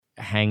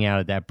hang out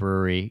at that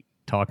brewery,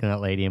 talking to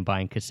that lady and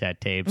buying cassette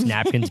tapes,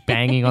 napkins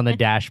banging on the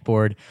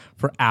dashboard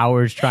for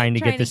hours trying to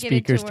get the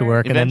speakers to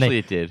work. Eventually and then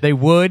it did. They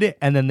would,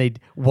 and then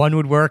one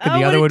would work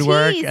and the other would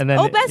work. And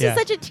then Bess is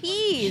such a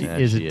tease.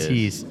 Is a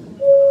tease.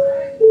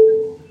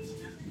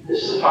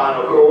 This is the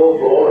final call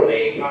for all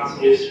remaining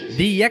passengers.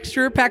 The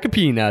Extra Pack of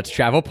Peanuts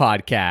Travel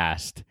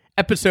Podcast,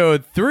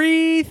 episode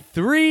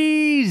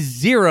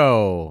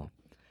 330.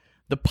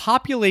 The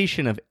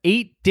population of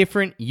 8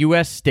 different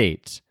U.S.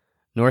 states,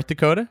 North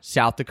Dakota,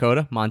 South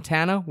Dakota,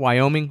 Montana,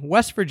 Wyoming,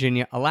 West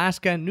Virginia,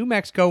 Alaska, New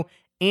Mexico,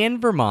 and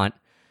Vermont,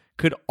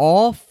 could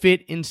all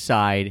fit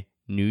inside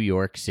New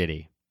York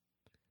City.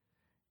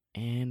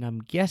 And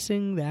I'm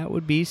guessing that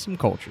would be some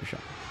culture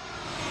shock.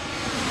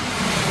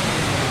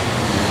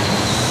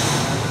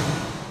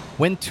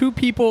 When 2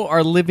 people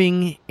are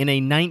living in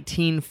a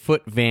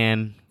 19-foot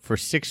van for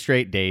 6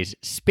 straight days,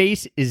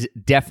 space is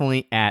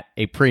definitely at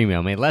a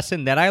premium, a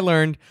lesson that I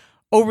learned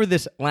over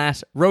this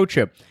last road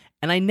trip.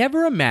 And I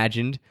never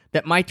imagined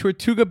that my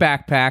Tortuga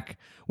backpack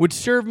would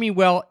serve me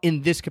well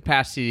in this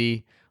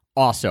capacity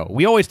also.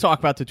 We always talk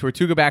about the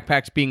Tortuga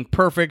backpacks being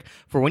perfect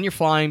for when you're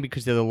flying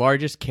because they're the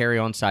largest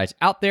carry-on size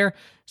out there.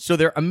 So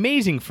they're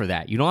amazing for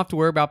that. You don't have to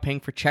worry about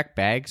paying for checked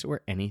bags or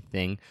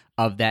anything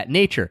of that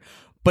nature.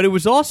 But it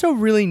was also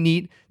really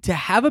neat to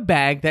have a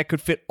bag that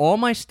could fit all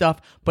my stuff,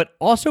 but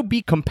also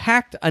be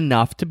compact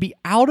enough to be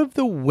out of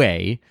the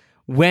way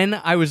when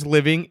I was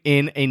living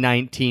in a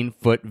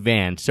 19-foot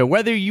van. So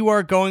whether you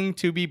are going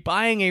to be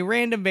buying a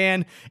random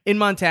van in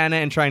Montana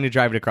and trying to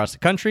drive it across the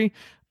country,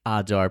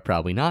 odds are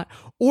probably not,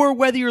 or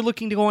whether you're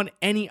looking to go on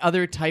any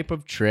other type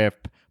of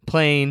trip,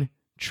 plane,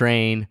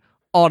 train,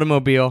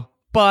 automobile,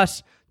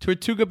 bus,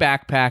 Tortuga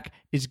Backpack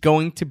is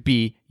going to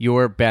be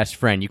your best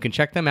friend. You can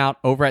check them out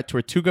over at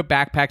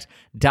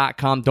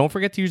tortugabackpacks.com. Don't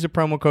forget to use the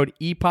promo code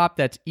EPOP,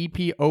 that's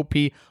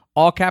EPOP,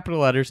 all capital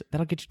letters.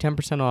 That'll get you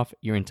 10% off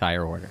your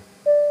entire order.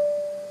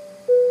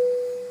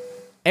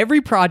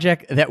 Every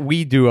project that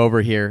we do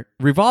over here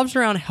revolves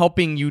around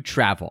helping you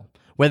travel,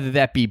 whether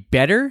that be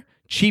better,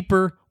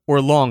 cheaper,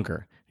 or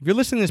longer. If you're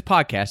listening to this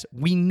podcast,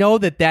 we know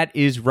that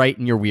is right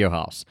in your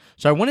wheelhouse.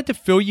 So I wanted to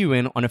fill you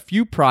in on a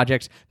few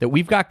projects that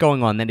we've got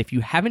going on that if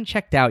you haven't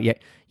checked out yet,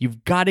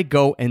 you've got to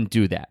go and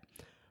do that.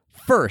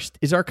 First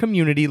is our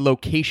community,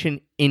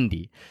 Location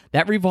Indie.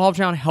 That revolves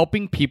around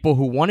helping people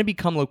who want to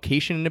become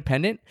location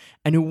independent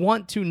and who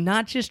want to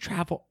not just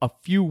travel a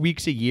few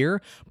weeks a year,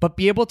 but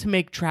be able to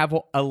make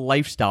travel a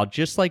lifestyle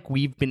just like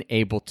we've been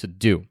able to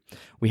do.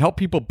 We help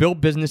people build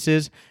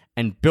businesses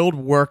and build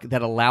work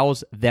that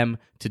allows them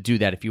to do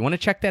that. If you want to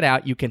check that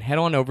out, you can head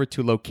on over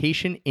to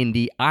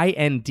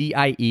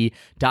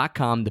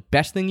locationindie.com. The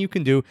best thing you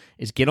can do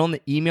is get on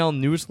the email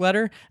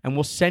newsletter, and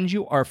we'll send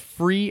you our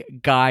free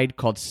guide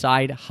called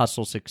Side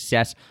Hustle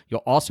Success.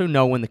 You'll also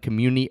know when the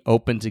community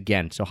opens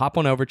again. So hop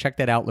on over, check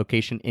that out,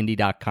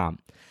 locationindie.com.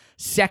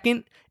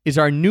 Second is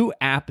our new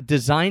app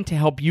designed to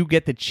help you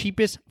get the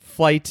cheapest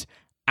flights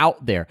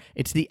out there.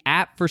 It's the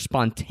app for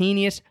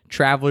spontaneous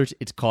travelers.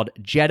 It's called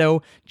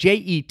Jetto,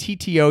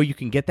 Jetto. You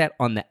can get that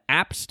on the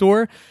App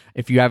Store.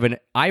 If you have an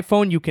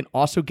iPhone, you can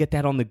also get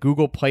that on the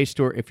Google Play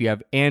Store. If you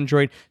have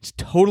Android, it's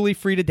totally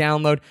free to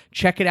download.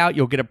 Check it out.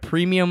 You'll get a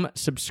premium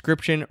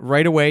subscription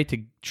right away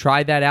to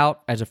try that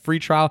out as a free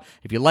trial.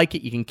 If you like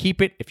it, you can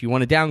keep it. If you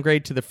want to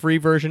downgrade to the free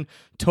version,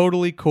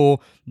 totally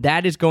cool.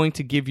 That is going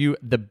to give you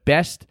the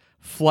best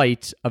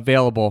flights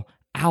available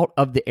out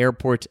of the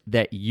airports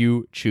that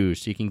you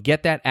choose. So you can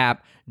get that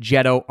app,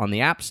 Jetto, on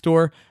the App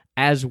Store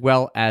as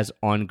well as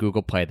on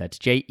Google Play. That's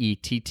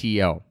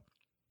Jetto.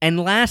 And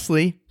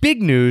lastly,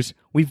 big news,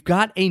 we've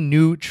got a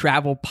new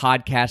travel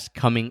podcast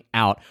coming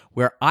out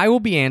where I will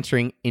be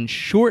answering in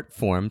short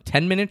form,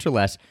 10 minutes or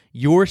less,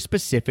 your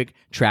specific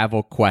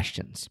travel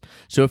questions.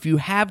 So if you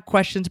have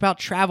questions about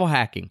travel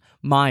hacking,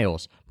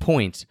 miles,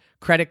 points,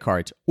 credit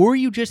cards, or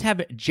you just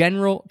have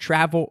general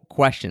travel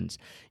questions,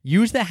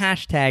 use the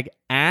hashtag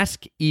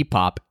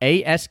AskEPOP,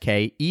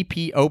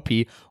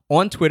 AskEPOP,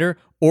 on Twitter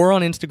or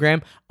on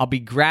Instagram. I'll be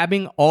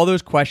grabbing all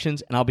those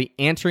questions and I'll be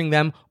answering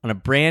them on a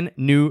brand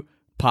new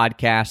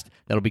podcast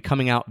that'll be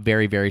coming out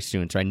very, very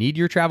soon. So I need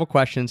your travel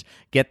questions.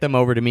 Get them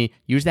over to me.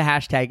 Use the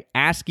hashtag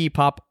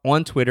AskEPOP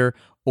on Twitter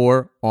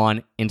or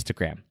on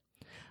Instagram.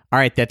 All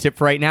right, that's it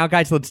for right now,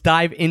 guys. Let's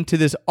dive into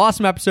this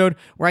awesome episode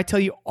where I tell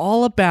you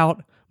all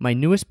about my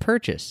newest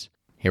purchase.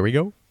 Here we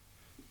go.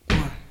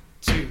 1,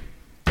 2,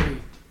 3.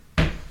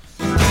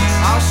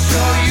 I'll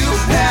show you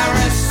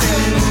Paris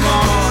in the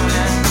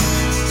morning.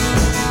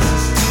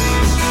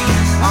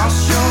 I'll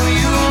show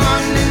you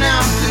London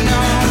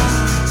afternoon.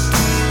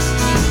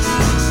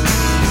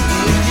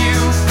 If you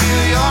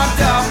feel your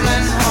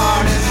Dublin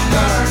heart is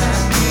burning,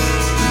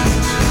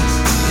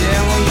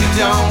 yeah, well, you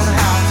don't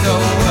have to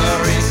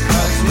worry,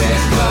 'cause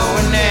we're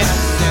going there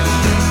soon.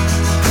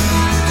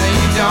 And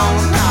you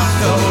don't have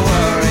to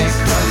worry,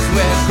 'cause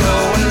we're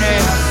going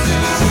there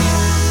soon.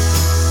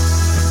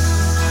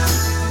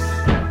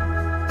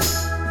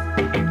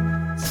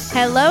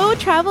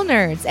 travel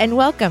nerds, and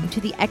welcome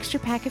to the Extra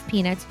Pack of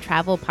Peanuts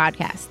Travel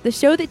Podcast, the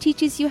show that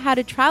teaches you how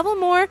to travel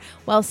more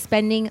while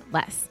spending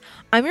less.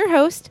 I'm your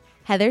host,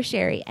 Heather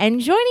Sherry,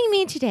 and joining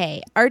me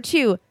today are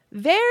two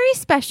very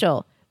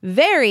special,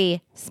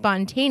 very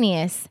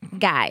spontaneous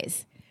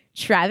guys,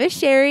 Travis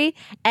Sherry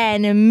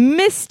and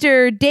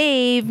Mr.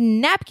 Dave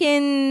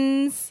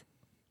Napkins.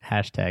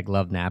 Hashtag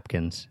love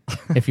napkins.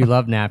 If you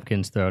love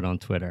napkins, throw it on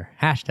Twitter.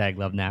 Hashtag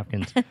love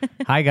napkins.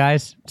 Hi,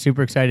 guys.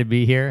 Super excited to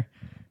be here.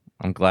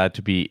 I'm glad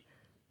to be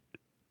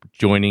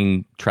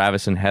joining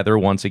Travis and Heather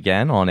once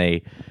again on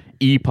a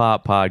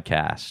E-Pop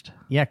podcast.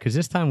 Yeah, because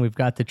this time we've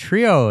got the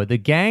trio, the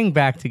gang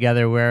back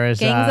together, whereas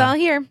Gang's all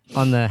here.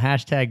 on the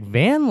hashtag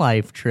van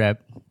life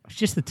trip, it's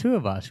just the two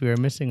of us. We were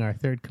missing our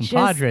third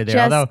compadre there.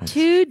 Just Although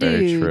two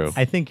Very dudes. true.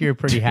 I think you're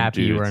pretty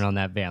happy you Dudes. weren't on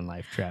that van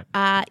life trip.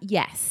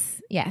 Yes.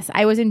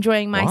 I was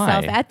enjoying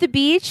myself Why? at the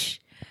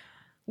beach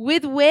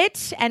with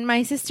Wit and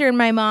my sister and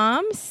my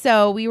mom.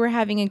 So we were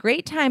having a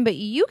great time, but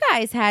you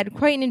guys had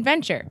quite an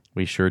adventure.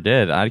 We sure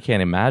did. I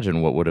can't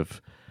imagine what would have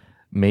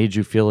made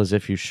you feel as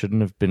if you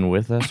shouldn't have been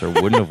with us or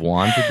wouldn't have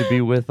wanted to be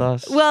with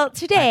us. Well,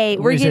 today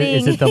we're is getting...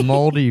 Is it the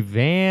moldy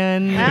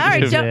van? All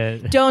right, Is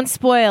it- don't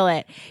spoil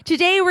it.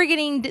 Today we're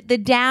getting the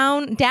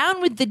down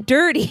with the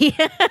dirty.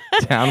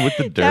 Down with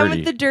the dirty. Down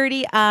with the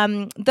dirty.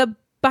 The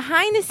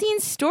behind the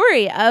scenes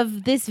story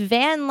of this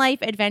van life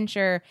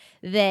adventure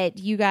that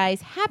you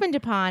guys happened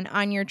upon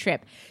on your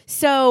trip.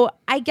 So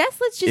I guess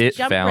let's just It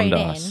jump found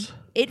right us. in.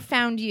 It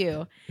found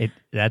you.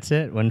 That's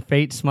it. When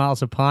fate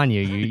smiles upon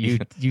you,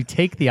 you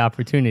take the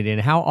opportunity.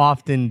 And how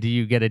often do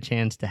you get a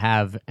chance to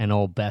have an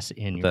old Bess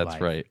in your life?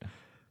 That's right.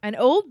 An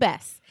old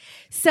Bess.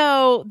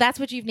 So that's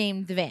what you've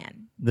named the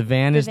van. The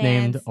van The is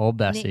named van's Old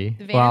Bessie.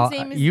 The van's Well,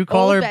 name is you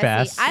call Old her Bessie.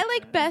 Bess. I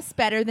like Bess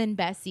better than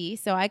Bessie,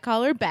 so I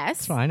call her Bess.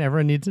 It's fine.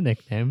 Everyone needs a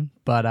nickname.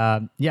 But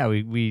yeah,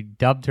 we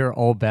dubbed her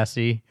Old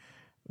Bessie.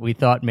 We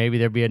thought maybe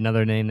there'd be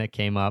another name that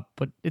came up,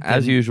 but it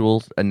As didn't.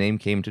 usual, a name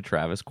came to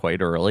Travis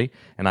quite early,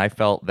 and I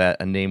felt that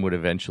a name would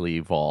eventually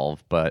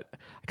evolve, but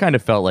I kind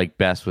of felt like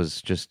Bess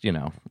was just,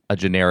 a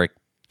generic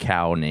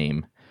cow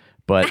name.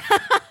 But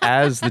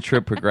as the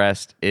trip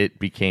progressed, it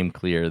became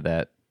clear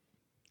that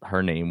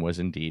her name was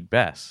indeed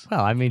Bess.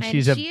 Well, I mean, And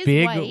she's a she is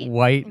big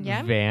white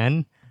Yeah.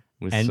 van.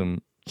 With And-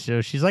 some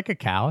So she's like a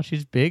cow.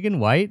 She's big and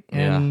white,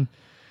 and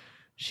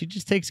she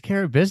just takes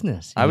care of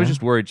business. I you was know?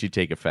 just worried she'd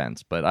take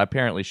offense, but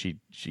apparently it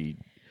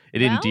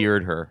Well-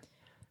 endeared her.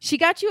 She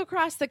got you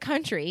across the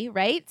country,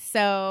 right?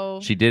 So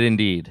She did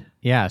indeed.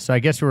 Yeah, so I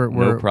guess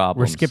we're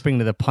problems. skipping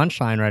to the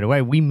punchline right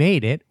away. We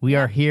made it. We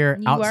are here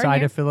You are outside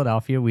here. of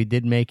Philadelphia. We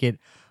did make it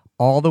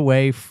all the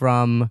way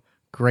from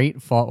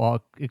Great Falls.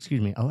 Well, excuse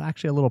me,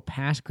 actually a little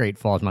past Great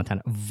Falls,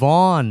 Montana.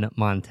 Vaughn,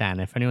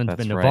 Montana. If anyone's That's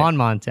been to right. Vaughn,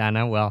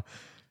 Montana, well,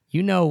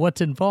 you know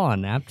what's in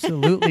Vaughn.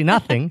 Absolutely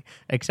nothing,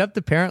 except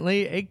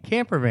apparently a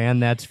camper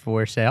van that's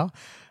for sale.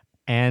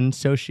 And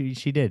so she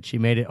did. She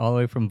made it all the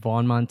way from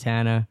Vaughn,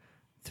 Montana,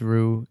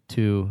 through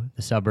to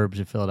the suburbs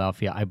of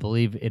Philadelphia. I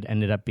believe it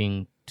ended up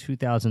being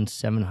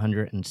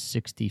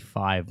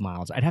 2,765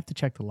 miles. I'd have to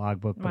check the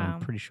logbook, but Wow. I'm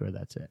pretty sure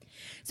that's it.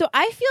 So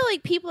I feel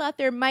like people out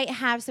there might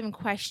have some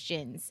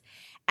questions,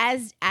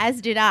 as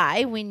did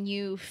I when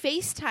you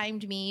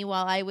FaceTimed me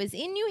while I was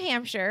in New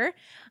Hampshire,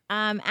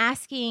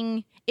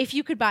 asking if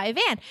you could buy a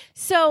van.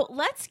 So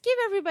let's give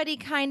everybody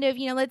kind of,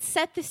 let's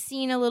set the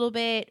scene a little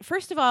bit.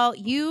 First of all,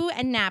 you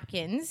and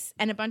Napkins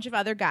and a bunch of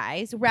other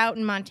guys were out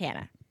in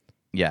Montana.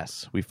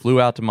 Yes, we flew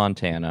out to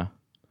Montana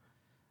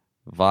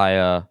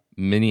via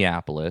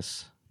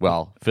Minneapolis.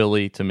 Well,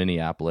 Philly to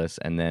Minneapolis,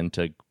 and then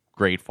to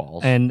Great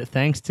Falls. And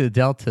thanks to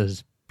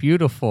Delta's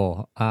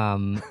beautiful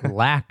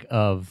lack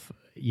of,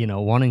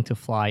 wanting to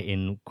fly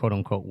in quote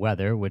unquote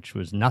weather, which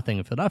was nothing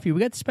in Philadelphia, we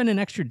got to spend an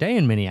extra day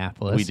in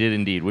Minneapolis. We did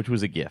indeed, which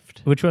was a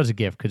gift. Which was a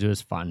gift because it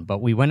was fun.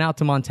 But we went out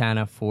to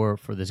Montana for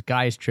this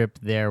guy's trip.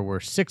 There were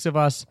 6 of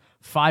us.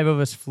 5 of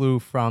us flew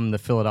from the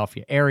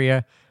Philadelphia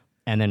area.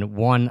 And then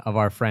one of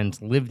our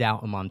friends lived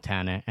out in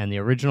Montana. And the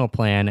original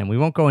plan, and we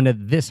won't go into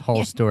this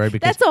whole story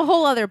because That's a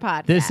whole other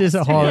podcast. this is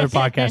a whole other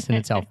podcast in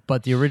itself.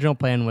 But the original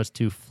plan was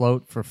to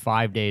float for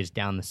 5 days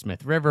down the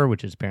Smith River,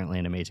 which is apparently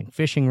an amazing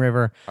fishing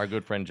river. Our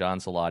good friend John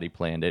Salati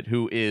planned it,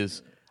 who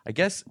is, I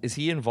guess, is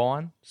he in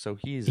Vaughn? So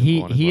he's in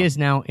Vaughn as He well. is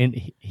now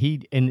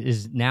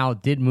is now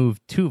did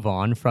move to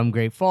Vaughn from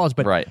Great Falls,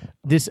 but Right.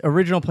 this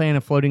original plan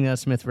of floating the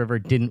Smith River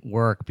didn't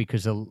work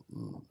because the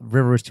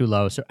river was too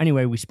low. So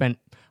anyway, we spent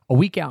a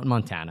week out in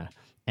Montana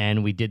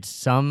and we did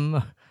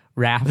some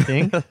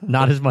rafting,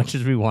 not as much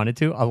as we wanted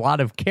to. A lot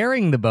of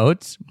carrying the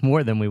boats,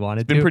 more than we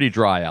wanted It's been to. pretty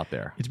dry out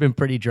there. It's been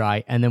pretty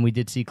dry, and then we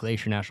did see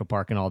Glacier National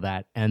Park and all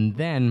that, and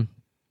then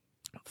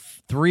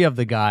 3 of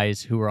the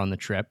guys who were on the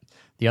trip.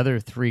 the other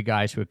 3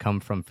 guys who had come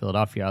from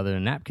Philadelphia, other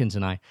than Napkins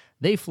and I,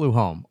 they flew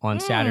home on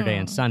Saturday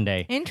and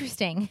Sunday.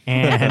 Interesting.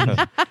 And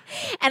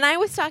And I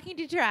was talking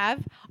to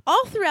Trav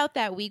all throughout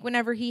that week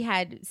whenever he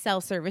had cell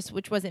service,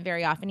 which wasn't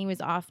very often. He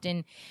was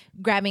often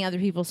grabbing other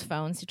people's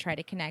phones to try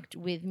to connect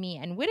with me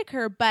and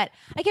Whitaker. But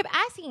I kept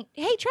asking,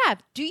 hey, Trav,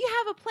 do you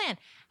have a plan?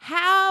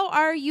 How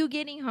are you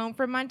getting home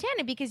from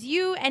Montana? Because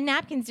you and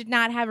Napkins did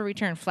not have a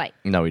return flight.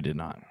 No, we did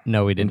not.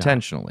 no, we did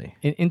Intentionally.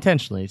 not.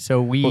 Intentionally.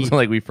 So we... It wasn't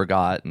like we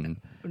forgot. And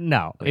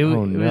No, Like, it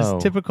oh, was no.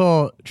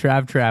 typical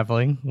Trav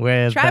traveling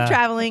with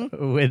Traveling.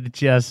 with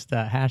just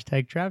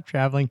hashtag Trav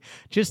traveling.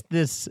 Just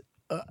this.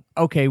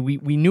 Okay, we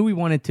knew we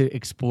wanted to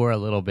explore a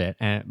little bit,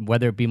 and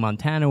whether it be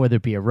Montana, whether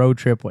it be a road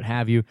trip, what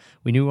have you,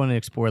 we knew we wanted to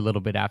explore a little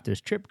bit after this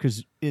trip because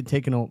it had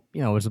taken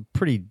it was a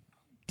pretty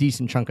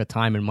decent chunk of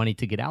time and money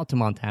to get out to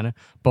Montana.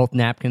 Both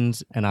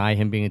Napkins and I,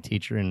 him being a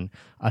teacher and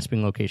us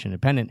being location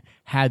independent,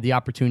 had the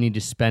opportunity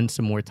to spend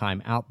some more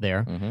time out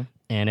there,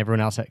 and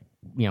everyone else had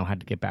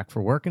to get back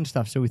for work and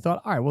stuff. So we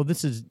thought, all right, well,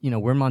 this is,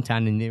 we're in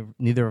Montana, and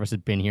neither of us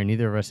have been here.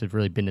 Neither of us have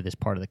really been to this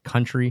part of the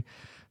country.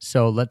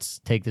 So let's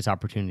take this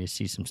opportunity to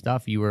see some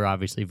stuff. You were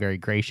obviously very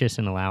gracious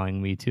in allowing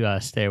me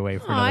to stay away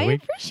for another I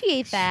week.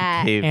 appreciate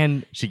that.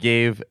 And she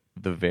gave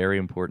the very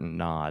important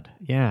nod.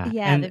 Yeah.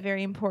 Yeah, and the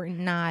very important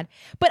nod.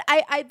 But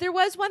I there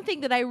was one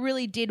thing that I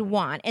really did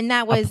want, and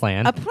that was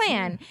plan. a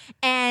plan.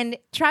 And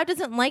Trav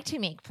doesn't like to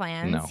make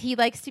plans. No. He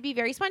likes to be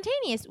very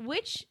spontaneous,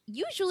 which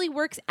usually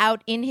works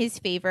out in his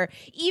favor,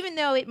 even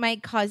though it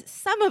might cause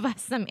some of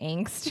us some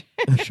angst.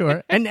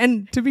 Sure.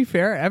 And to be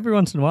fair, every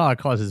once in a while it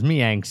causes me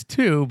angst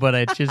too, but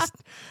it's just,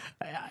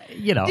 Did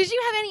you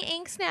have any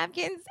angst,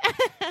 Napkins?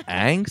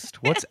 Angst?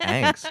 What's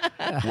angst?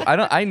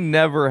 I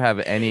never have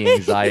any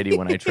anxiety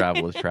when I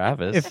travel with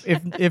Travis.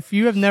 if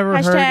you have never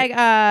heard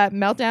Hashtag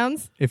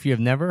meltdowns. if you have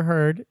never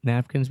heard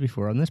Napkins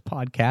before on this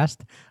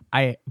podcast,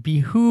 I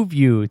behoove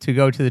you to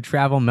go to the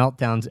Travel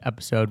Meltdowns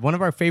episode. One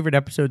of our favorite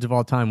episodes of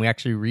all time. We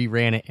actually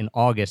reran it in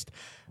August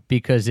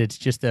because it's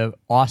just an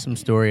awesome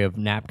story of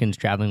Napkins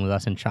traveling with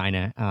us in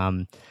China.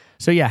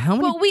 So yeah, how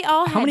many? Well, we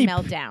all how had many-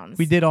 meltdowns.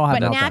 we did all have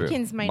but meltdowns.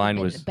 Napkins might Mine have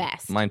been was the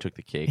best. Mine took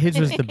the cake. His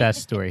was the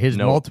best story. His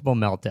No. multiple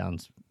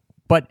meltdowns.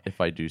 But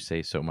if I do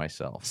say so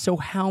myself. so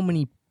how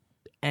many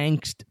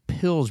angst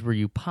pills were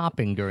you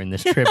popping during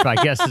this trip? I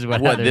guess is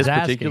what What, Heather's this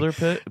asking.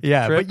 particular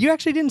Yeah, trip? but you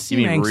actually didn't You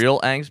seem mean angst. real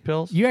angst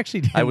pills? You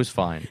actually didn't. I was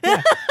fine.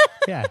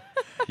 Yeah.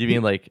 You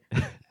mean like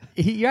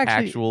You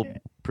actually actual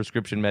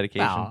prescription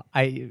medication? Wow.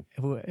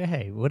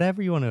 Hey,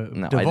 whatever you want to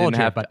No, divulge.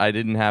 I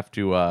didn't have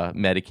to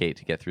medicate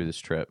to get through this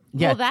trip.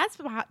 Yeah.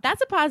 Well,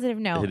 that's a positive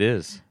note. It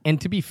is. And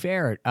to be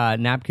fair,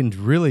 Napkins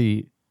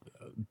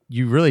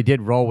you really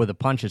did roll with the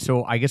punches.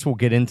 So I guess we'll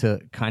get into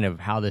kind of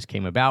how this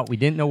came about. We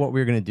didn't know what we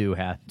were going to do,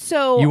 Hath.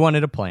 So You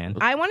wanted a plan.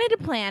 I wanted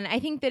to plan. I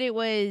think that it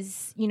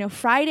was,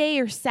 Friday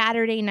or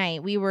Saturday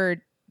night. We were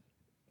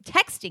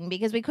texting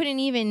because we couldn't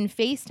even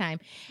FaceTime.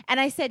 And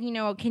I said,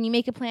 can you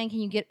make a plan?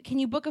 Can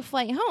you book a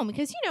flight home?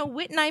 Because,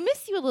 Whit and I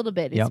miss you a little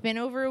bit. It's Yep. been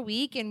over a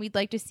week and we'd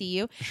like to see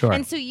you. Sure.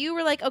 And so you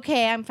were like,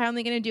 okay, I'm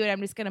finally going to do it.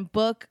 I'm just going to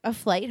book a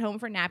flight home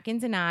for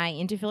Napkins and I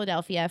into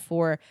Philadelphia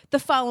for the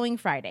following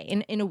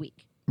Friday in a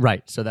week.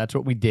 Right. So that's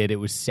what we did. It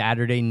was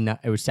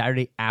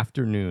Saturday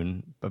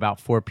afternoon, about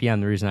 4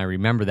 p.m. The reason I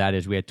remember that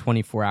is we had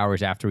 24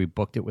 hours after we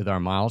booked it with our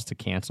miles to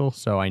cancel.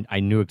 So I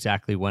knew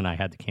exactly when I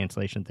had the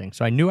cancellation thing.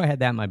 So I knew I had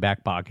that in my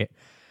back pocket.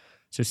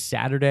 So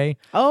Saturday.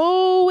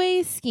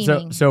 Always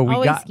scheming. So we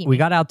Always got scheming. we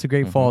got out to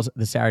Great Falls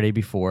the Saturday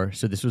before.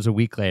 So this was a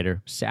week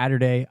later.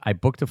 Saturday, I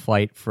booked a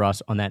flight for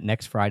us on that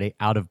next Friday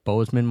out of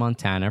Bozeman,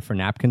 Montana, for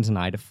Napkins and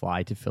I to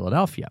fly to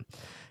Philadelphia.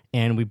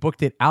 And we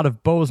booked it out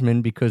of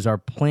Bozeman because our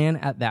plan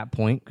at that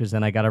point, because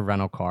then I got a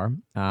rental car,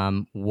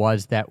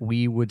 was that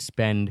we would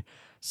spend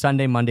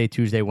Sunday, Monday,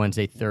 Tuesday,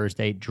 Wednesday,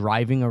 Thursday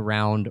driving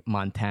around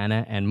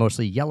Montana and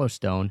mostly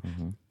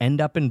Yellowstone,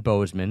 end up in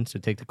Bozeman. So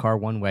take the car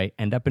one way,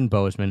 end up in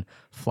Bozeman,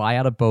 fly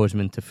out of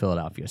Bozeman to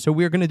Philadelphia. So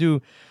we were going to do...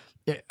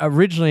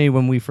 Originally,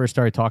 when we first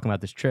started talking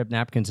about this trip,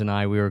 Napkins and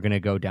I, we were going to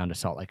go down to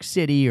Salt Lake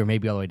City or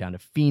maybe all the way down to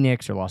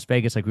Phoenix or Las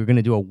Vegas. Like we were going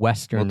to do a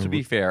Western... Well, to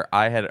be fair,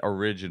 I had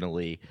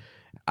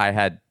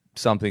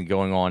something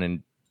going on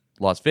in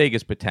Las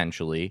Vegas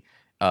potentially,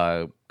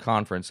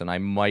 conference, and I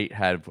might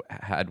have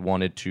had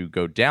wanted to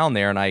go down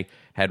there, and I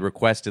had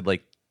requested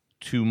like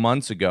 2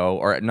 months ago,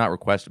 or not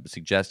requested, but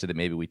suggested that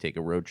maybe we take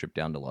a road trip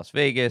down to Las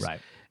Vegas. Right.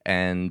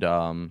 And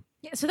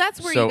Yeah, so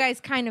that's where So- you guys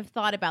kind of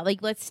thought about,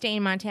 like, let's stay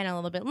in Montana a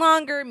little bit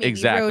longer, maybe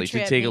exactly, road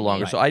trip, to take it maybe-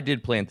 longer. So I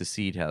did plant the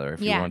seed, Heather, if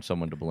you Yeah. want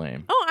someone to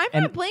blame. Oh, I'm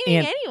not And- blaming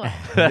and- anyone.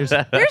 there's,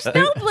 There's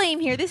no blame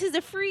here. This is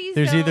a free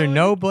there's zone. either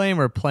no blame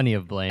or plenty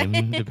of blame,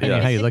 depending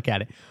on how you look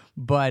at it.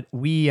 But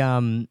we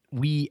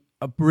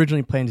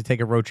originally planned to take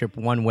a road trip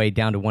one way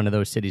down to one of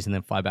those cities and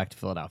then fly back to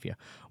Philadelphia.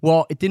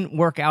 Well, it didn't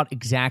work out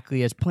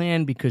exactly as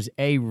planned because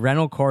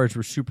rental cars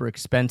were super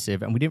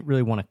expensive, and we didn't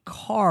really want a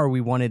car.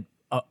 We wanted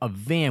a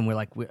van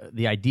where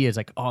the idea is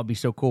like, oh, it'd be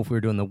so cool if we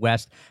were doing the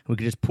West and we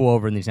could just pull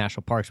over in these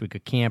national parks. We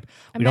could camp.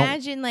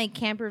 Imagine like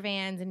camper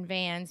vans and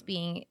vans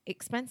being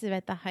expensive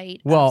at the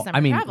height of Well, summer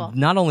I mean, travel.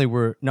 not only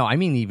I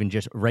mean even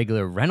just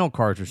regular rental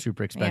cars were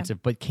super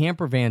expensive, but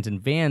camper vans and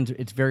vans,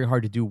 it's very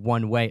hard to do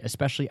one way,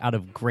 especially out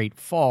of Great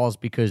Falls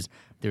because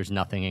there's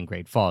nothing in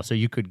Great Falls. So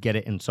you could get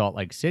it in Salt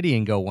Lake City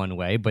and go one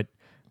way, but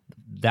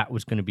that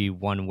was going to be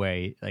one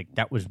way. Like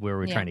that was where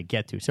we're trying to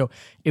get to. So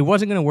it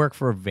wasn't going to work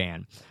for a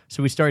van.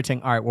 So we started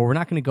saying, all right, well, we're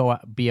not going to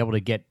be able to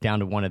get down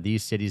to one of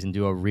these cities and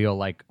do a real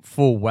like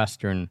full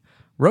Western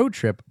road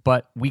trip,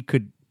 but we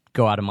could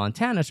go out of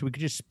Montana. So we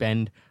could just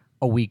spend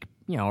a week,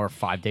 or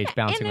 5 days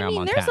bouncing around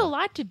Montana. There's a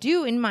lot to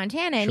do in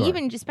Montana, and Sure.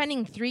 even just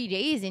spending 3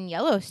 days in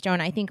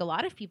Yellowstone, I think a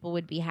lot of people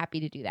would be happy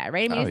to do that,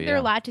 right? I mean, isn't there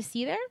a lot to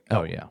see there?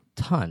 Oh yeah.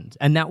 Tons.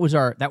 And that was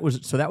our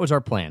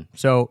plan.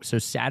 So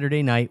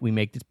Saturday night we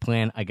make this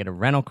plan. I get a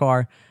rental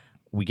car,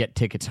 we get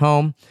tickets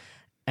home,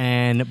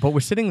 but we're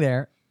sitting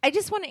there. I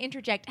just want to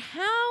interject.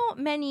 How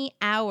many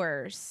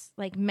hours,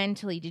 like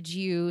mentally, did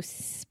you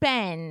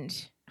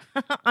spend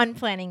on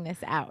planning this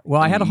out?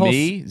 Well, I had a whole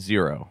Me,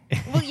 0.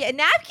 Well, yeah,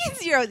 napkin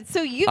 0.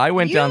 So I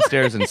went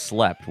downstairs and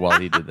slept while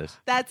he did this.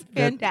 That's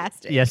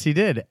fantastic. Yes, he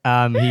did.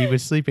 He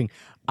was sleeping.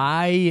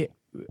 I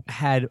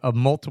had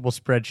multiple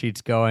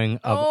spreadsheets going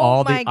of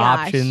all the my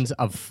gosh. options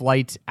of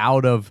flights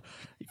out of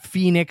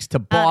Phoenix to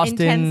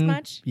Boston. Intense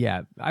much?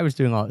 Yeah, I was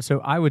doing all. So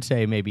I would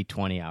say maybe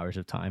 20 hours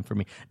of time for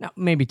me. No,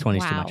 maybe 20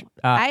 is too Wow.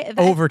 much.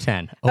 Over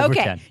 10. Over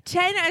okay, 10.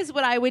 10 is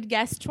what I would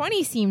guess.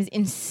 20 seems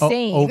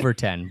insane. Over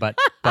 10, but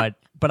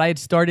I had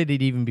started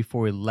it even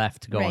before we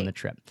left to go on Right. the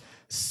trip.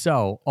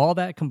 So all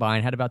that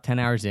combined, had about 10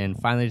 hours in,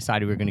 finally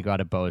decided we were going to go out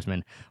to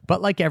Bozeman.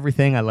 But like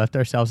everything, I left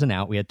ourselves an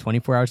out. We had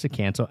 24 hours to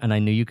cancel, and I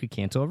knew you could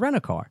cancel a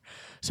rent-a-car.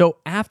 So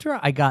after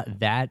I got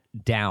that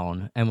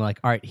down, and we're like,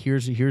 all right,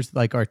 here's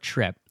like our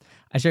trip,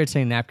 I started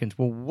saying napkins,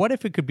 well, what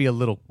if it could be a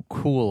little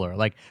cooler?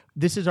 Like,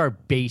 this is our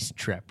base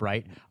trip,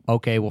 right?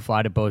 Okay, we'll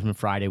fly to Bozeman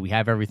Friday. We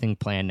have everything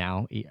planned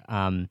now.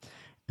 And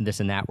this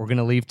and that. We're going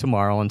to leave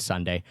tomorrow on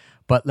Sunday.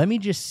 But let me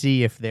just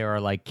see if there are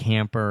like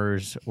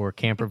campers or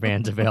camper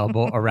vans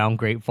available around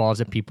Great Falls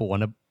that people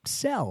want to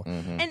sell.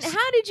 And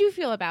how did you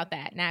feel about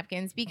that,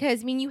 Napkins?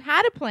 Because, I mean, you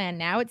had a plan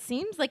now. It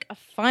seems like a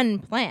fun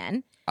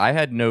plan.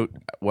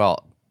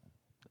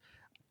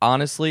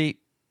 Honestly,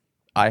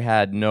 I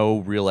had no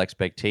real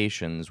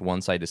expectations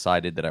once I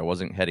decided that I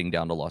wasn't heading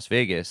down to Las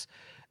Vegas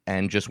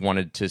and just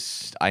wanted to,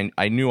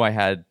 I knew I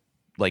had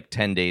like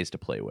 10 days to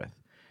play with.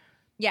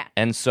 Yeah.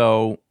 And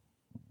so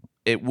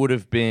it would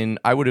have been,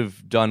 I would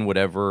have done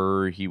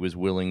whatever he was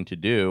willing to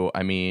do.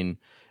 I mean,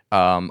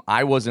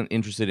 I wasn't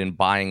interested in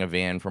buying a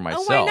van for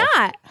myself. Oh, why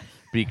not?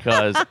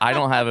 Because I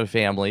don't have a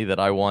family that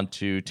I want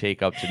to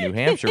take up to New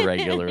Hampshire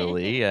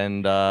regularly,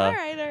 and All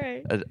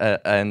right.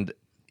 and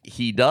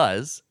he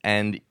does,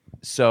 and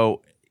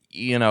so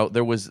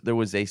there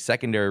was a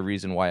secondary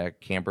reason why a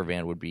camper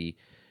van would be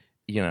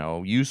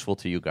useful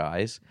to you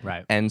guys,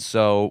 Right. And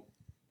so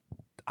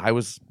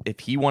if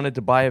he wanted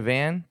to buy a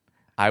van,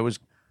 I was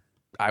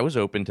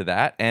open to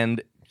that,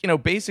 and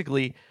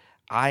basically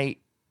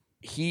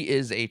he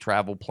is a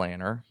travel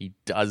planner. He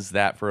does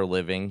that for a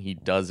living. He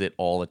does it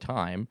all the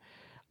time.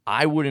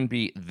 I wouldn't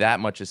be that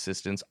much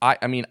assistance.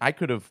 I mean, I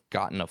could have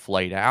gotten a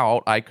flight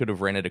out. I could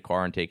have rented a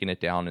car and taken it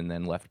down and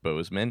then left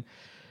Bozeman.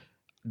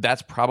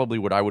 That's probably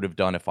what I would have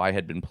done if I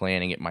had been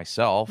planning it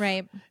myself.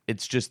 Right.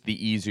 It's just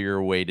the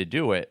easier way to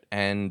do it.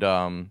 And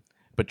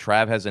but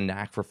Trav has a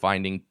knack for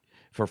finding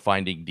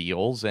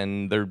deals,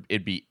 and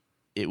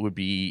it would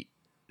be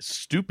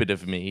stupid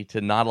of me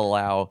to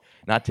not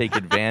take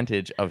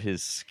advantage of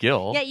his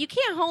skill. Yeah, you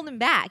can't hold him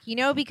back,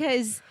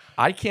 because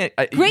I can't.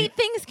 great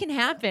things can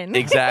happen.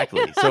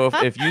 Exactly. So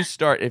if you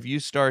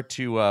start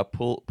to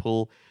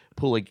pull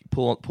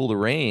the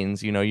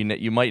reins,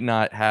 you might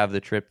not have the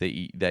trip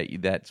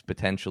that's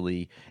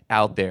potentially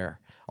out there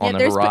on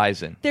the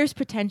horizon. There's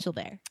potential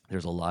there.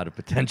 There's a lot of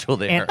potential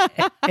there.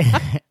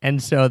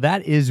 And so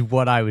that is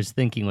what I was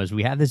thinking was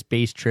we have this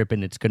base trip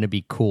and it's going to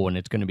be cool and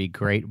it's going to be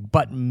great,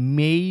 but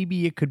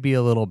maybe it could be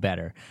a little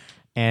better.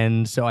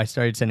 And so I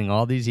started sending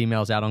all these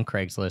emails out on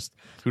Craigslist.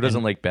 Who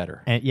doesn't like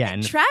better? And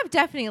Trav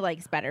definitely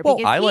likes better Well,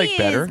 because I like he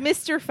better. is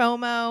Mr.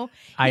 FOMO.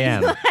 I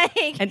am.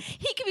 And-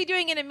 He could be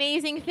doing an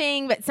amazing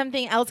thing, but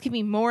something else could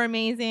be more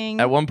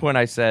amazing. At one point,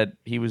 I said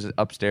he was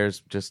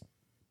upstairs just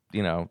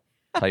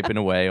typing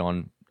away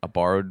on a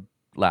borrowed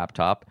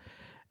laptop.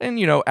 And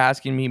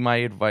asking me my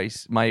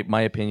advice,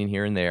 my opinion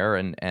here and there,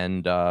 and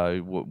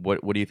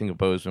what do you think of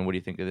Bozeman? What do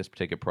you think of this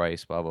particular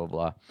price? Blah blah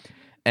blah,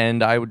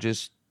 and I would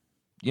just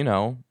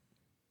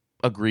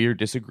agree or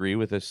disagree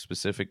with a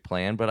specific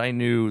plan, but I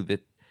knew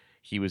that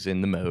he was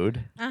in the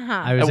mode.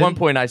 At one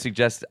point, I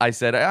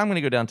said I'm going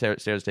to go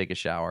downstairs to take a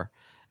shower,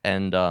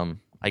 and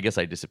I guess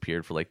I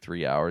disappeared for like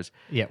 3 hours.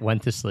 Yeah,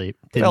 went to sleep.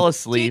 Fell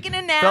asleep. Taking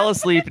a nap. Fell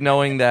asleep,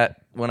 knowing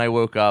that when I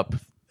woke up,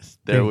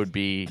 there would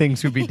be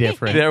Things would be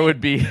different.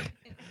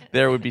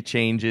 There would be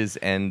changes,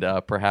 and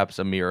perhaps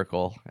a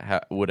miracle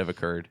would have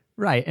occurred.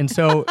 Right. And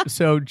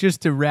so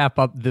just to wrap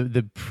up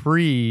the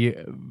pre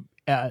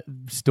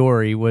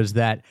story was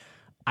that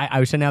I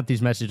was sending out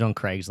these messages on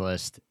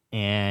Craigslist,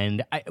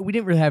 and we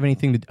didn't really have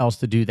anything else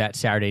to do that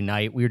Saturday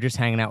night. We were just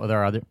hanging out with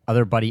our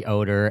other buddy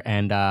Oder,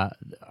 and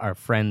our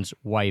friend's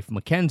wife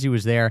Mackenzie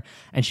was there,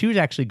 and she was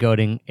actually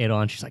goading it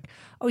on. She's like,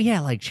 "Oh yeah,"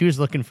 like she was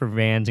looking for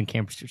vans and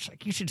campers. She's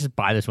like, "You should just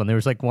buy this one." There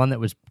was like one that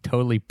was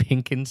totally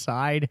pink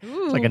inside.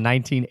 It's like a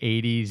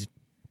 1980s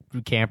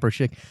camper.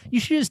 She's like, "You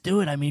should just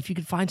do it. I mean, if you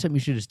could find something,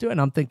 you should just do it."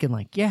 And I'm thinking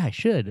like, yeah, I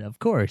should, of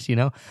course,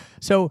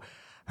 So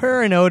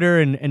her and Oder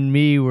and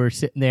me were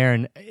sitting there,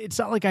 and it's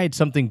not like I had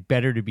something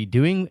better to be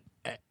doing.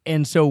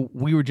 And so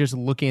we were just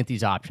looking at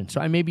these options.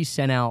 So I maybe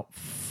sent out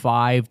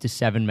 5 to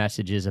 7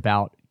 messages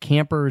about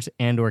campers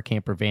and or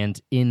camper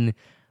vans in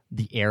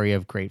the area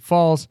of Great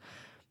Falls.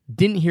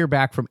 Didn't hear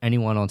back from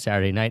anyone on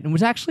Saturday night, and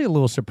was actually a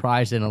little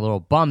surprised and a little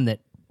bummed that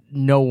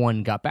no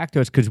one got back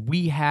to us, because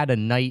we had a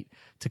night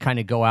to kind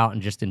of go out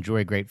and just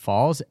enjoy Great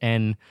Falls,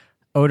 and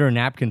Oder and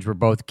Napkins were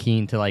both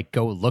keen to like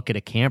go look at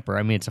a camper.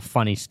 I mean, it's a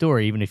funny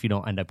story. Even if you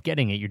don't end up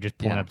getting it, you're just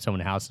pulling up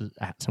someone's house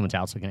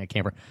looking at a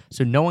camper.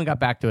 So no one got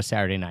back to us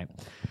Saturday night.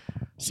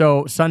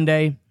 So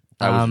Sunday,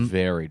 I was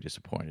very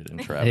disappointed in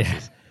Travis. Yeah.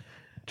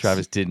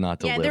 Travis did not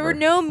deliver. Yeah, there were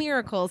no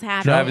miracles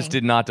happening. Travis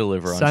did not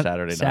deliver on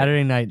Saturday night.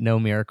 Saturday night, no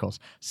miracles.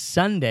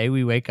 Sunday,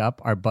 we wake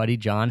up. Our buddy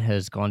John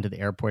has gone to the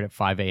airport at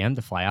 5 a.m.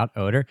 to fly out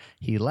Oder.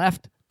 He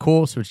left.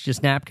 Cool. So it's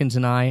just Napkins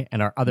and I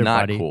and our other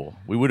Not buddy. cool.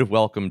 We would have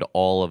welcomed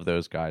all of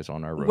those guys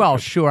on our road Well,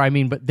 trip. sure. I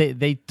mean, but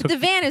they took The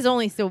van is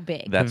only so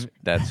big. That's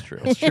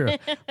true. Sure.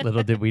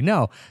 Little did we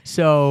know.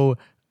 So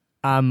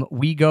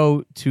we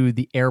go to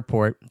the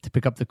airport to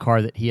pick up the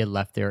car that he had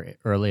left there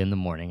early in the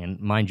morning. And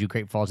mind you,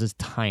 Great Falls is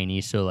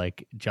tiny. So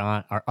like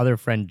John, our other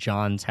friend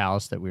John's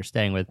house that we were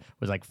staying with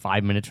was like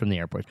 5 minutes from the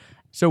airport.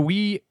 So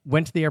we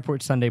went to the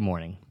airport Sunday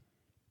morning.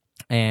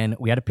 And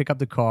we had to pick up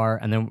the car,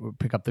 and then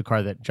pick up the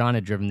car that John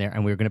had driven there,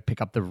 and we were going to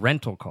pick up the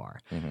rental car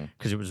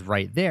because it was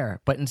right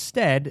there. But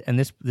instead, and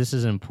this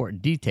is an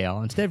important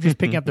detail, instead of just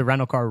picking up the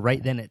rental car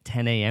right then at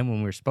 10 a.m. when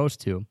we were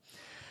supposed to,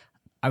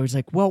 I was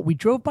like, well, we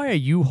drove by a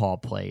U-Haul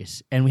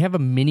place, and we have a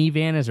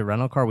minivan as a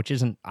rental car, which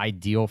isn't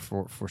ideal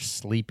for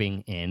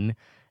sleeping in,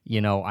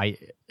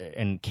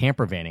 and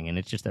camper vanning, and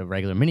it's just a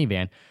regular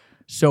minivan.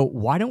 So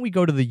why don't we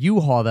go to the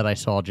U-Haul that I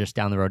saw just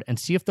down the road and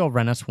see if they'll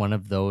rent us one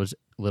of those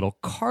little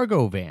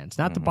cargo vans,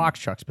 not the box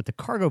trucks, but the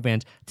cargo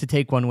vans, to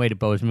take one way to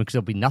Bozeman, because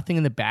there'll be nothing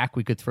in the back.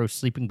 We could throw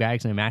sleeping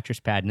bags and a mattress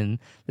pad, and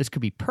this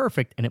could be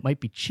perfect, and it might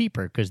be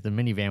cheaper because the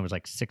minivan was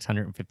like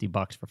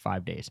 $650 for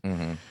 5 days.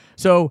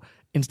 So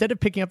instead of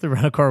picking up the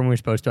rental car when we were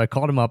supposed to, I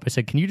called him up. I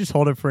said, "Can you just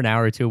hold it for an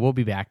hour or two? We'll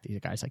be back." The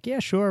guy's like, "Yeah,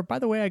 sure. By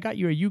the way, I got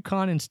you a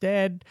Yukon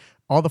instead.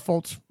 All the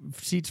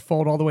seats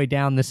fold all the way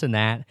down, this and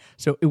that."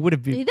 So it would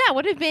have been That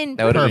would have been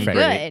That would have pretty been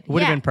good. great. It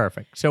would have been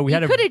perfect. So we You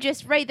had could have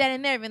just right then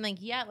and there been like,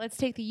 "Yeah, let's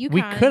take the Yukon.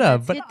 We could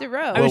have, let's but hit the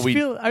road." I was we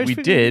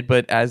feeling- did,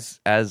 but as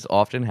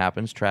often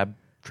happens, Trav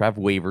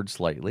wavered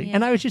slightly. Yeah.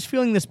 and I was just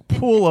feeling this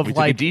pool of We took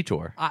a like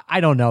detour. I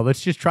don't know.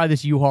 Let's just try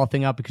this U-Haul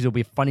thing out because it'll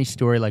be a funny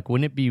story. Like,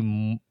 wouldn't it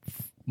be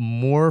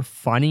more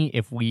funny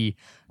if we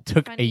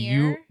took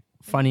more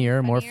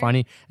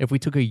funny if we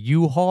took a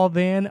U-Haul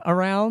van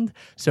around?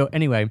 So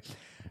anyway,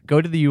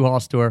 go to the U-Haul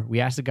store. We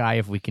asked the guy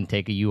if we can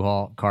take a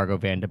U-Haul cargo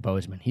van to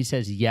Bozeman. He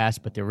says yes,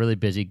 but they're really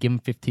busy. Give him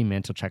 15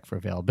 minutes. He'll check for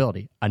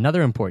availability.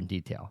 Another important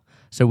detail.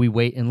 So we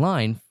wait in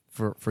line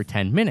for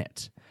 10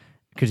 minutes.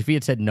 Because if he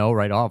had said no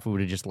right off, we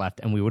would have just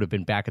left and we would have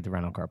been back at the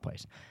rental car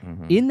place.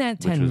 In that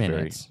 10 which was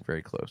minutes, very,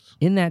 very close.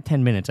 in that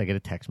 10 minutes, I get a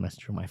text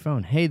message from my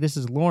phone. "Hey, this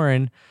is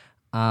Lauren.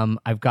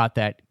 I've got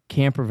that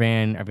camper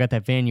van. I've got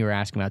that van you were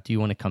asking about. Do you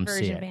want to come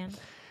see Version it?" van.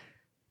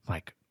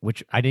 Like,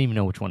 which I didn't even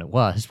know which one it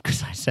was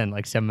because I sent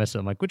like 7 messages.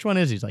 I'm like, "Which one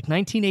is it?" He's like,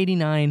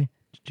 1989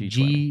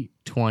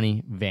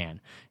 G20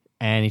 van.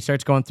 And he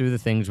starts going through the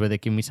things with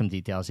it, giving me some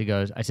details. He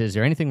goes, I said, "Is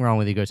there anything wrong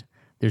with it?" He goes,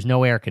 "There's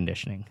no air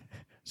conditioning."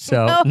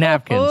 So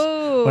Napkins.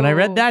 When I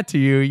read that to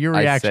you, your I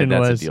reaction said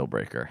that's was a deal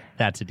breaker.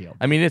 That's a deal.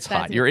 I mean, it's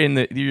That's hot. a- You're in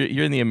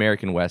the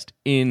American West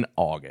in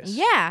August.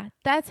 Yeah,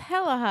 that's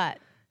hella hot.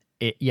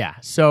 Yeah.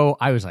 So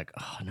I was like,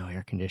 "Oh, no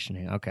air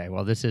conditioning. Okay,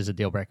 well, this is a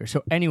deal breaker."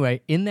 So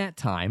anyway, in that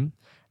time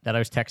that I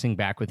was texting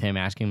back with him,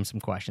 asking him some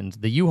questions,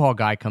 the U-Haul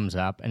guy comes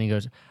up and he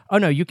goes, "Oh,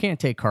 no, you can't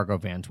take cargo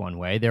vans one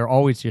way. They're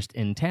always just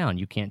in town.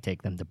 You can't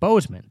take them to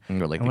Bozeman."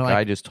 And we're like, And the we're guy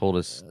like, just told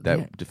us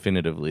that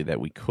definitively that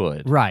we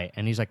could. Right.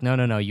 And he's like,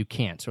 no, you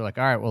can't. So we're like,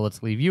 all right, well,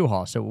 let's leave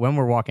U-Haul. So when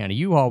we're walking out of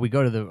U-Haul, we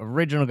go to the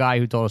original guy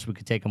who told us we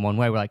could take him one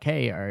way. We're like,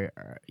 "Hey,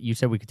 you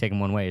said we could take him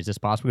one way. Is this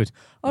possible?" He goes,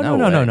 "Oh, No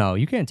no, way.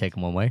 you can't take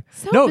him one way."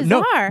 So no,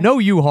 bizarre. no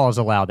U-Hauls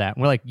allow that.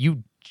 And we're like,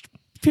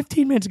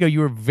 15 minutes ago, you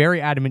were very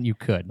adamant you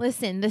could.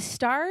 Listen, the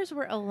stars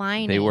were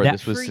aligning. They were. That-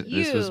 This was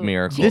for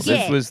miracle. you This to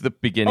get was the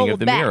beginning of old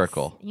the Beth.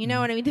 miracle. You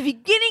know what I mean? The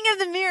beginning of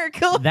the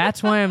miracle.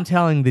 That's why I'm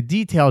telling the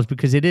details,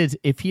 because it is,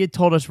 if he had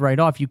told us right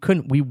off, you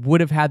couldn't, we would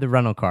have had the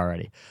rental car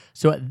already.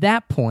 So at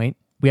that point,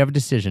 we have a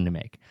decision to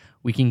make.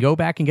 We can go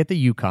back and get the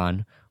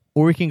Yukon,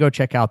 or we can go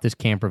check out this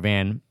camper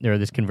van or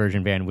this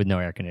conversion van with no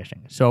air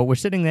conditioning. So we're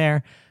sitting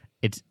there.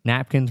 It's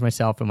Napkins,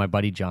 myself, and my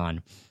buddy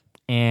John.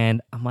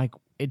 And I'm like,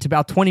 it's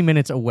about 20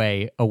 minutes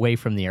away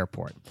from the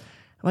airport.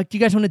 I'm like, do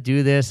you guys want to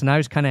do this? And I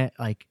was kind of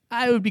like,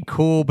 I would be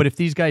cool, but if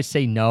these guys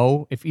say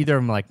no, if either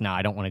of them are like, nah,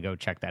 I don't want to go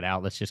check that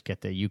out, let's just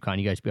get the Yukon,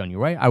 you guys be on your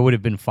way, I would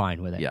have been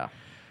fine with it. Yeah.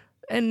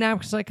 And now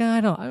it's like,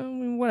 I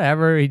mean,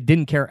 whatever. He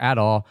didn't care at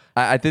all.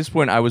 At this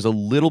point, I was a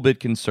little bit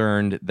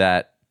concerned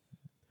that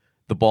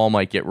the ball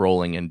might get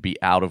rolling and be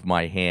out of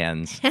my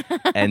hands,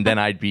 and then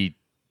I'd be,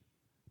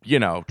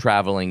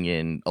 traveling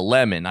in a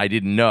lemon. I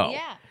didn't know.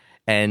 Yeah.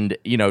 And,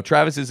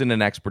 Travis isn't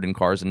an expert in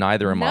cars, and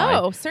neither am I.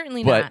 No,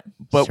 certainly not.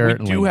 But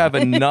Certainly we do not. have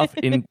enough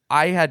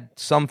I had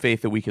some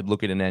faith that we could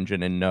look at an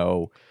engine and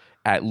know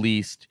at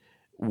least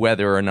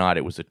whether or not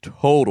it was a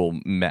total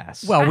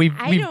mess. Well, we've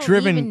don't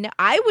driven. even know.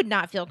 I would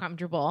not feel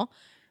comfortable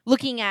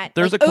looking at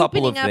There's like, a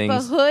couple opening of up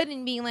things. a hood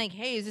and being like,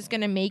 hey, is this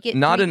going to make it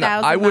Not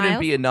enough. 3,000 I wouldn't miles?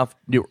 be enough.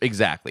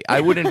 Exactly.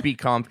 I wouldn't be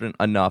confident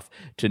enough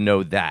to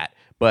know that.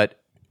 But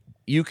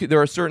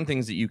there are certain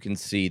things that you can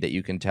see that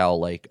you can tell,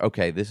 like,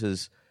 okay, this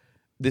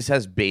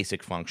has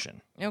basic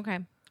function. Okay.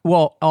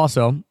 Well,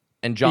 also,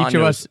 And John Each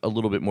of knows us- a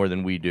little bit more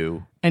than we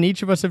do. and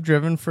each of us have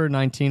driven for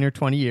 19 or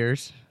 20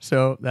 years,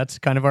 so that's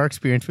kind of our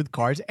experience with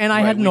cars. And I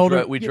Right, had an we older.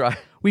 dri- we drive-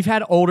 We've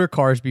had older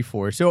cars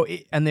before,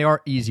 and they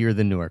are easier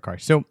than newer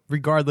cars. So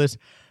regardless,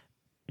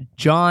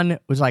 John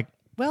was like,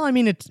 "Well, I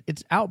mean, it's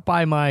out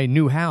by my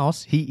new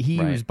house." He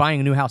Right. was buying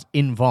a new house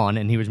in Vaughan,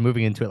 and he was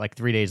moving into it like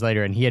 3 days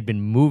later, and he had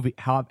been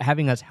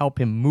having us help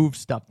him move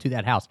stuff to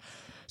that house.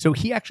 So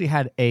he actually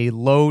had a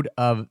load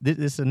of this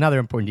is another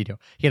important detail.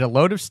 He had a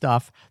load of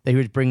stuff that he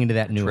was bringing to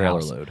that new trailer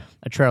house. load.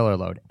 A trailer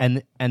load.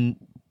 And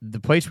the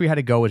place we had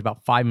to go was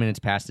about 5 minutes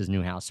past his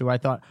new house. So I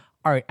thought,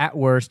 all right, at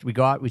worst, we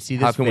go out, we see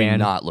this How can van. we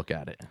not look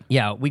at it?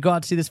 Yeah, we go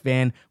out to see this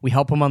van. We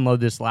help him unload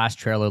this last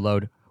trailer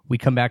load. We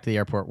come back to the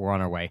airport. We're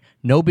on our way.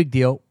 No big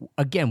deal.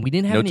 Again, we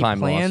didn't have No any time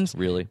plans. lost,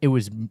 really. It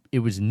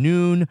was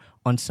noon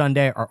on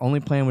Sunday. Our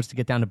only plan was to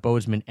get down to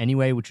Bozeman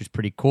anyway, which was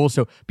pretty cool.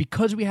 So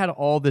because we had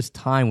all this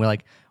time, we're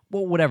like,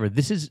 well, whatever.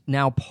 This is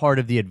now part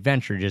of the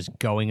adventure, just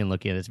going and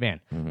looking at this van.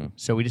 Mm-hmm.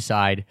 So we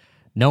decide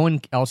no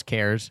one else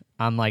cares.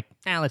 I'm like,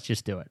 let's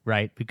just do it,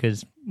 right?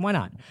 Because why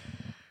not?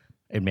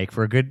 It'd make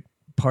for a good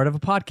part of a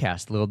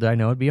podcast. Little did I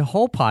know it'd be a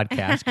whole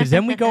podcast. Because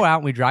then we go out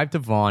and we drive to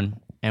Vaughan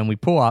and we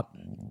pull up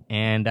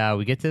and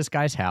we get to this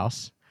guy's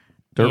house.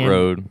 Dirt And-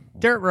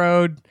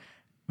 road,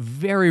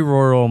 very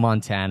rural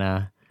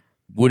Montana.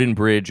 wooden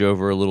bridge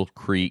over a little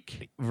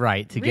creek. Really?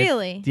 Right.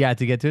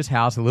 To get to his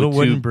house, a little With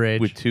wooden two-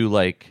 bridge. with two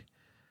like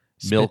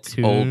milk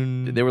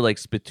Spittoon. old. They were like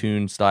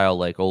spittoon style,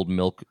 like old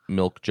milk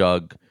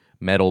jug,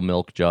 metal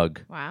milk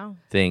jug Wow.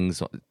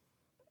 things.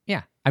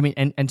 Yeah. I mean,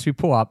 and so we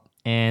pull up,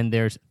 and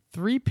there's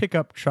 3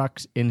 pickup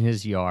trucks in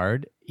his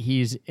yard.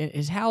 His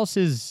house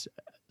is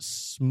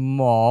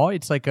small.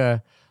 It's like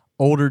a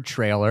older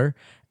trailer,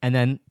 and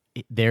then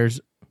there's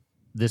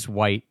this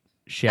white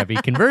Chevy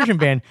conversion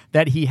van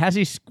that he has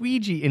a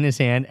squeegee in his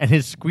hand and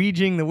is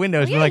squeegeeing the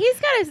windows. Yeah, We're like, he's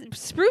got to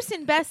spruce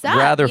and best up.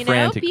 Rather you know?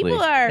 frantically.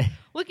 People are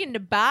looking to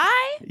buy.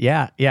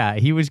 yeah,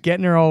 he was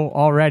getting her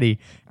all ready,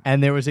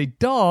 and there was a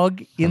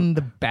dog in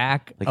the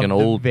back Like of an the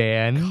old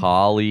van,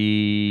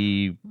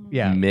 collie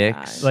Yeah.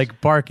 mix.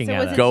 like barking So at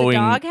was us. it Going-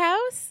 the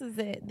doghouse? Is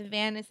it the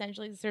van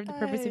essentially served the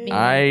purpose of being?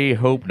 I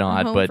hope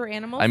not, home but for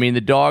animals? I mean,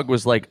 the dog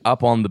was like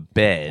up on the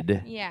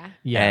bed yeah.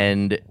 Yeah.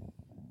 and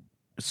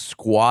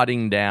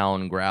squatting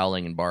down,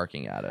 growling and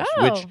barking at us.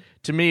 Oh. Which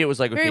to me, it was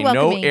like, Very okay,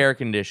 no welcoming. air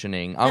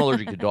conditioning. I'm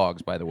allergic to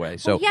dogs, by the way.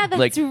 So yeah, that's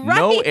like right.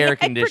 no I air forgot.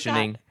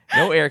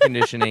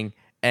 conditioning,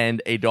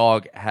 and a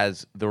dog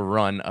has the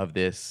run of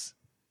this,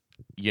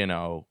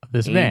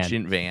 This van.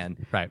 ancient van,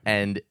 Right.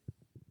 And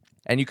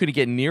you couldn't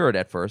get near it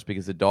at first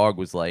because the dog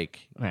was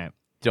like, Right.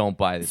 "Don't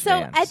buy this So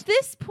van." at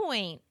this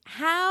point,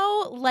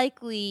 how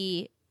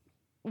likely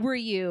were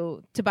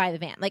you to buy the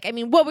van? Like, I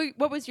mean, what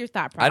was your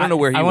thought process? I don't know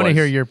where he I was. want to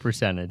hear your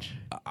percentage.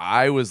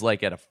 I was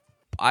like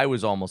I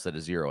was almost at a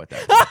 0 at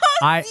that point.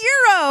 I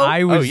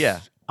Zero. was.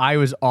 yeah. I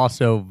was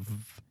also.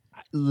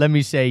 Let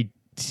me say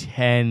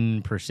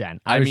 10%.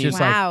 I was mean, just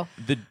wow.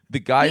 the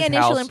guy's The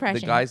initial house.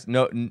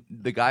 impression.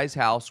 The guy's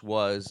house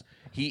was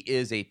he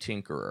is a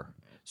tinkerer.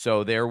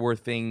 So there were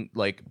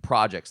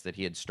projects that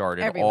he had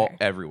started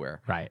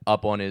everywhere, Right.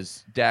 up on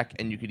his deck,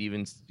 and you could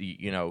even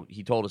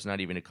he told us not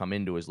even to come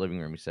into his living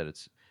room. He said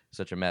it's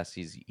such a mess.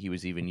 He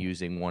was even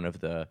using one of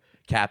the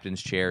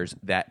captain's chairs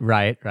that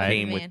Right.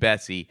 came Man. with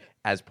Betsy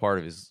as part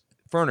of his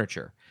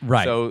furniture.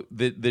 Right. So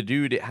the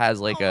dude has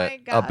like Oh my a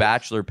gosh.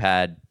 bachelor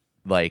pad,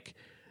 like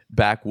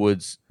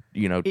backwoods,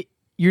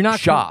 You're not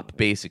shop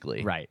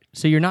basically. Right.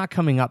 So you're not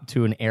coming up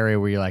to an area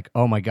where you're like,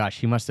 oh my gosh,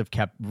 he must have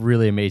kept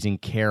really amazing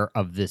care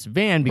of this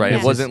van. Because Right. It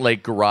Yeah. wasn't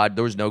like garage.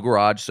 There was no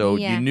garage, so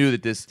Yeah. you knew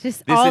that this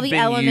Just this all had the been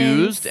elements,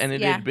 used and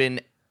it yeah. had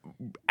been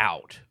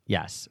out.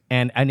 Yes.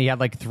 And he had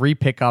like 3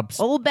 pickups.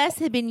 Old Bess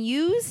had been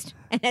used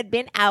and had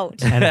been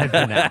out. And had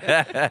been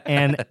out.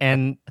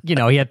 and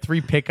he had 3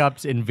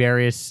 pickups in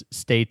various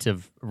states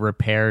of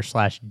repair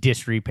 /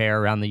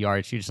 disrepair around the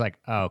yard. So you're just like,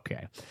 oh,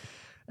 okay,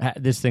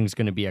 this thing's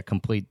going to be a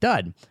complete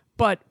dud.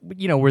 But,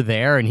 we're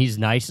there and he's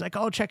nice. He's like,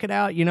 oh, check it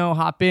out,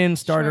 hop in,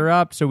 start her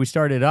up. So we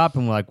started up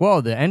and we're like,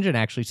 whoa, the engine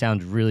actually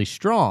sounds really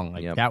strong.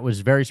 Like Yep. that was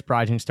very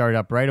surprising. Started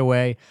up right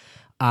away.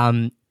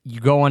 You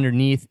go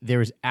underneath.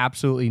 There is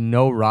absolutely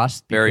no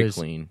rust. Very because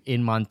clean.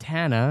 In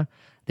Montana,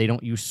 they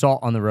don't use salt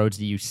on the roads.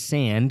 They use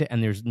sand,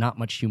 and there's not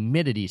much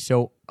humidity.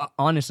 So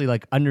honestly,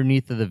 like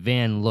underneath of the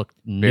van looked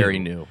new. Very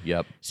new.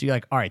 Yep. So you're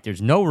like, all right,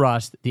 there's no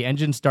rust. The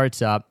engine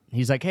starts up.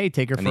 He's like, hey,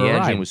 take her And for the a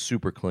engine ride. was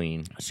super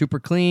clean. Super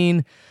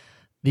clean.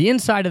 The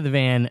inside of the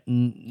van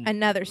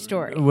Another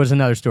story. was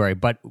another story,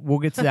 but we'll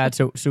get to that.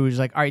 So he's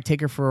like, all right, take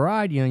her for a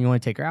ride. You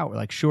want to take her out? We're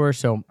like, sure.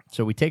 So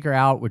we take her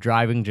out. We're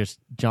driving, just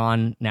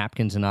John,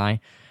 Napkins, and I.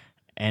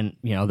 And,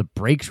 the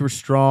brakes were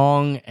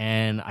strong,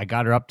 and I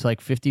got her up to like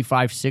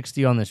 55,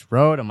 60 on this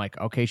road. I'm like,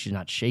 okay, she's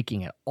not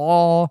shaking at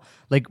all.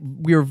 Like,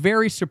 we were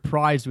very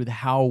surprised with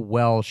how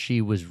well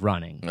she was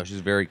running. No, she's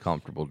very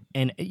comfortable.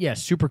 And, yeah,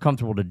 super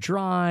comfortable to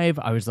drive.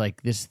 I was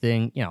like, this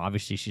thing,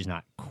 obviously she's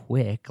not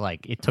quick.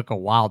 Like, it took a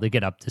while to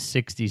get up to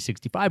 60,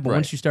 65. But Right.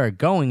 once you started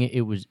going,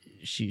 it was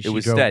she It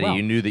was drove steady. well.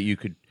 You knew that you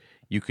could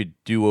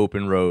do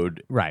open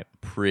road Right.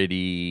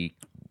 pretty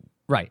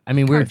Right. I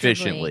mean, we were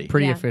efficiently.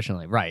 pretty Yeah.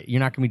 efficiently. Right. You're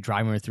not going to be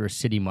driving her through a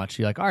city much.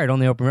 You're like, all right, on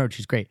the open road,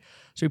 she's great.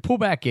 So we pull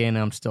back in, and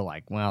I'm still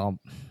like, well,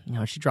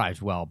 she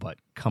drives well, but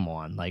come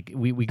on. Like,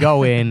 we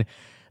go in,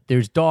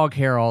 there's dog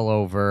hair all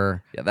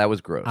over. Yeah, that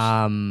was gross.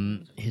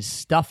 His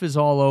stuff is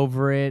all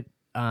over it.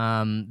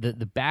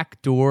 The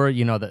back door,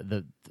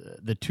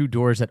 the two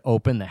doors that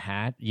open the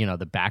hat,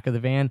 the back of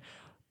the van,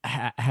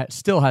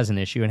 still has an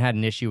issue, and had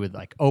an issue with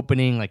like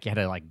opening. Like, you had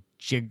to like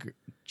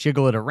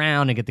jiggle it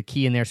around and get the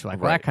key in there. So like,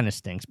 well, that Right. kind of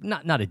stinks.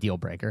 Not a deal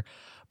breaker.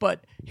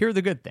 But here are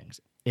the good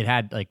things. It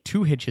had like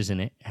 2 hitches in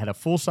it. It had a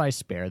full-size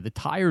spare. The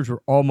tires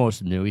were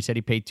almost new. He said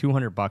he paid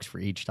 $200 for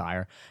each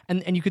tire.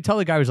 And you could tell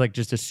the guy was like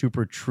just a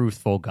super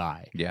truthful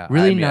guy. yeah,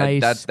 Really I mean,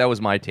 nice. that was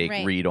my take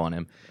Right. read on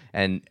him,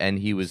 and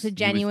he was It's a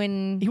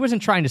genuine, He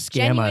wasn't trying to scam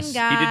genuine us.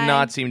 guy. He did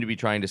not seem to be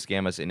trying to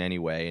scam us in any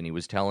way, and he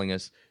was telling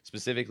us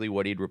specifically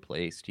what he'd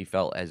replaced. He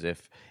felt as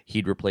if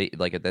he'd replace,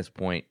 like at this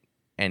point,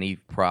 any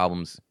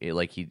problems,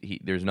 like he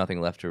there's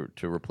nothing left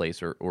to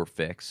replace or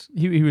fix.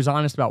 He was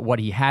honest about what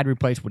he had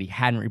replaced, what he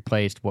hadn't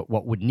replaced, what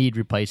would need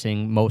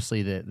replacing.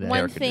 Mostly the One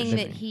air thing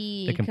conditioning, that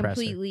he the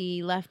compressor.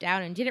 completely left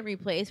out and didn't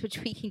replace, which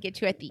we can get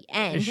to at the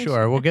end.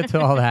 Sure, we'll get to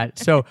all that.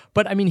 So,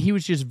 but I mean, he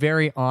was just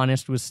very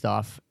honest with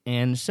stuff,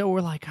 and so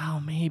we're like, oh,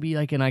 maybe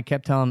like, and I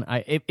kept telling,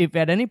 if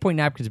at any point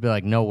Napkins would be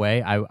like, no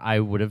way, I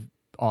would have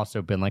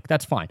also been like,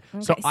 that's fine.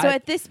 Okay, So,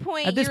 at this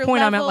point, at this your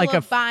point, I'm level at like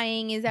of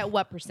buying is at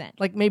what percent?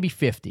 like maybe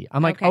 50.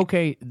 I'm like, Okay.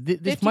 okay,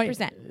 this might,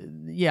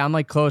 50%. yeah, I'm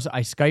like close.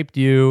 I Skyped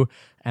you,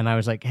 and I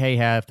was like, hey,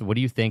 Heft, what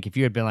do you think? If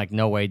you had been like,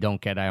 no way,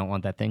 don't get it, I don't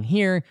want that thing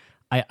here,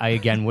 I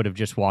again would have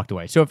just walked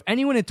away. So if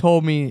anyone had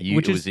told me,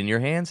 It was in your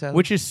hands, Heather.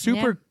 which is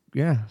super,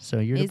 yeah. So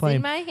you're to Is blame.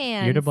 in my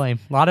hands. You're to blame.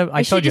 A lot of I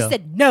I told should you. just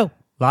said no.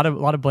 A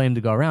lot of blame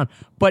to go around.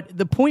 But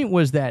the point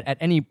was that at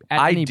any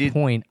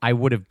point, I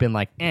would have been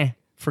like,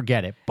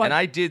 forget it. But and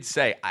I did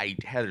say,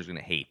 Heather's going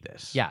to hate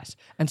this. yes.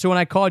 And so when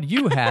I called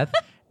you, Heth,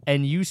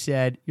 and you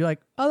said, you're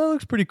like, oh, that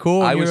looks pretty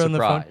cool. I and was you're on the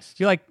phone. surprised.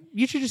 You're like,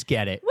 you should just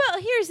get it. Well,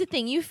 here's the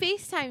thing. You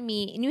FaceTime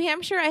me. In New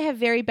Hampshire, I have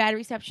very bad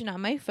reception on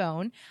my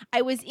phone.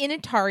 I was in a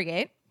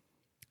Target,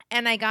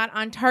 and I got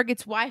on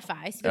Target's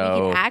Wi-Fi so that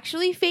we Oh. could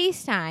actually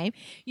FaceTime.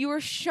 You were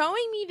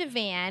showing me the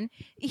van.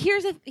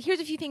 Here's a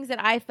few things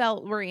that I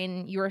felt were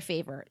in your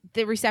favor.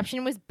 The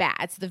reception was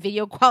bad, so the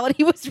video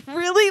quality was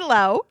really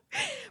low.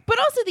 But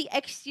also the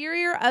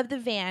exterior of the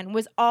van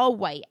was all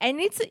white, and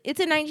it's a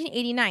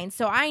 1989.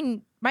 So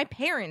my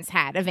parents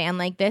had a van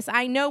like this.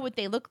 I know what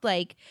they looked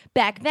like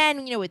back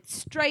then, with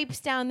stripes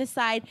down the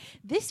side.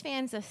 This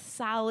van's a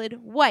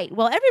solid white.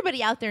 Well,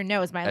 everybody out there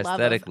knows my love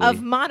Aesthetically.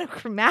 of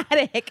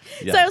monochromatic.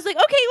 So Yes. I was like,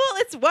 okay,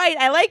 well, it's white.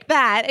 I like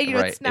that. And,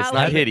 Right. it's not It's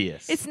not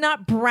hideous. It's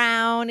not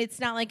brown. It's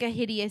not like a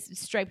hideous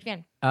striped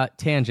van.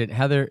 Tangent.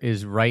 Heather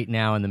is right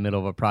now in the middle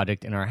of a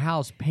project in our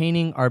house,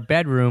 painting our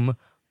bedroom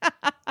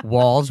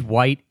walls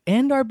white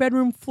and our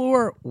bedroom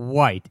floor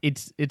white.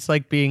 It's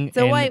like being It's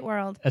a in white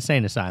world. a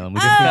sane asylum. We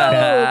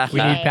just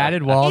need Okay.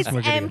 padded walls. It's and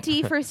we're good to go.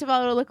 empty. First of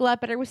all, it'll look a lot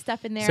better with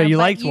stuff in there. So you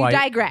but liked white.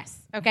 Digress.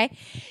 Okay.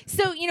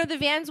 So, the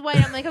van's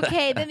white. I'm like,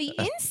 okay. Then the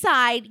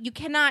inside, you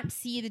cannot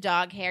see the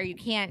dog hair. You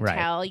can't Right.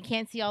 tell. You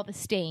can't see all the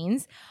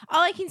stains.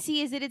 All I can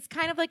see is that it's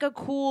kind of like a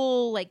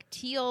cool, like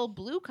teal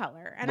blue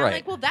color. And I'm Right.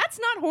 like, well, that's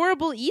not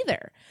horrible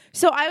either.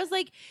 So I was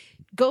like,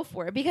 go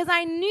for it, because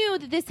I knew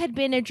that this had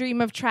been a dream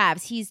of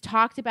Trav's. He's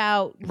talked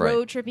about Right.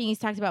 road tripping. He's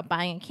talked about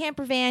buying a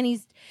camper van.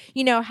 He's,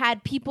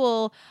 had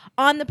people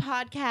on the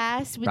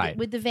podcast with, Right.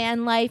 with the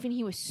van life, and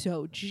he was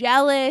so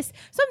jealous.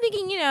 So I'm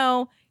thinking,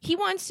 he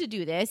wants to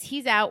do this.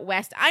 He's out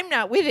west. I'm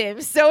not with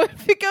him. So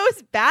if it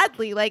goes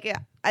badly, like, You're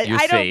I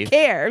don't safe.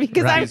 care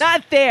because Right. I'm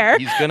not there.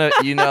 He's gonna,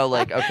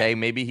 okay,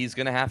 maybe he's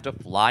gonna have to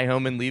fly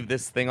home and leave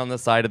this thing on the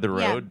side of the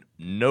Yeah. road.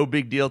 No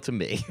big deal to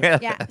me.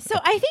 Yeah. So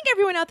I think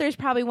everyone out there is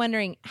probably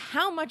wondering,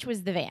 how much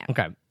was the van?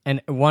 Okay.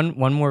 And one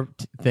more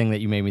thing that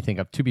you made me think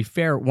of. To be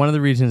fair, one of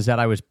the reasons that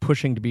I was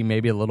pushing to be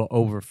maybe a little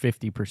over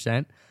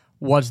 50%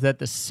 was that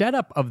the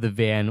setup of the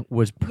van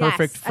was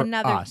perfect Yes, for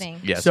another us.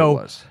 thing. Yes, so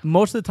it was.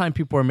 most of the time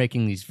people are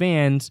making these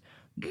vans,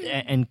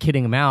 and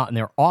kitting them out, and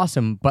they're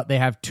awesome. But they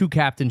have 2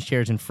 captain's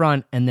chairs in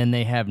front, and then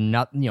they have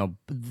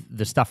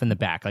the stuff in the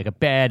back, like a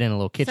bed and a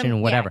little kitchen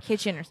and whatever.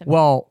 Kitchen or something.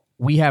 Well,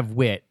 we have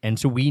wit, and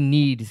so we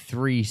need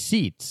 3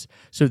 seats.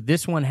 So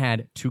this one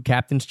had 2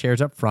 captain's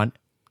chairs up front,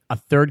 a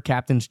 3rd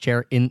captain's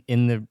chair in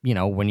the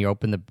when you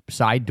open the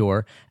side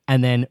door,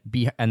 and then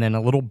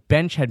a little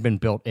bench had been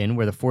built in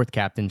where the 4th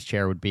captain's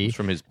chair would be. It's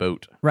from his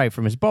boat. Right,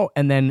 from his boat,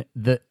 and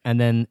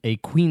then a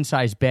queen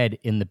size bed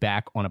in the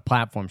back on a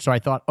platform. So I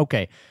thought,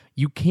 okay,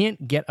 you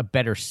can't get a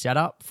better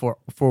setup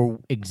for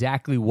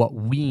exactly what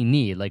we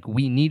need. Like,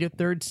 we need a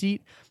 3rd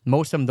seat.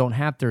 Most of them don't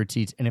have 3rd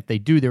seats, and if they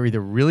do, they're either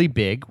really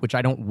big, which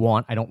I don't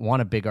want. I don't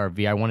want a big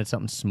RV. I wanted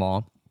something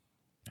small.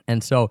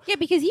 And so, yeah,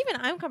 because even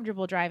I'm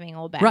comfortable driving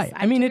old Bess. Right.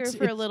 I mean, took it's her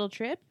for a little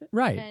trip,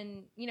 right,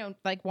 and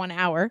like 1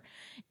 hour,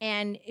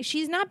 and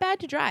she's not bad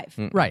to drive.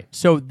 Right.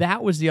 So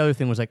that was the other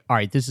thing. Was like, all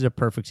right, this is a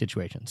perfect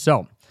situation.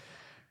 So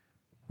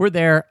we're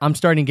there. I'm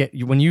starting to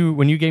get when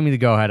you gave me the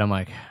go ahead. I'm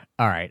like,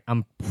 all right,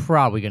 I'm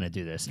probably gonna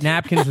do this.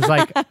 Napkins was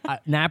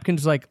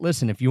like,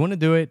 listen, if you want to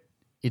do it,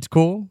 it's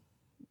cool.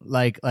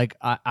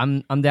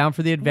 I'm down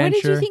for the adventure.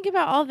 What did you think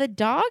about all the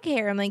dog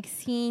hair and like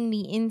seeing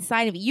the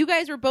inside of it? You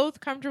guys were both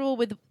comfortable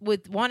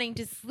with wanting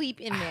to sleep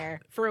in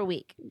there for a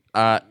week.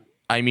 I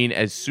mean,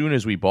 as soon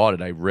as we bought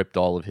it, I ripped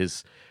all of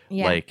his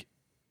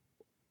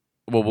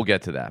well, we'll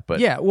get to that, but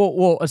yeah,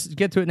 we'll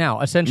get to it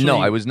now. Essentially, no,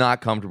 I was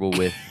not comfortable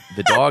with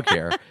the dog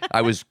hair.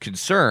 I was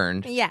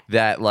concerned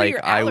that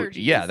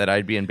that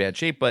I'd be in bad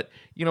shape. But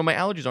my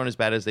allergies aren't as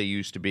bad as they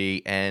used to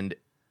be, and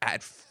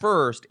at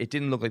first, it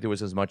didn't look like there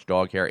was as much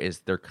dog hair as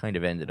there kind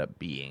of ended up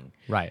being.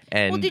 Right.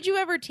 And well, did you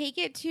ever take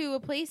it to a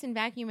place and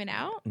vacuum it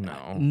out?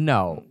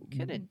 No.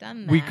 Could have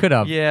done that. We could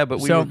have. Yeah, but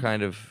we were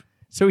kind of.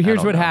 So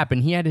here's what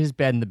happened. He had his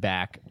bed in the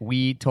back.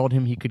 We told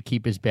him he could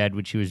keep his bed,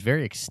 which he was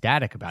very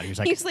ecstatic about. He was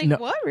like, no.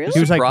 What? Really? He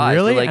was like,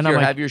 really? Like, and here,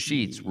 I'm like, have your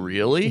sheets.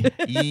 Really?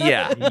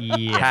 Yeah.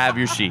 Have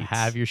your sheets.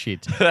 Have your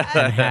sheets.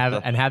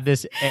 and have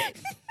this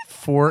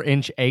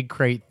 4-inch egg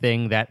crate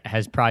thing that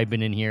has probably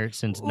been in here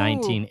since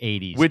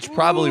 1980s. Which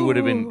probably would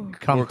have been more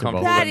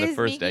comfortable that than the is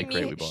first egg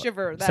crate me we bought.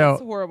 Shiver.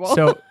 That's horrible.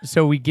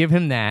 So we give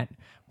him that.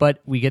 But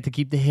we get to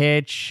keep the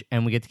hitch,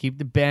 and we get to keep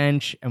the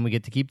bench, and we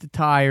get to keep the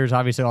tires,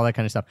 obviously, all that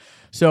kind of stuff.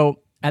 So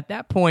at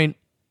that point,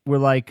 we're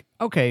like,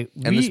 okay.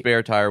 And the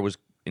spare tire was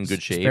in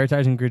good shape. Spare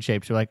tire's in good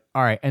shape. So we're like,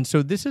 all right. And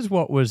so this is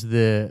what was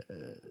the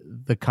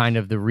kind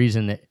of the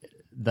reason that,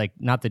 like,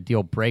 not the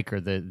deal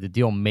breaker, the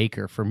deal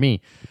maker for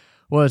me,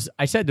 was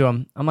I said to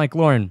him, I'm like,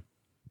 Lauren,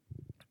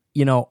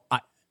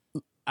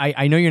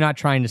 I know you're not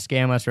trying to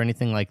scam us or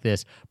anything like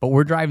this, but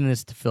we're driving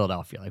this to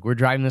Philadelphia. Like, we're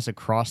driving this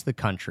across the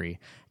country.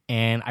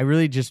 And I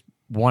really just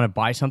want to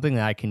buy something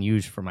that I can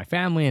use for my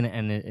family,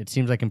 and it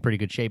seems like in pretty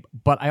good shape.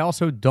 But I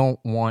also don't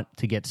want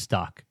to get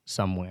stuck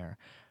somewhere.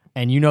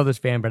 And you know this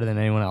van better than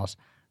anyone else.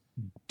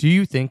 Do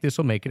you think this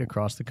will make it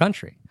across the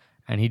country?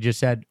 And he just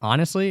said,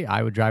 honestly,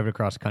 I would drive it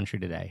across the country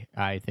today.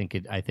 I think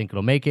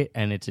it'll make it,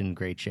 and it's in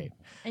great shape.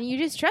 And you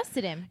just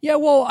trusted him. Yeah,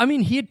 well, I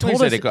mean, he had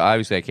told us.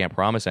 Obviously, I can't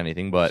promise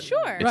anything, but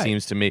sure. It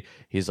seems to me,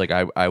 he's like,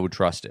 I would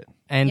trust it.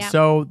 And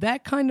so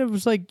that kind of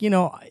was like,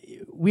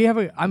 we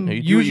have I'm you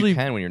usually do what you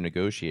can when you're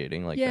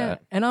negotiating like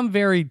that. And I'm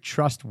very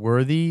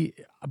trustworthy,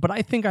 but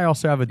I think I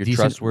also have you're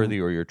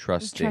trustworthy or you're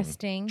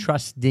trusting.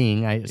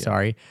 Trusting.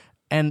 Sorry.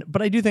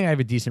 But I do think I have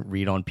a decent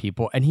read on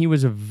people, and he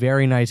was a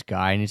very nice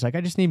guy, and he's like,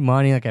 I just need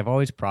money, like I have all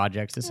these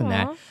projects, this and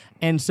that.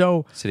 And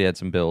so Said he had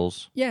some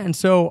bills. Yeah, and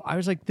so I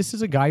was like, this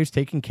is a guy who's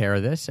taking care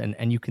of this,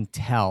 and you can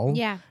tell.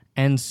 Yeah.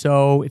 And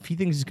so if he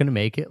thinks he's going to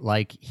make it,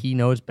 like he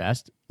knows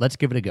best, let's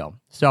give it a go.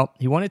 So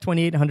he wanted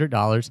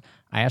 $2,800.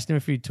 I asked him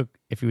if he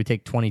would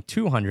take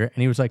 $2,200, and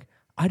he was like,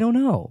 I don't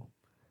know.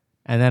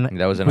 And then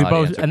that was an odd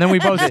answer. And then we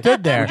both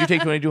stood there. Would you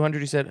take $2,200?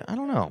 He said, I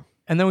don't know.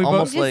 And then we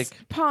almost both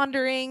just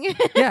pondering.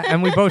 Yeah,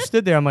 and we both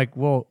stood there. I'm like,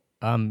 well,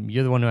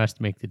 you're the one who has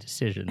to make the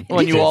decision. Well,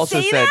 and you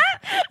also said,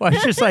 well,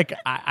 it's just like,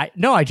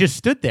 I just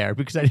stood there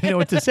because I didn't know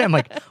what to say. I'm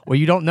like, well,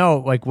 you don't know,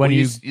 like when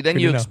you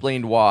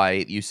explained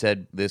why. You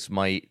said this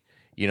might,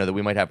 that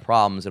we might have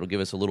problems. It'll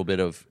give us a little bit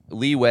of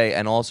leeway,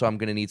 and also I'm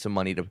going to need some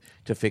money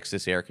to fix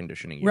this air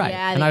conditioning unit. Right.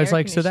 Yeah, and I was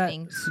like, so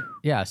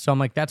I'm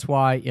like, that's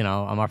why,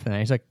 I'm offering that.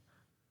 He's like,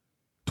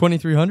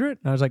 $2,300? And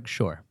I was like,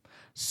 sure.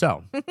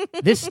 So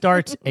this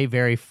starts a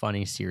very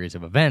funny series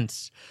of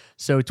events.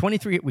 So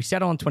we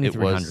settled on $2,300. It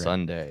was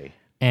Sunday.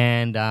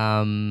 And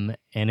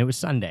it was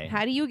Sunday.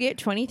 How do you get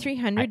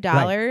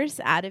 $2,300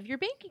 out of your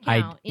bank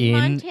account in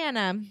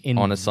Montana?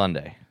 On a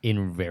Sunday.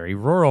 In very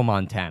rural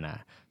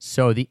Montana.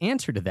 So the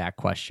answer to that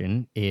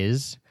question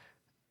is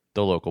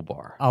the local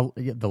bar.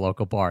 The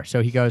local bar.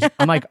 So he goes,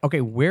 I'm like,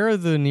 okay, where are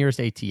the nearest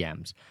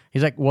ATMs?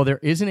 He's like, well, there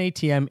is an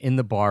ATM in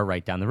the bar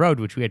right down the road,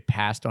 which we had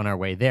passed on our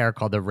way there,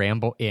 called the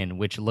Ramble Inn,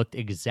 which looked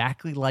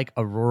exactly like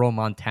a rural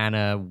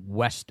Montana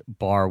West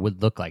bar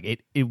would look like.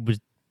 It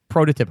was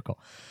prototypical.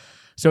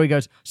 So he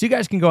goes, so you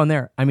guys can go in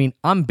there. I mean,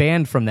 I'm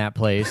banned from that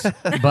place,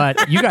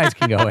 but you guys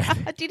can go in.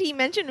 Did he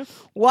mention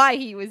why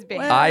he was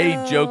banned?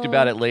 I joked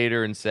about it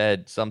later and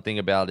said something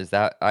about,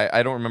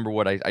 I don't remember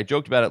what I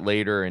joked about it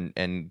later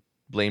and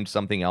blamed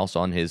something else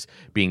on his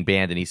being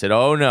banned, and he said,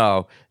 "Oh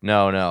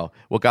no.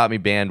 What got me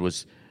banned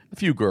was a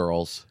few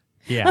girls."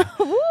 Yeah.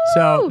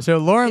 So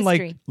Lauren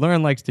History.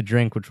 Lauren likes to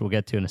drink, which we'll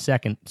get to in a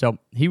second. So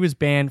he was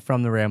banned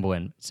from the Ramble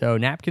Inn. So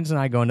Napkins and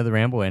I go into the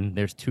Ramble Inn.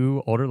 There's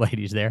two older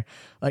ladies there,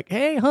 like,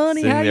 "Hey,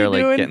 honey, Sitting how there you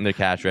like doing?" getting the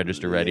cash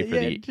register ready for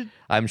Yeah, the just-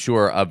 I'm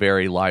sure a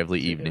very lively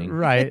evening.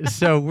 Right.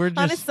 So we're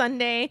On a just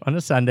Sunday. on a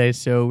Sunday.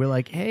 So we're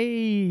like,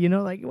 "Hey,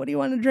 like, what do you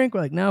want to drink?"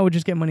 We're like, "No, we'll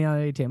just get money out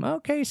of the ATM."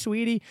 "Okay,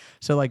 sweetie."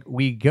 So like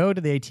we go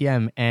to the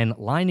ATM, and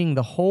lining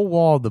the whole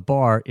wall of the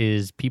bar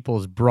is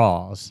people's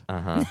bras.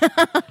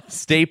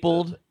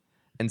 Stapled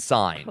and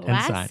signed.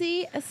 Inside.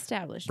 Classy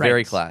establishment.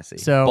 Very classy.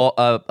 So-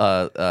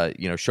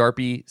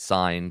 Sharpie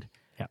signed.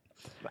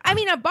 I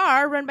mean, a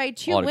bar run by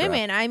two Autograph.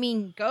 women. I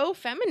mean, go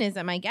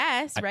feminism, I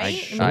guess,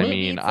 right? I maybe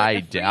mean, it's like I a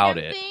freedom doubt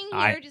it. thing.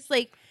 I- You're just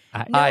like,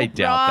 I- no I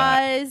doubt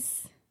that.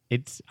 bras.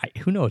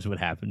 Who knows what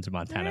happens in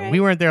Montana. All right. We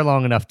weren't there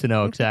long enough to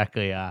know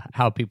exactly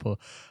how people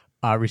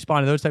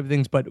respond to those type of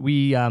things. But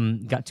we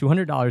got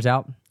 $200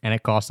 out, and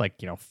it cost like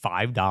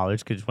 $5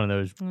 because it's one of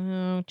those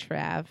Oh,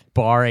 Trav.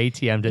 bar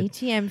ATM.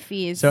 ATM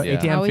fees. So Yeah.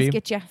 ATM always fee,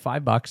 get you.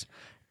 $5,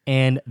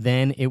 and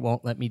then it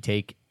won't let me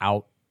take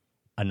out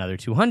another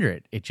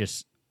 200. It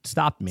just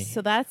stopped me.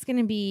 So that's going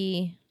to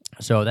be.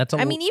 So that's a.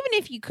 I mean, even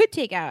if you could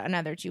take out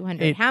another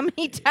 200, how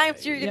many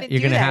times you're going to do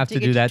you're that? gonna have to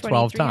get do that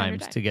 12 2,300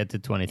 times to get to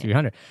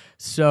 2,300.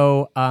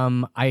 So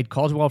I had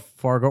called Wells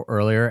Fargo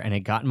earlier and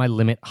had gotten my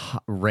limit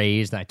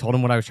raised. And I told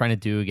him what I was trying to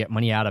do, get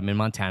money out. I'm in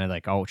Montana.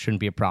 Like, oh, it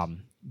shouldn't be a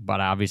problem, but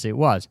obviously it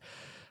was.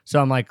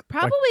 So I'm like,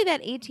 Probably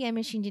that ATM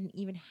machine didn't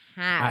even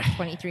have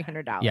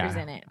 $2,300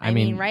 yeah, in it. I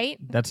mean, right?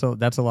 That's a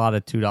lot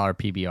of $2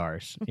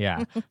 PBRs.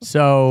 Yeah.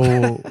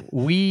 So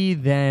we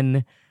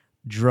then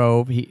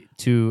drove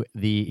to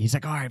the. He's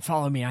like, all right,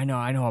 follow me. I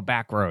know a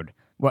back road.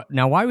 What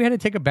now? Why we had to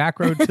take a back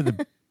road to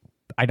the?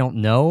 I don't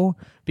know,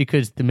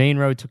 because the main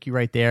road took you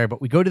right there.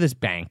 But we go to this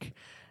bank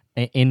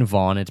in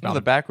Vaughan. It's about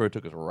The back road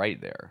took us right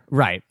there.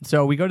 right.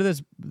 So we go to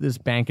this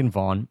bank in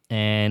Vaughan,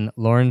 and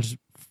Lauren's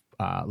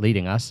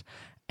leading us.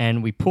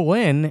 And we pull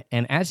in,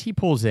 and as he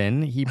pulls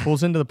into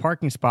the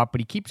parking spot, but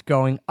he keeps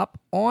going up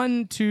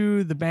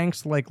onto the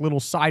bank's like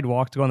little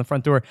sidewalk to go on the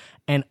front door,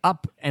 and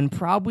up, and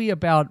probably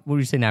about, what would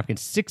you say,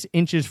 Napkins, 6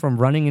 inches from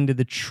running into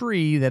the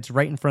tree that's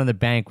right in front of the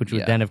bank, which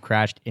would Yeah. then have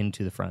crashed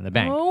into the front of the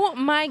bank. Oh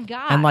my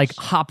gosh. And like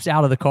hops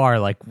out of the car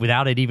like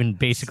without it even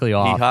basically He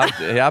off. hopped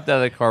out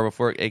of the car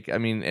before.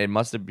 It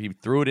must have. He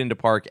threw it into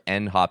park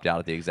and hopped out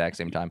at the exact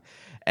same time.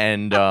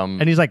 And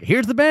And he's like,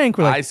 "Here's the bank."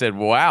 We're I like, said,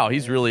 "Wow,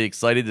 he's really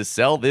excited to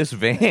sell this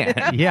van."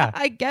 "Yeah."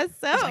 I guess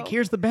so. He's like,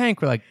 "Here's the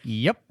bank." We're like,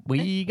 "Yep,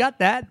 we got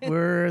that.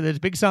 There's a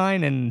big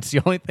sign, and it's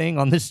the only thing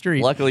on this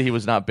street." Luckily, he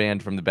was not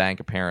banned from the bank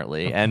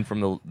apparently, and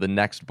from the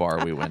next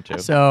bar we went to.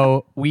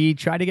 So we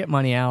try to get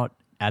money out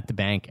at the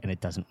bank, and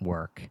it doesn't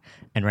work.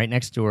 And right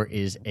next door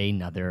is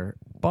another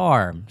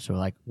bar. So we're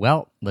like,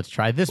 "Well, let's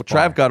try this."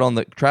 bar.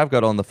 Trav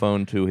got on the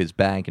phone to his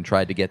bank and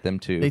tried to get them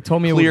to They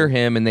told me it clear would-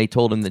 him, and they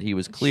told him that he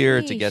was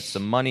clear to get Sheesh.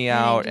 some money And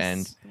it out,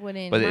 just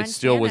wouldn't- but it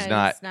still was Montana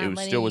not. is not It was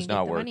letting still you was get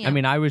not the working. money I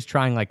mean, I was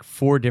trying like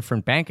 4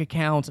 different bank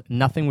accounts.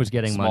 Nothing was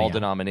getting Small money out.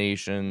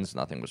 denominations,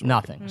 nothing was working.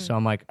 Nothing. So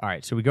I'm like, all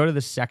right. So we go to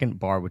the second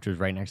bar, which was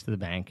right next to the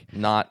bank.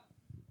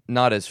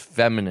 Not as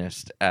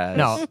feminist as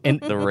No, and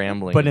the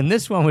Rambling. But in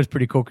this one was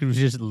pretty cool because it was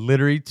just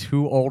literally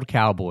 2 old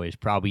cowboys,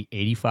 probably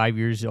 85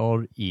 years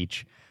old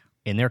each,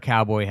 in their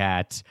cowboy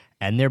hats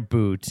and their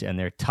boots and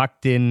their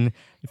tucked in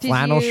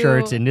flannel you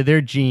shirts into their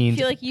I jeans.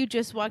 feel like you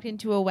just walked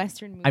into a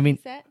Western movie I mean,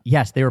 set.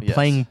 yes, they were Yes.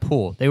 playing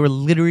pool. They were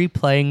literally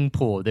playing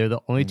pool. They're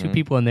the only 2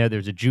 people in there.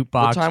 There's a jukebox.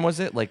 what time was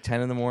it? Like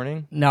 10 in the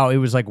morning? No, it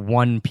was like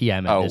 1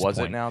 p.m. at Oh, this was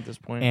point. it now at this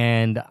point?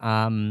 And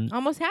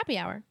Almost happy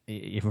hour.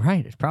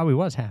 right, it probably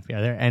was happy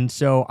out there. And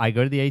so I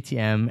go to the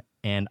ATM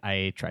and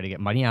I try to get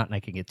money out, and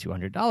I can get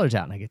 $200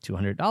 out, and I get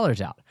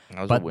 $200 out.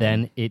 That was a But win.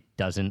 then it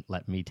doesn't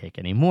let me take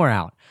any more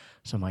out.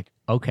 So I'm like,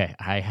 okay,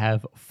 I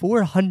have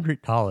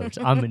 $400.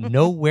 I'm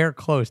nowhere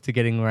close to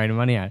getting the right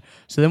money out.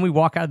 So then we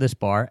walk out of this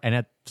bar,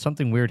 and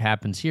something weird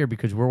happens here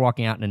because we're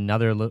walking out, and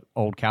another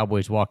old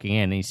cowboy's walking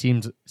in, and he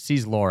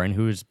sees Lauren,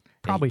 who's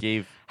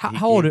probably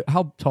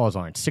how tall is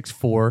Lauren?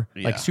 6'4",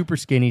 like Yeah. super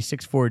skinny,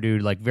 6'4"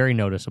 dude, like very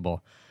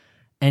noticeable.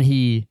 And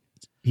he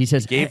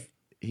says,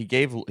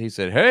 He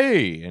said,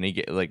 "Hey," and he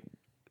gave like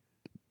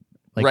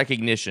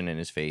recognition in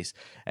his face,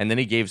 and then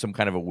he gave some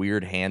kind of a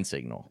weird hand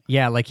signal.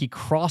 yeah, like he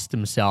crossed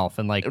himself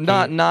and like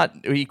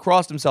He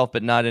crossed himself,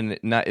 but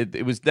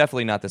it was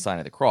definitely not the sign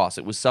of the cross.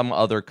 It was some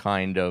other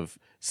kind of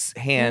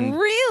hand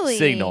Really?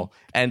 signal.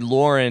 And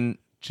Lauren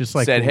Just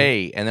like said,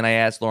 "Hey," and then I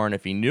asked Lauren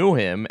if he knew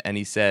him, and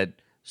he said,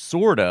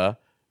 "Sorta."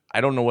 I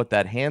don't know what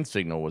that hand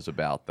signal was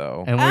about,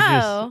 though.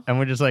 and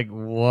we're just like,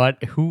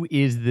 what? Who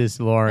is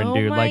this Lauren Oh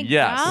dude? my Like,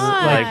 yes.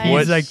 gosh. like he's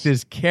what- like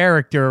this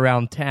character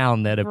around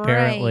town that Right.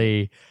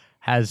 apparently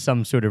has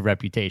some sort of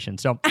reputation.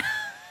 So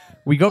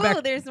we go back.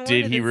 Oh, there's more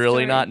Did to he this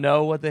really story. not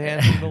know what the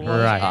hand signal was?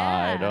 Right.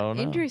 I don't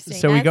know. Interesting.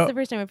 So we That's go- the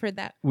first time I've heard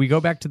that. We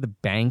go back to the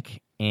bank,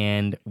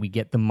 and we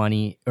get the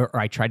money, or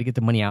I try to get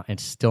the money out, and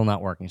it's still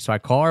not working. So I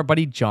call our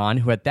buddy John,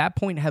 who at that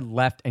point had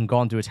left and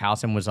gone to his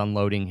house and was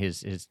unloading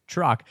his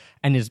truck,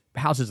 and his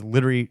house is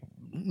literally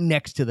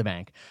next to the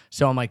bank.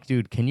 So I'm like,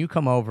 dude, can you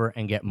come over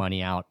and get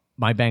money out?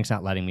 My bank's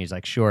not letting me. He's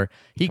like, sure.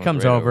 He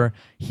comes right over. over.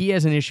 He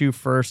has an issue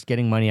first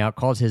getting money out,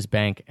 calls his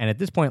bank. And at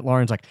this point,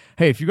 Lauren's like,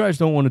 hey, if you guys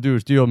don't want to do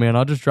this deal, man,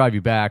 I'll just drive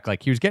you back.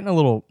 Like, he was getting a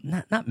little,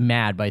 not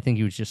mad, but I think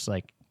he was just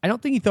like, I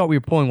don't think he thought we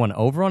were pulling one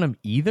over on him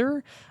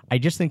either. I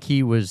just think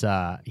he was,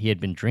 he had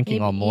been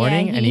drinking all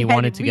morning and he had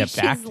wanted to get reached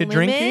back his to limit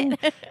drinking.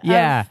 of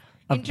Yeah.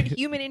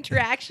 human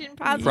interaction,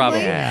 possibly. Probably.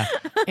 Yeah.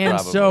 And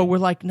Probably. so we're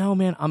like, no,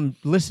 man,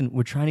 listen,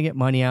 we're trying to get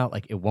money out.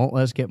 Like, it won't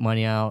let us get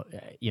money out,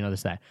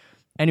 this, that.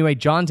 Anyway,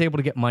 John's able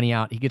to get money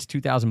out. He gets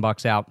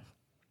 $2,000 out,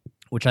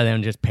 which I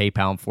then just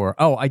PayPal him for.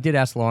 Oh, I did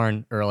ask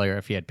Lauren earlier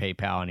if he had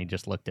PayPal, and he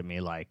just looked at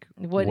me like,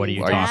 What are is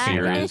you Are you talking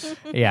about? serious?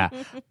 Yeah.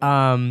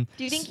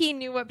 Do you think he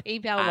knew what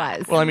PayPal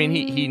was? Well, I mean,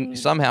 he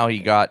somehow he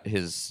got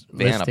his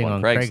van Listing up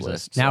on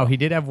Craigslist. Now, so he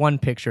did have one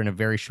picture and a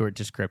very short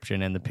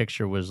description, and the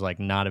picture was like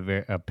not a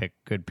very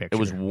good picture. it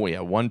was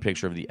one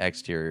picture of the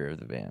exterior of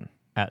the van.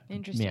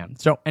 Interesting. Yeah.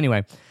 So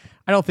anyway,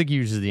 I don't think he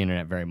uses the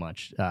internet very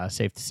much,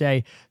 safe to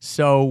say.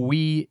 So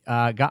we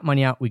got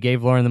money out. We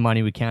gave Lauren the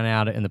money. We counted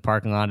out in the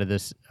parking lot of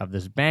this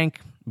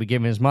bank. We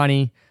gave him his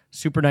money.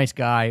 Super nice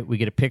guy. We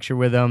get a picture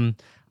with him.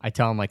 I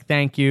tell him, like,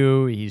 thank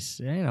you. He's,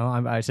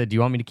 I said, do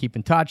you want me to keep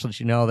in touch? Let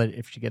you know that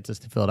if she gets us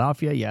to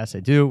Philadelphia. Yes, I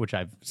do, which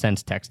I've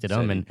since texted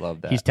him. And love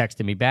that. he's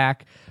texted me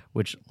back,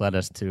 which led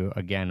us to,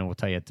 again, and we'll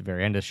tell you at the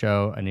very end of the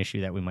show, an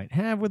issue that we might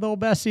have with old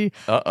Bessie.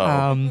 Uh-oh.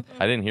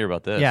 I didn't hear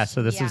about this. Yeah,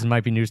 so this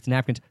might be news to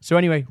Napkins. So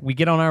anyway, we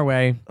get on our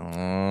way,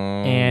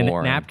 and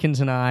Lauren. Napkins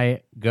and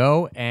I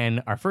go,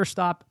 and our first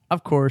stop,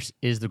 of course,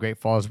 is the Great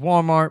Falls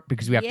Walmart,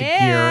 because we have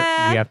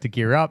to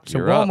gear up. So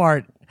Gear up.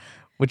 Walmart,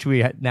 which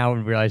we now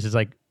realize is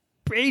like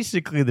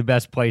basically the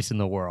best place in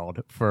the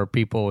world for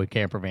people with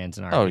camper vans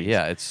and RVs. Oh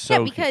yeah, it's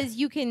so. because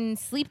you can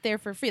sleep there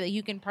for free. Like,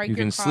 you can park you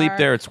your can car sleep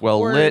there. It's well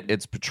or lit.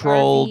 It's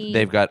patrolled. RV.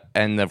 They've got,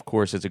 and of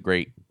course, it's a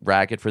great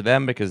racket for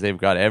them because they've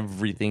got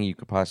everything you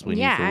could possibly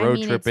need for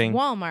road tripping. It's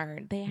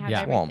Walmart. They have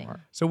Yeah. everything. Walmart.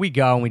 So we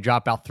go and we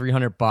drop out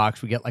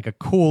 $300. We get like a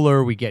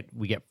cooler. We get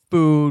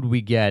food.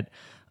 We get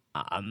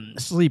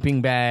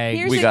sleeping bag.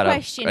 Here's We a got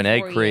question an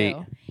egg for crate.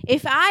 you.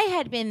 If I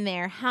had been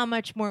there, how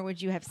much more would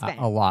you have spent?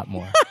 A lot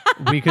more.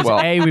 Because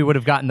Well- we would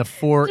have gotten the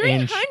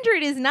 4-inch.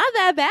 300 is not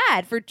that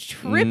bad for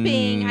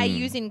tripping. I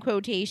use in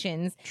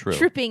quotations. True.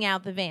 Tripping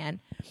out the van.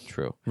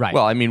 True. Right.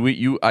 Well, I mean,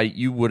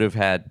 you would have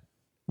had.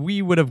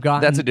 We would have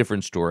gotten. That's a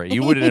different story.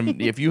 You would have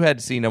if you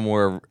had seen a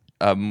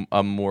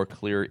more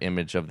clear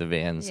image of the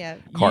van's Yeah.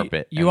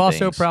 carpet. You and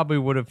also things. probably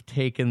would have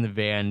taken the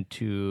van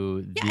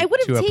to Yeah, I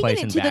would to have a place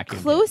taken and it to the vacuumed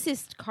it.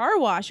 closest car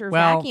wash or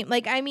Well, vacuum.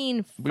 Like, I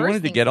mean, We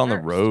wanted to get on the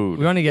road.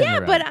 We want to get in Yeah,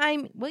 the road. but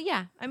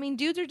I mean,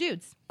 dudes are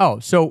dudes. Oh,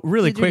 so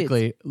really Dudes are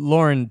quickly,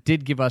 Lauren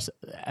did give us,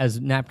 as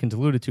Napkins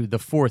alluded to, the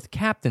fourth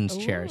captain's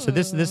chair. So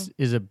this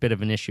is a bit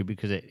of an issue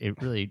because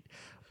it really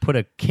put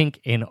a kink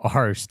in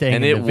our staying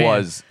And in it the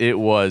van.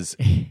 was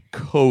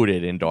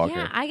coated in dog Yeah,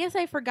 hair. I guess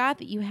I forgot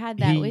that you had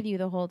that He- with you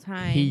the whole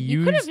time. he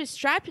You could have used- just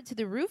strapped it to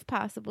the roof,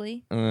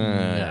 possibly.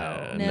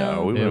 No, No. we It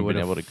wouldn't have would've- been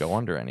able to go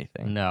under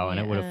anything. No, and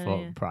it would Yeah.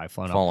 have probably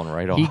flown off. Fallen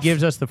right He off.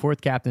 gives us the fourth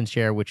captain's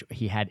chair, which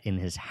he had in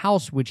his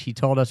house, which he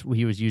told us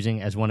he was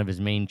using as one of his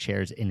main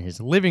chairs in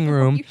his living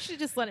room. You should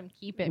just let him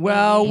keep it.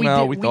 Well, maybe.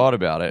 No, we we did- thought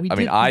about it. we I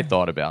mean, did- I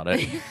thought about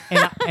it.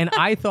 and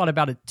I thought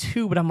about it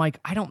too, but I'm like,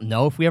 I don't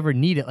know if we ever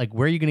need it. Like,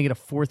 where are you going to get a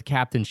fourth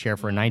captain's chair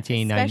for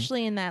 1989?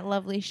 especially in that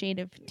lovely shade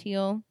of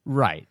teal.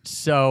 Right.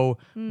 So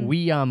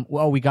we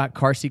got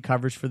car seat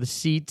covers for the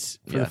seats,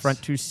 for the Yes.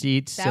 front two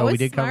seats. That so we was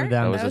did cover smart.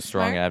 them. That was That a was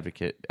strong smart.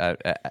 advocate.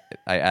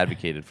 I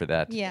advocated for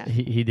that. Yeah.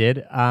 He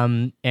did.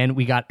 And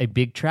we got a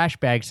big trash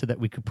bag so that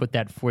we could put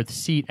that fourth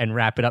seat and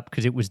wrap it up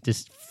because it was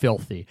just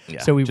filthy.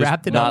 Yeah. So we Just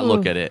wrapped it not up.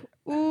 look at it.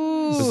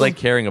 Ooh. It was like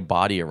carrying a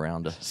body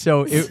around us.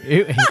 So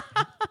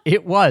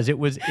it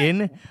was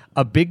in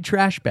a big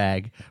trash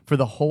bag for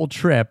the whole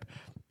trip,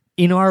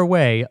 in our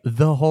way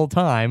the whole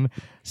time.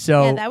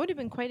 So Yeah, that would have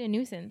been quite a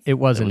nuisance. it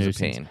was It a was a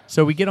nuisance. pain.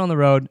 So we get on the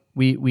road.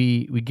 We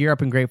gear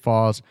up in Great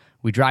Falls.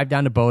 We drive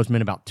down to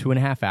Bozeman about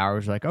 2.5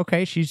 hours. Like,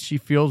 okay, she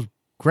feels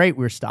great.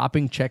 We're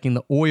stopping, checking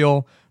the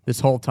oil this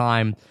whole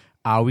time.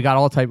 We got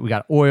all type. We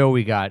got oil.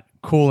 We got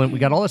coolant. We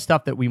got all the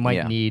stuff that we might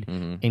Yeah. need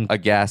in A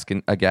gas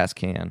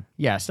can.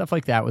 yeah, stuff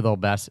like that with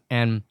Old Bess.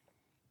 And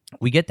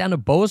we get down to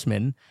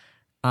Bozeman,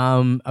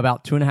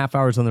 about 2.5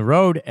 hours on the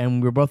road,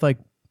 and we're both like,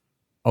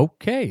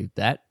 okay,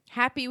 that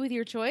Happy with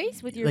your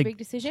choice, with your Like- big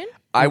decision?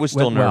 I was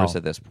still Went well. nervous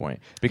at this point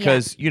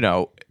because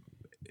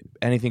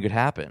anything could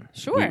happen.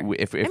 Sure.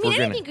 If I mean, we're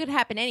anything gonna could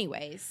happen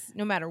anyways,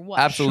 no matter what.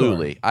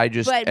 absolutely, I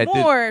just But at the-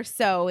 more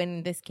so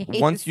in this case.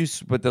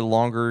 but the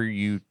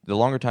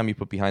longer time you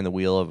put behind the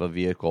wheel of a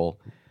vehicle,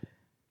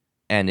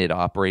 and it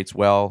operates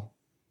well,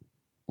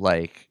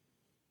 like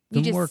You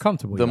the just- more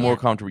comfortable. the you more are.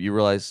 comfortable you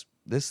realize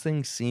this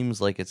thing seems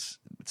like it's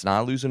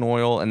not losing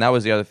oil. And that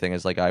was the other thing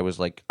is I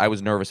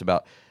was nervous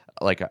about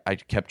like I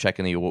kept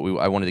checking the oil.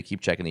 I wanted to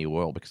keep checking the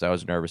oil because I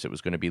was nervous it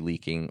was going to be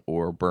leaking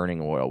or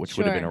burning oil, which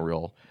would have been a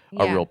real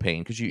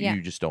pain because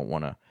you just don't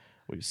want to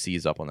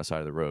seize up on the side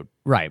of the road.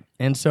 Right.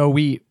 And so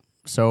we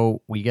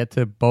get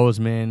to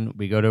Bozeman,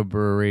 we go to a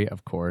brewery,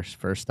 of course,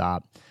 first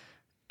stop.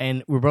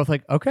 And we're both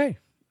like, okay,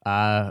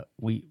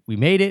 we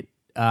made it.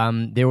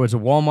 There was a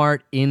Walmart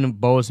in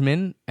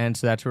Bozeman, and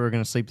so that's where we're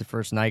going to sleep the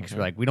first night because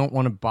we're like, we don't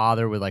want to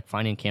bother with like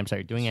finding a campsite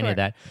or doing any of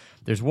that.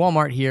 There's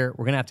Walmart here.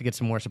 We're going to have to get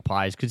some more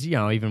supplies because,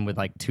 even with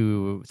like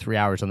 2-3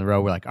 hours on the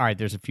road, we're like, all right,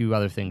 there's a few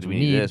other things we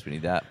need. This, we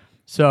need that.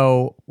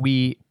 So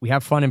we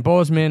have fun in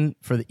Bozeman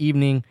for the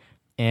evening,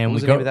 and What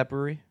was we the go name of that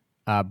brewery?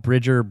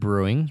 Bridger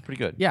Brewing. Pretty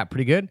good. Yeah,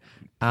 pretty good.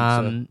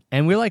 And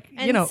we're like,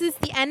 And this is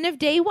the end of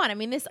day one. I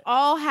mean, this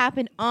all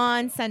happened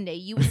on Sunday.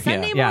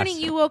 Sunday morning, Yes.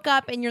 you woke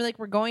up and you're like,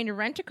 we're going to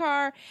rent a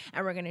car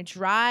and we're going to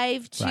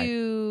drive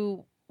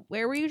to...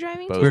 Where were you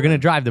driving to? we were going to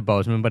drive to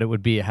Bozeman, but it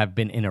would have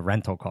been in a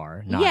rental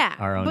car, not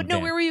our own but no,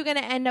 van. where were you going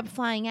to end up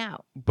flying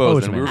out?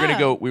 Bozeman. We were Bozeman. going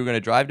to go. We were going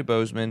to drive to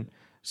Bozeman,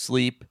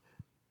 sleep,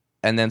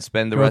 and then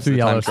spend the Go rest of through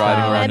the time Yellowstone.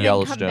 driving and around then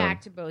Yellowstone. come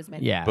back to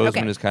Bozeman. Yeah.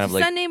 Bozeman Okay. is kind of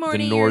like Sunday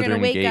morning, the you're gonna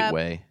northern wake up,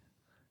 gateway.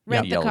 Rent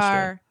of the Yellowstone.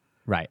 car,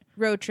 Right.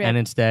 road trip. And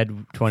instead,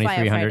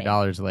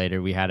 $2,300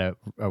 later, we had a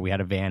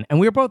van, and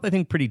we were both, I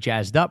think, pretty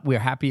jazzed up. We were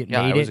happy it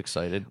Yeah, made I was it.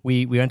 excited.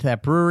 We went to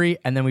that brewery,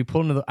 and then we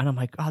pulled into and I'm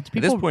like, oh, At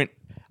this point,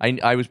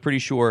 I was pretty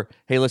sure.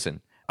 Hey,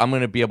 listen, I'm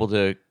going to be able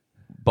to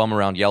bum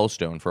around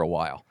Yellowstone for a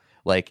while.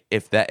 Like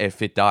if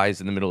it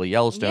dies in the middle of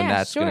Yellowstone, Yeah,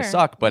 that's going to sure.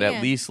 suck. But Yeah.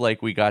 at least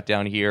like we got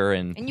down here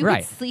and and you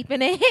Right. could sleep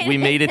in it. we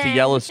made it to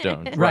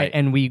Yellowstone. Right,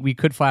 and we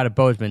could fly out of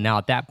Bozeman. Now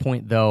at that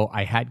point, though,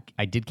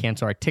 I did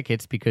cancel our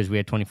tickets because we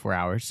had 24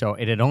 hours. So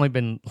it had only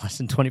been less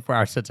than 24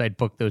 hours since I'd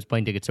booked those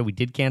plane tickets. So we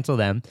did cancel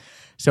them.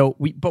 So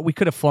we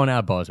could have flown out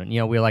of Bozeman.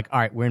 We were like, all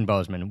right, we're in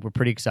Bozeman. We're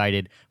pretty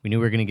excited. We knew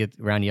we were going to get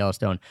around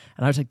Yellowstone.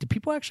 And I was like, do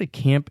people actually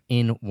camp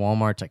in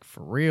Walmarts? Like,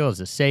 for real? Is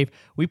this safe?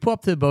 We pull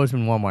up to the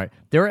Bozeman Walmart.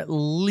 There are at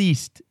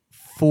least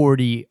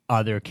 40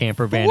 other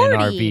camper van and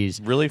 40?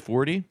 RVs. Really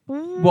 40?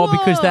 Well,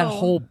 because that Whoa.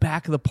 whole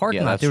back of the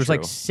parking Yeah, lot, that's there was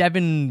like true.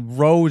 7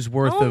 rows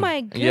worth Oh of.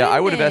 my goodness. Yeah, I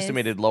would have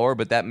estimated lower,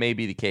 but that may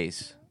be the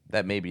case.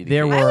 That may be the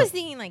There case. I were- was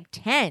thinking like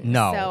 10.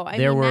 No, So, I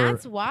there mean, were-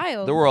 that's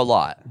wild. There were a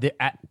lot.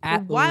 At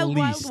Wild, Wild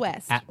least,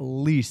 West. At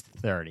least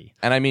 30.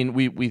 And I mean,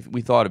 we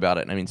thought about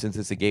it. And I mean, since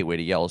it's a gateway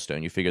to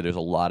Yellowstone, you figure there's a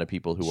lot of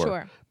people who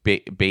Sure. are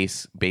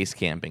base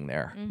camping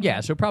there. Yeah,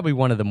 so probably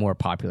one of the more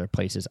popular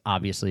places,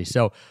 obviously.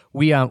 So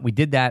we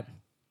did that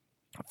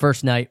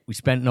first night. We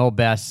spent in Old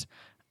Bess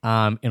in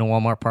a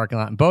Walmart parking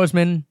lot in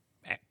Bozeman.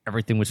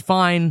 Everything was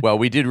fine. Well,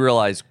 we did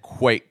realize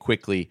quite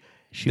quickly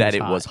that was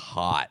it hot. was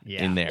hot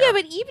Yeah. in there. Yeah,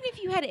 but even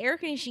if you had air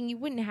conditioning, you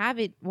wouldn't have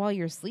it while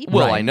you're sleeping.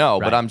 Well, Right, I know,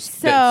 but right. I'm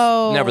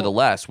So,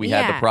 nevertheless we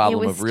had yeah, the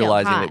problem it was of still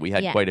realizing hot, that we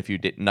had yeah. quite a few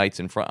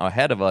nights in front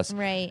ahead of us,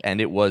 Right. And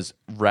it was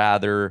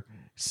rather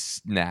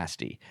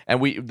nasty.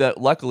 And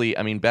luckily,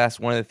 I mean, Bess.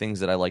 One of the things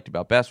that I liked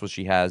about Bess was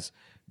she has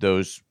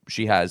those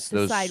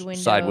side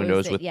windows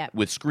windows that-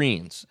 with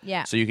screens,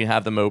 Yeah. so you can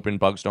have them open,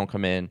 bugs don't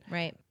come in,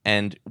 Right.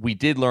 And we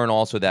did learn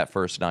also that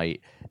first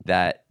night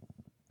that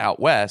out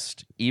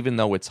west, even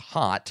though it's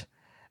hot,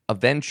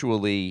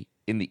 eventually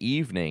in the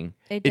evening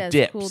It does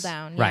dips. cool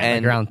down. Right. Yeah.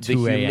 And Like around the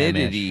 2 a.m. -ish.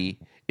 humidity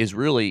is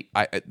really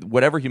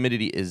whatever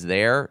humidity is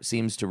there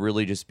seems to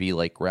really just be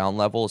like ground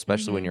level,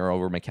 especially Mm-hmm. when you're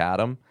over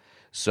macadam.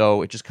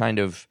 So it just kind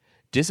of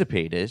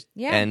dissipated,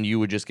 Yeah. and you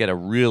would just get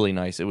really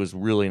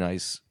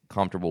nice,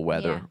 comfortable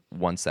weather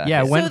once that.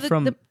 Yeah, hit. went so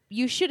from-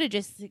 you should have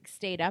just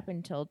stayed up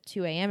until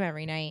 2 a.m.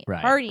 every night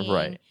Right. partying.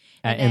 Right.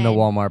 and in the then-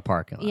 Walmart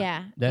parking lot.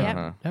 Yeah. That,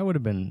 Yep. that would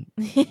have been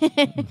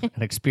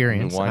an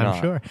experience, Why I'm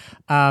not?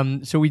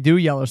 sure. So we do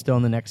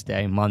Yellowstone the next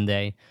day,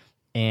 Monday,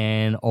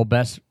 and Old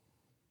Bess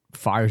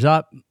fires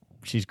up.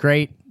 She's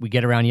great. We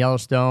get around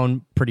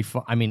Yellowstone. Pretty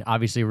fun. I mean,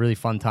 obviously a really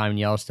fun time in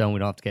Yellowstone. We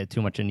don't have to get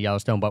too much into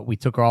Yellowstone, but we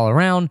took her all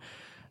around,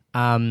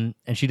 and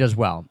she does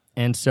well.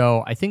 And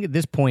so I think at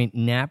this point,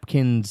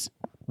 Napkins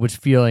was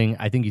feeling,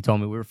 I think you told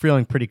me, we were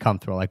feeling pretty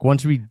comfortable. Like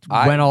once we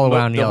went all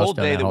around the Yellowstone. whole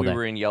day that that whole we day.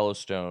 were in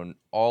Yellowstone,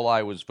 all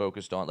I was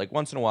focused on, like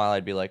once in a while,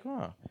 I'd be like,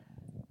 "Oh,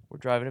 we're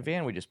driving a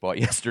van we just bought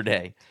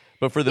yesterday."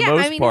 But for the yeah,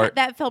 most I mean, part,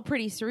 that felt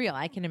pretty surreal,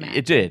 I can imagine.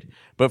 it did.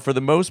 But for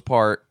the most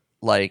part,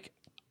 like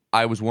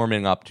I was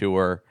warming up to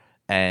her,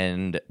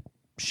 and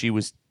she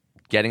was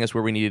getting us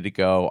where we needed to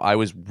go. I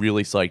was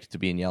really psyched to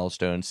be in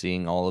Yellowstone,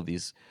 seeing all of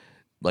these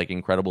like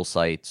incredible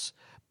sights.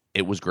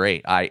 It was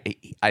great. I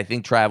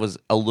think Trav was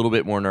a little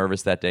bit more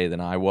nervous that day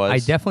than I was. I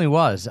definitely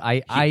was.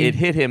 It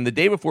hit him the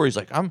day before. He's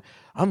like, I'm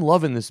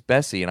loving this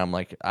Bessie, and I'm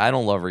like, I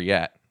don't love her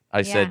yet.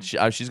 I said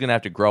she's gonna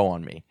have to grow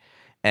on me,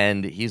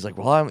 and he's like,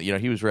 well,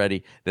 he was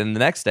ready. Then the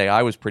next day,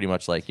 I was pretty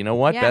much like, you know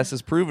what, Yeah. Bess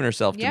has proven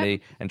herself to Yep.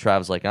 me, and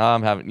Trav's like,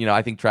 I'm having,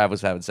 I think Trav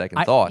was having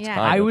second thoughts. Yeah.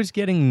 kind I of. was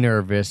getting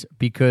nervous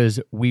because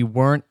we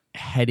weren't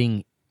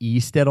heading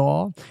east at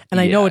all. And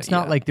I know Yeah, it's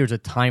not yeah. like there's a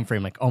time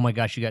frame like, oh my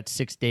gosh, you got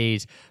 6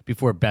 days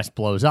before Bess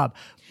blows up.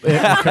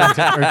 Because,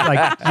 or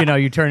like,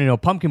 you turn into a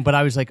pumpkin. But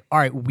I was like, all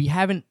right, we've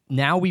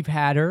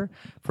had her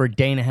for a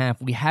day and a half.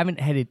 We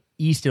haven't headed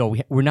east at all.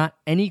 We're not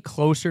any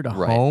closer to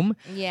Right. home.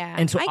 Yeah.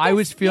 And so I guess,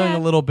 was feeling yeah. a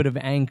little bit of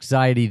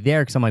anxiety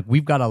there because I'm like,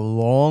 we've got a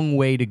long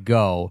way to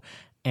go,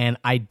 and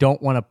I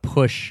don't want to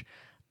push.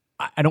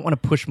 I don't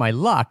want to push my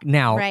luck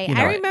now. Right. You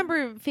know, I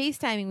remember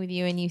FaceTiming with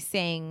you and you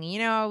saying, we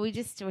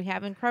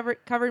haven't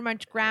covered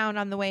much ground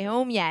on the way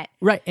home yet.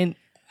 right. And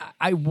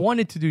I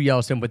wanted to do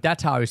Yellowstone, but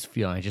that's how I was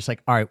feeling. Just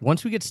like, all right,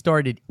 once we get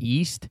started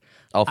east,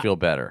 I'll feel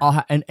better.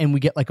 and we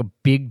get like a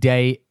big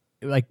day.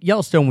 Like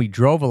Yellowstone, we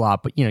drove a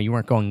lot, but you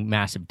weren't going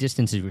massive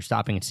distances. We were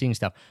stopping and seeing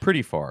stuff.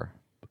 Pretty far.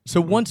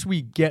 So once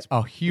we get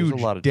a huge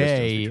There's a lot of day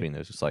distance between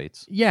those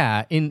sites.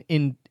 yeah, in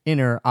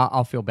inner,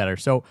 I'll feel better.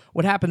 So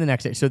what happened the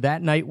next day? So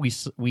that night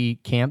we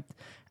camped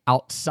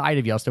outside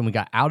of Yellowstone. We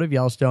got out of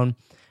Yellowstone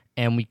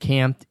and we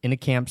camped in a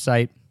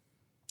campsite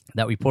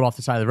that we pulled off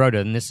the side of the road.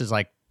 And this is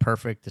like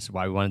perfect. This is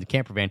why we wanted the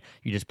camper van.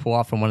 You just pull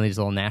off from one of these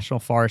little national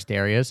forest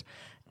areas,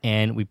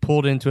 and we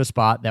pulled into a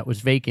spot that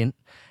was vacant.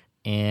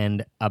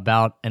 And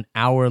about an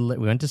hour, we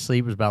went to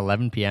sleep. It was about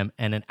 11 p.m.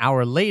 And an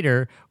hour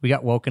later, we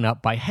got woken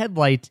up by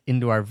headlights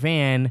into our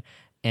van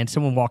and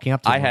someone walking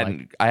up to us.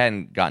 I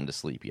hadn't gotten to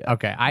sleep yet.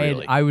 Okay,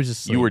 really. I was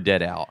asleep. You were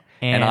dead out,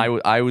 and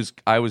I was.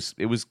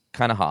 It was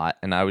kind of hot,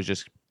 and I was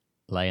just.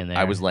 laying there.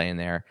 I was laying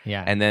there.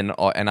 Yeah. And then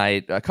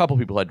a couple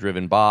people had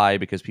driven by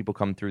because people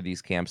come through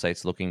these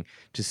campsites looking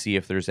to see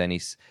if there's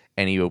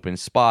any open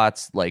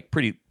spots, like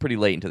pretty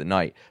late into the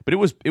night. But it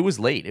was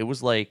late. It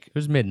was like, It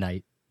was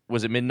midnight.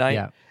 was it midnight?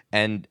 Yeah.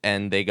 And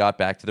they got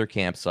back to their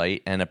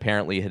campsite, and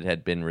apparently it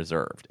had been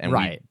reserved. And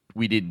Right.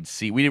 we didn't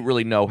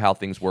really know how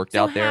things worked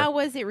So out there. how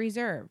was it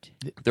reserved?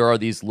 There are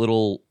these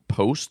little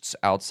posts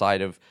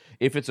outside of,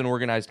 if it's an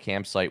organized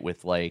campsite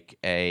with like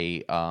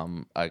a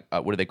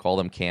what do they call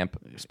them, camp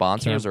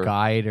sponsors Camp or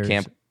guide or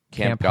camp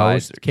camp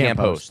guides host? or Camp camp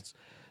host. hosts.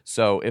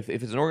 So if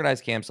it's an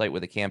organized campsite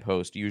with a camp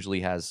host, usually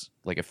has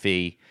like a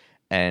fee,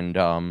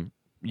 and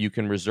you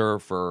can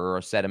reserve for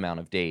a set amount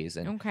of days,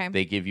 and Okay.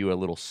 they give you a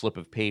little slip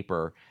of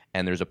paper,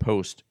 and there's a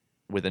post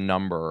with a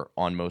number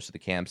on most of the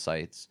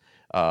campsites.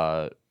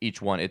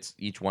 Each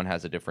one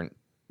has a different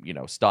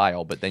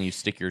style, but then you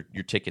stick your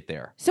ticket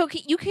there. So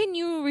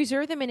you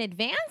reserve them in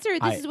advance, or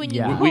this is when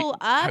you yeah. pull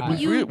up? we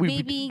You really-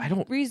 maybe I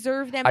don't-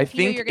 reserve them. I if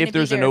you know think you're gonna if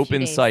there's be an there a few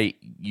open days. site,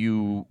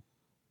 you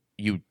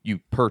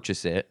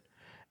purchase it,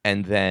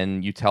 and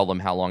then you tell them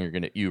how long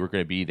you were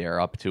gonna be there,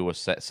 up to a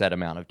set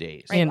amount of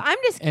days. Right, And- but I'm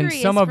just and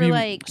curious. some of for you-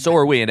 like So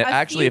are we. And a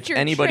actually, if future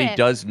anybody trip.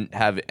 doesn't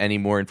have any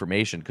more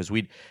information, because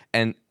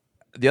and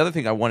the other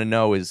thing I want to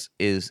know is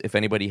if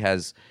anybody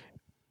has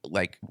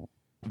like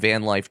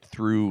van lifed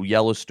through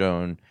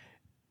Yellowstone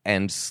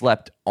and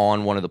slept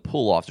on one of the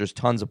pull-offs. There's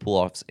tons of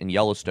pull-offs in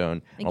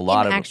Yellowstone. like, a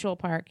lot in of actual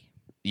park.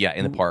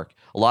 in the park.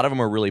 A lot of them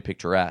are really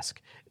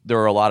picturesque. There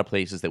are a lot of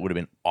places that would have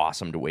been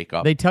awesome to wake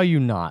up. They tell you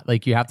not.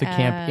 Like you have to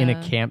camp in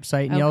a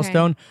campsite in okay.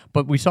 Yellowstone,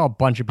 but we saw a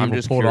bunch of I'm people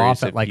just pulled curious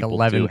off at if like people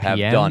 11 do have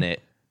p.m. done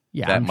it.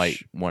 Yeah, that I'm might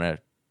sh- want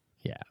to.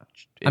 Yeah.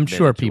 I'm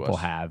sure people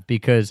have,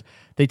 because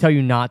they tell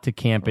you not to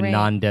camp in Right.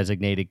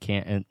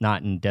 non-designated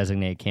not in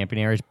designated camping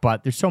areas,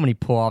 but there's so many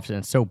pull-offs and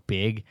it's so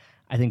big.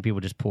 I think people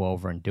just pull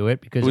over and do it,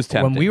 because It was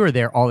when we tempting. were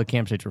there, all the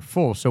campsites were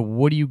full. So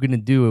what are you going to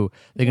do?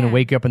 They're going Yeah. to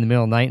wake you up in the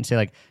middle of the night and say,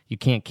 like, you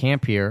can't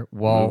camp here.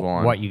 Well, Move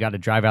on. what, you got to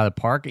drive out of the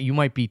park? You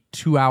might be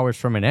 2 hours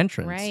from an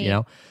entrance,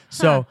 Right.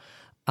 So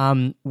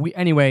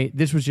anyway,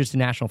 this was just a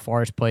national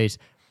forest place.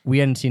 We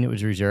hadn't seen it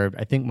was reserved.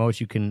 I think most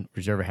you can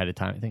reserve ahead of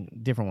time. I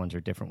think different ones are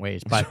different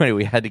ways. But So anyway,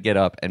 we had to get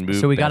up and move.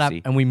 so we got up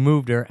Bessie. and we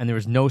moved her, and there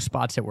was no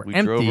spots that were We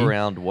empty. drove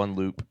around one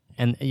loop.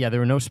 And yeah, there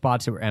were no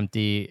spots that were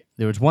empty.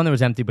 There was one that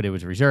was empty, but it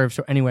was reserved.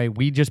 So anyway,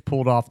 we just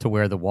pulled off to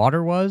where the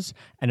water was,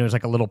 and it was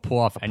like a little pull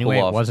off. Anyway,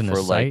 Pull it off wasn't for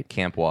a site. like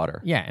Camp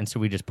Water. Yeah, and so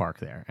we just parked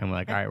there, and we're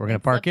like, all right, we're gonna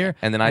park here.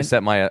 And then I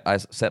set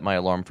my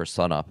alarm for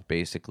sunup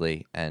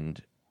basically,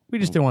 and We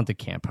just didn't want the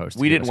camp host.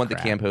 To we give didn't us want the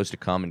crap. camp host to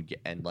come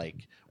and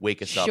like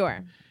wake us Sure.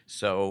 up.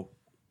 So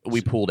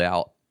we pulled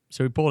out.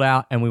 So we pulled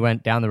out and we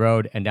went down the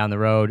road, and down the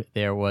road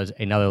there was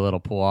another little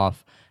pull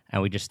off,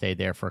 and we just stayed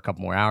there for a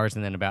couple more hours,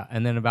 and then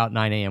about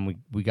 9 a.m.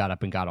 we got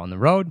up and got on the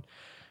road,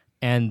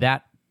 and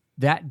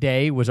that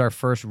day was our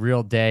first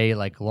real day,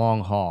 like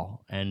long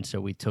haul, and so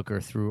we took her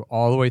through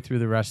all the way through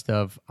the rest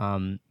of.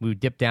 We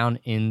dipped down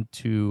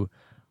into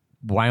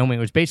Wyoming.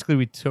 It was basically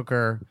we took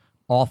her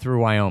all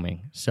through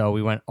Wyoming, so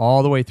we went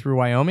all the way through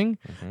Wyoming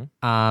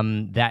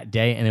that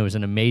day, and it was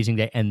an amazing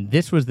day. And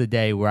this was the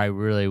day where I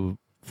really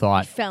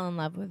thought, Fell in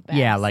love with Bass.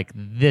 yeah, like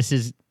this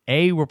is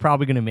A, we're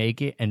probably going to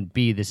make it, and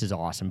B, this is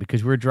awesome,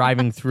 because we're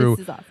driving through.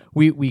 This is awesome.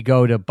 We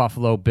go to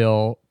Buffalo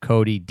Bill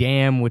Cody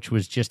Dam, which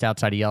was just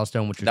outside of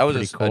Yellowstone, which was That was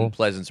pretty a cool.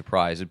 pleasant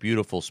surprise. A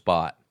beautiful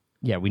spot.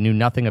 Yeah, we knew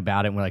nothing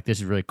about it. And we're like, this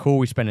is really cool.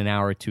 We spent an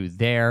hour or two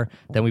there.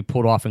 Then we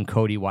pulled off in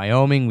Cody,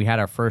 Wyoming. We had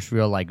our first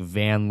real like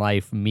van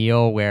life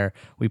meal where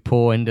we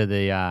pull into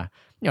the,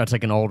 it's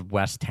like an old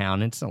West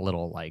town. It's a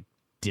little like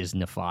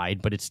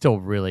Disneyfied, but it's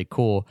still really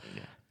cool.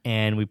 Yeah.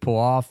 And we pull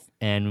off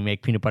and we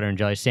make peanut butter and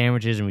jelly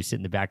sandwiches, and we sit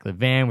in the back of the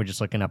van. We're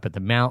just looking up at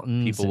the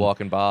mountains. People and,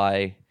 walking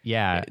by.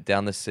 Yeah.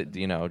 Down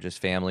the just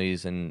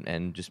families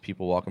and just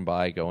people walking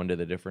by, going to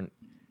the different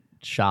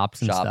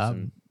shops and shops stuff.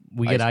 and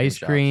we get ice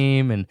shops.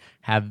 cream and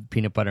have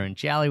peanut butter and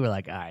jelly. We're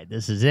like, all right,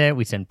 this is it.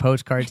 We send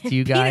postcards to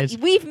you guys.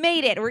 We've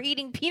made it. We're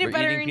eating peanut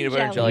butter and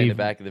jelly. in the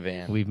back of the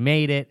van. We've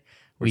made it.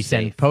 We're We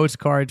send safe.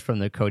 postcards from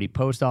the Cody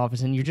post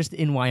office, and you're just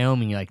in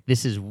Wyoming. You're like,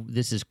 this is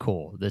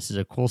cool. This is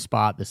a cool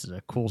spot. This is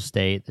a cool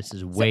state. This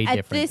is way At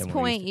different. this than we're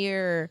point, used to.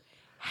 you're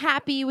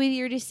happy with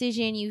your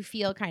decision. You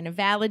feel kind of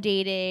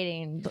validated,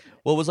 and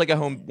Well, it was like a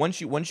home.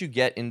 Once you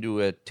get into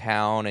a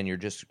town and you're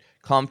just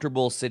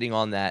comfortable sitting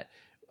on that,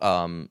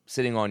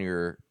 sitting on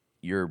your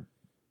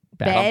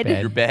Bed.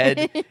 your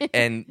bed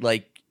and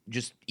like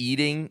just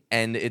eating,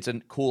 and it's a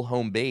cool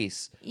home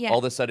base. Yeah. All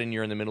of a sudden,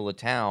 you're in the middle of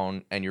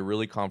town and you're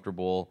really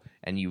comfortable,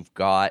 and you've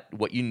got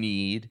what you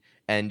need,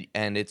 and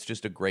it's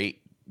just a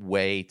great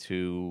way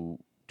to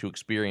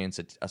experience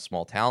a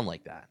small town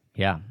like that.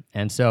 Yeah.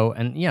 And so,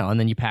 and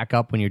then you pack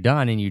up when you're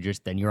done, and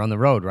then you're on the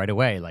road right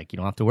away. Like, you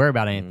don't have to worry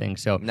about anything.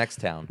 So Next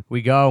town.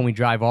 we go and we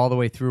drive all the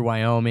way through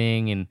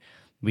Wyoming, and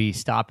we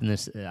stop in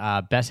this.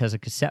 Bess has a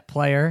cassette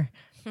player.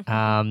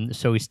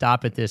 So we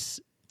stop at this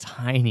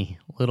tiny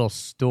little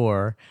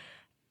store.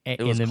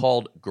 It was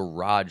called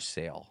Garage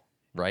Sale,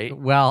 right?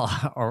 Well,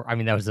 or I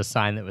mean, that was the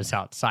sign that was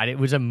outside. It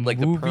was a Like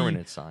movie, the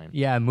permanent sign.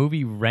 Yeah, a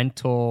movie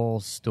rental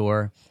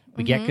store.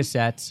 We get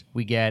cassettes.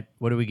 We get,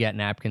 what do we get?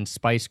 Napkins,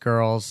 Spice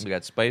Girls. We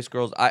got Spice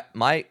Girls.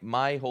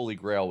 My holy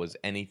grail was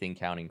anything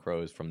Counting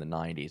Crows from the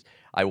 90s.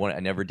 I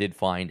never did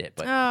find it,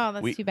 but oh,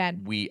 that's too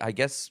bad. I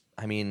guess,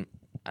 I mean,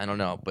 I don't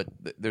know, but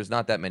there's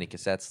not that many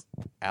cassettes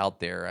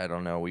out there. I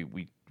don't know.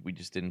 We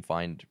just didn't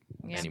find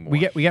anymore.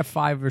 We get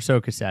 5 or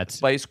so cassettes.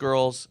 Spice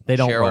Girls. They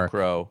don't Sheryl work.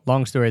 Crow.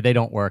 Long story, they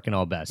don't work in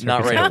all Best.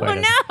 Not right Oh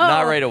away. no!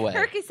 Not right away.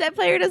 Her cassette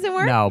player doesn't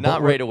work. No,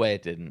 Not right away.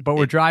 It didn't. But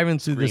we're It driving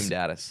through this screamed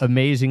at us.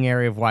 amazing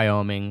area of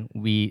Wyoming.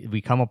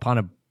 We come upon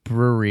a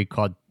brewery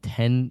called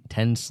 10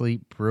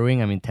 Sleep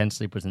Brewing. I mean, 10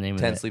 Sleep was the name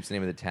of 10 it. Sleep's the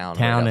name of the town.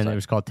 Town, right and outside. it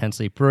was called 10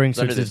 Sleep Brewing.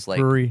 So Under it's this this like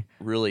brewery,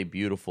 really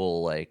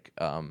beautiful like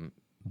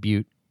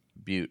Butte.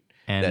 butte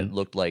And- that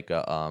looked like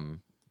a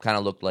kind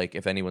of looked like,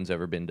 if anyone's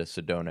ever been to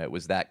Sedona, it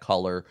was that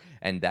color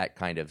and that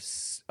kind of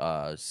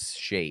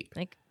shape.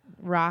 Like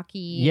rocky.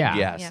 Yeah.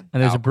 Yes.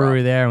 And there's a Outcrop.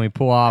 brewery there, and we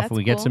pull off, That's and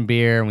we get cool. some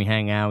beer, and we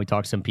hang out, we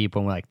talk to some people,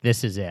 and we're like,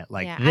 this is it.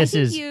 Like, Yeah. this I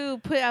think is. you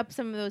put up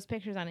some of those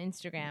pictures on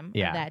Instagram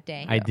Yeah, of that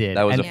day. I did.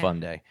 That was and, a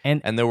fun day.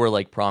 and- And there were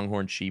like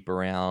pronghorn sheep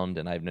around,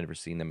 and I've never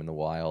seen them in the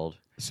wild.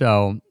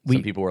 So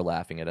Some people were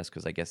laughing at us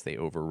because I guess they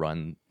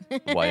overrun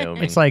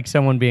Wyoming. it's like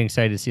someone being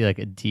excited to see like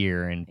a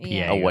deer in PA.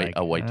 Yeah. a You're like,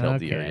 white-tailed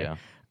deer, okay. yeah.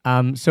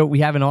 So we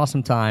have an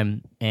awesome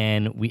time,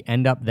 and we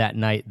end up that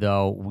night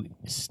though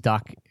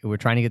stuck. We're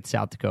trying to get to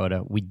South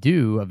Dakota. We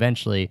do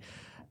eventually,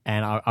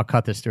 and I'll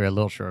cut this story a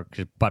little short.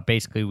 But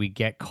basically, we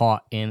get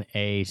caught in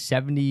a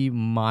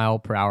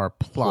 70-mile-per-hour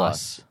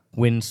plus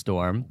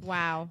windstorm,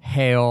 Wow.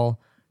 hail,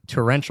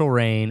 torrential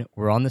rain.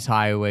 We're on this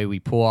highway. We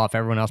pull off.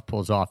 Everyone else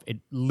pulls off. It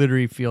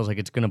literally feels like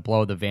it's going to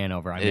blow the van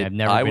over. I mean, I've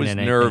never I been was in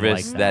anything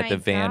nervous like that Oh the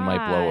my van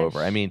might blow gosh. over.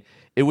 I mean,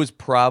 it was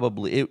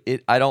probably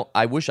it.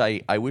 I wish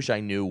I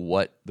knew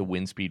what the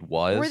wind speed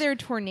was. Were there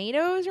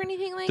tornadoes or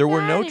anything like There that?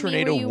 were no I mean,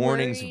 tornado were you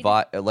warnings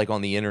worried? like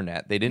on the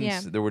internet. They didn't.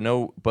 Yeah. There were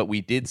no, but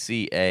we did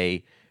see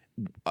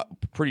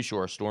pretty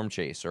sure a storm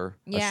chaser,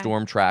 a Yeah.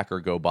 storm tracker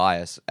go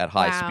by us at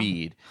high Wow.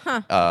 speed.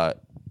 Huh.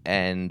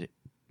 And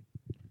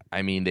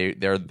I mean,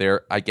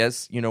 they're. I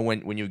guess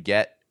when you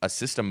get a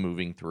system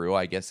moving through,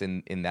 I guess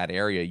in that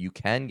area you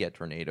can get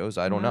tornadoes.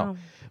 I don't know, Wow.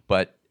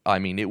 but I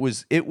mean, it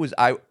was a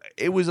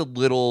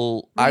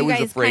little. Were I you was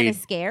guys afraid. kinda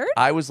scared?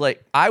 I was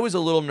a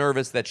little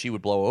nervous that she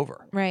would blow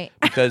over. Right.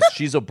 Because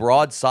she's a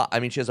broadside. I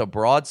mean, she has a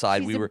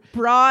broadside. She's a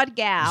broad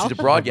gal. She's a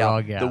broad gal.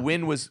 broad gal. The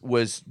wind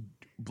was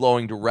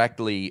blowing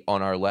directly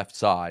on our left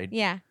side,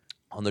 Yeah.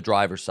 on the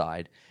driver's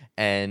side,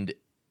 and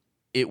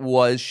it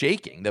was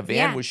shaking. The van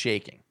Yeah. was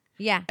shaking,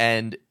 Yeah.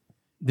 and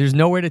There's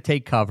nowhere to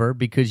take cover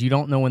because you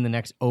don't know when the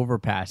next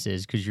overpass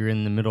is because you're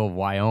in the middle of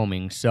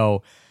Wyoming.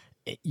 So,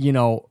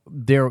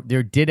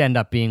 there did end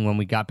up being, when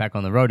we got back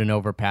on the road, an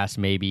overpass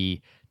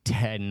maybe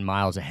 10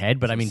 miles ahead.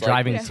 But I mean, Some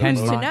driving cyclists 10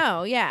 Who's to miles.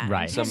 know? Yeah.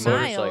 Right. Some some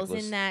miles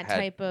motorcyclists in that had-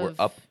 type were of.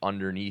 up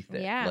underneath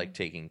it, Yeah. like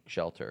taking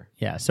shelter.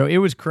 Yeah, so it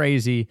was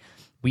crazy.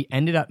 We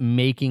ended up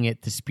making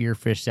it to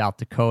Spearfish, South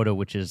Dakota,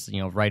 which is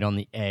right on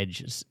the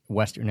edge,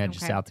 western edge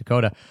of Okay. South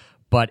Dakota.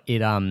 But it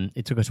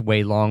took us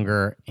way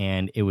longer,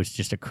 and it was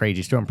just a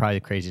crazy storm, probably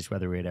the craziest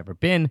weather we had ever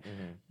been.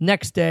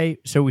 Next day,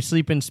 so we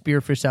sleep in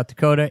Spearfish, South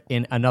Dakota,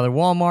 in another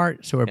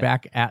Walmart. So we're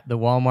back at the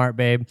Walmart,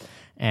 babe,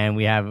 and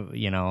we have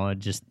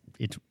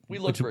We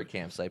looked for a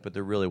campsite, but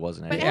there really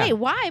wasn't But any. hey,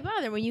 why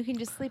bother when you can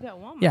just sleep at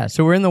Walmart? Yeah,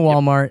 so we're in the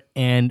Walmart,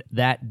 and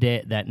that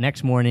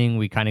next morning,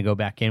 we kind of go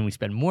back in. We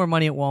spend more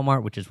money at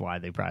Walmart, which is why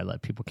they probably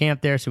let people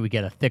camp there. So we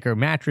get a thicker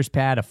mattress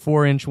pad, a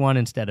 4-inch one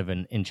instead of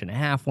an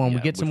 1.5-inch one. We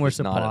Yeah, get some which more was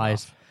not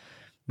supplies. enough.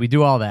 We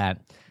do all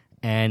that.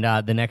 And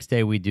the next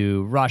day, we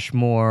do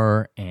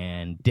Rushmore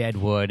and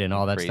Deadwood and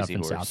all that Crazy stuff in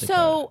Horse. South Dakota.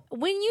 So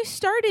when you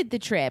started the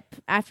trip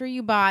after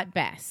you bought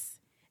Bess,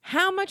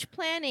 how much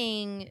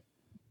planning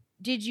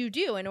did you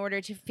do in order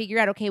to figure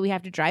out, okay, we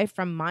have to drive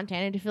from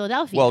Montana to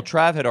Philadelphia? Well,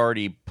 Trav had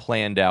already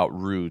planned out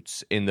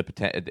routes in the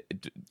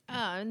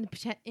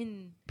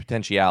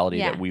potentiality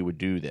Yeah. that we would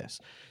do this.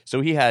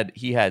 So he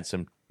had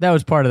some. That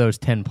was part of those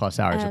 10+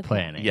 hours of Okay.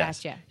 planning.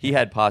 Yes, Gotcha. he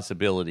had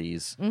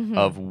possibilities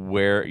of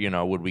where,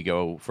 would we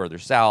go further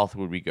south?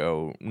 Would we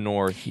go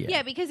north?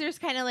 Yeah, because there's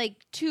kind of like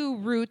two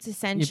routes You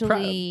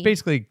essentially.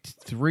 basically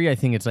 3. I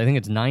think it's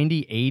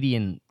 90, 80,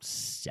 and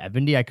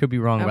 70. I could be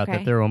wrong about Okay.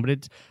 the third one, but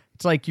it's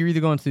like you're either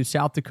going through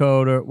South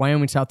Dakota,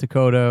 Wyoming, South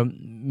Dakota,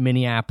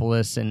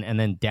 Minneapolis, and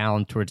then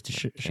down towards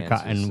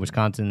Chicago and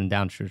Wisconsin, and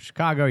down to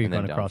Chicago. You're And then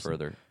going down across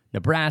further.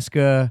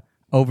 Nebraska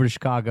over to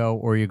Chicago,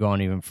 or you're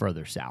going even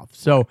further south.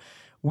 So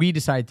we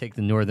decided to take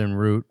the northern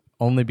route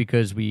only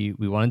because we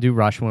want to do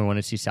Rushmore. We want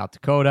to see South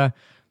Dakota.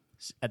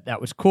 That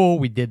was cool.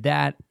 We did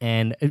that,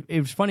 and it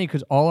was funny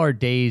because all our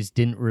days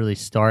didn't really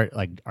start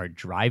like our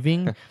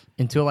driving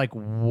until like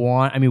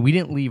 1. I mean, we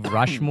didn't leave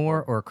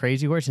Rushmore or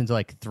Crazy Horse until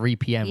like 3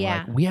 p.m. We're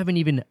Yeah. like, we haven't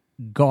even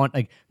gone.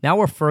 Like now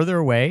we're further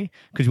away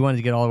because we wanted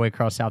to get all the way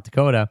across South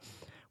Dakota.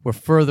 We're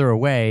further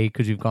away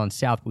because we've gone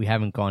south, but we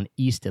haven't gone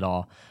east at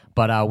all.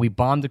 But we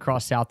bombed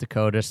across South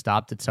Dakota,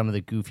 stopped at some of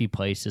the goofy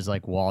places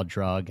like Wall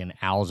Drug and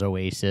Al's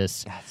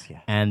Oasis,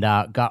 and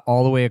got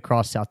all the way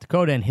across South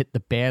Dakota and hit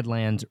the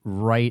Badlands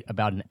right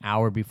about an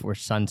hour before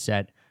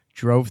sunset.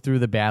 Drove through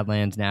the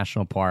Badlands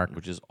National Park,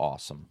 Which is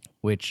awesome.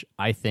 which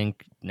I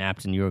think,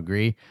 Naps, and you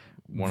agree,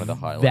 One of the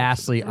highlights.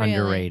 vastly Really?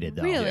 underrated,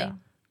 though. Really? Yeah.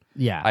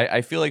 Yeah.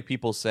 I feel like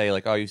people say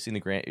like, oh, you've seen the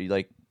Grand,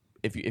 like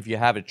if you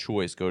have a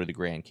choice, go to the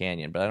Grand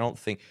Canyon. But I don't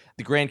think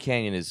the Grand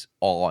Canyon is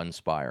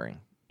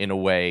awe-inspiring in a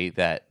way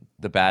that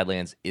the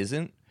Badlands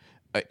isn't,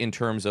 in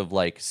terms of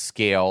like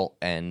scale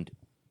and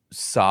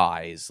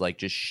size, like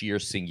just sheer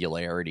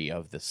singularity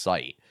of the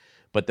site.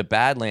 But the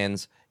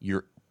Badlands,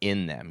 you're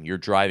in them. You're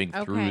driving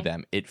through Okay.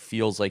 them. It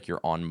feels like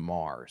you're on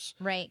Mars.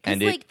 Right. Because,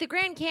 And like, the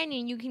Grand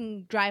Canyon, you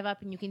can drive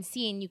up and you can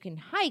see and you can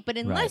hike, but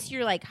unless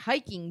you're, like,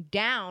 hiking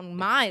down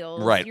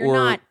miles, Right, you're or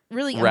not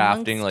really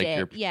rafting amongst like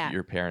it. Yeah.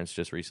 your parents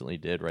just recently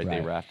did, right? They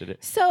Right. rafted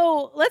it.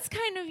 So let's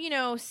kind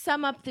of,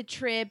 sum up the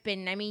trip.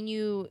 And, I mean,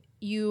 you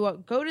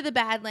go to the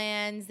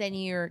Badlands, then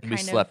you're kind We of...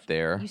 slept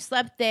there. You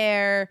slept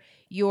there.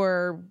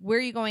 Where are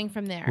you going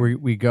from there?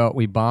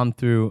 We bombed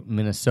through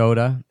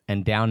Minnesota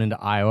and down into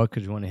Iowa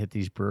because we want to hit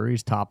these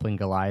breweries, Toppling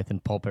Goliath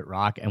and Pulpit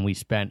Rock, and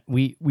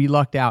we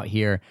lucked out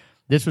here.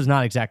 This was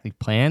not exactly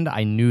planned.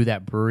 I knew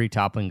that brewery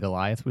Toppling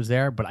Goliath was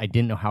there, but I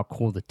didn't know how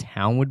cool the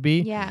town would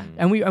be. Yeah.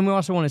 And we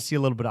also want to see a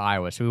little bit of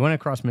Iowa. So we went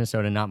across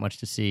Minnesota, not much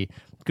to see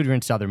because we're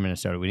in southern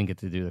Minnesota. We didn't get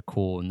to do the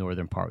cool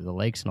northern part with the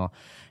lakes and all.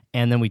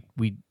 And then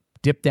we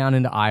dipped down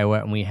into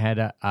Iowa and we head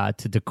to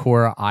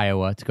Decorah,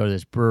 Iowa to go to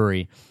this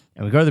brewery.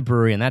 And we go to the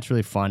brewery, and that's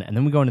really fun. And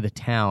then we go into the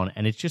town,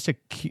 and it's just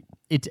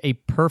it's a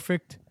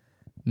perfect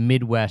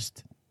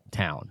Midwest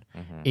town.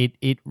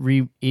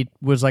 It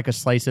was like a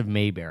slice of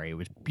Mayberry. It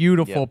was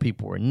beautiful. Yep.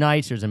 People were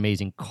nice. There's an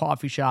amazing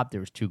coffee shop. There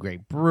was 2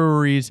 great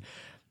breweries.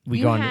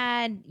 You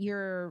had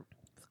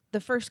the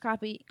first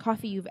coffee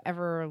you've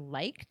ever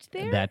liked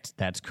there?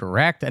 That's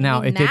correct. And now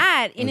I mean, it did,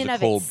 that in was and a of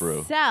cold brew.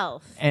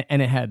 itself. and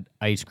it had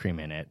ice cream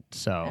in it.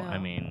 So Oh. I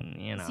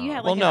mean, So you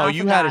had, Well, like, no, an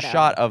you had a affogato.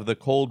 shot of the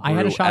cold brew I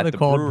had a shot at of the the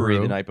cold brewery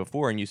brew. the night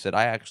before, and you said,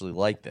 I actually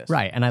like this.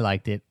 right, and I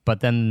liked it. But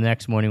then the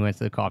next morning, we went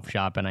to the coffee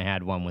shop, and I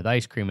had one with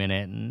ice cream in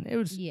it, and it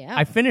was. Yeah.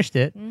 I finished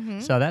it,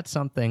 so that's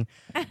something.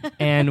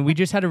 And we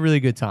just had a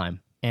really good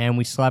time. And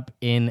we slept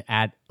in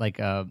at like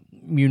a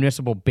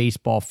municipal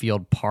baseball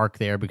field park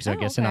there because I Oh,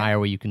 guess in okay.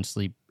 Iowa you can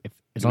sleep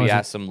as long We as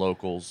asked some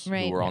locals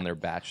Right. who were on their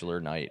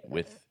bachelor night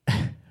with,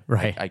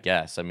 right. I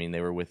guess. I mean, they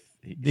were with.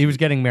 He was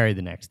getting married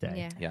the next day.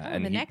 Yeah. Yeah, Oh,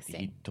 and the he, next day.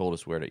 he told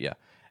us where to. Yeah,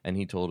 and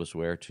he told us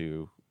where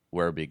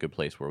would be a good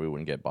place where we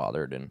wouldn't get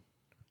bothered. And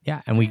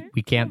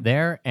we camped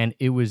there, and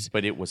it was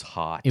But it was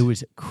hot. it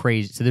was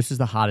crazy. So this was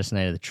the hottest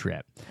night of the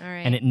trip, All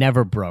right. and it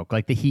never broke.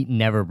 Like the heat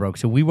never broke.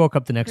 So we woke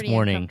up the next Pretty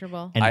morning,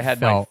 uncomfortable. and I it had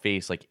my felt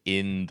face like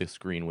in the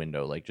screen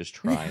window, like just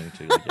trying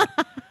to.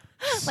 Like,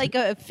 like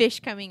a fish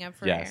coming up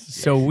for air. yes.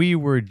 so we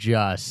were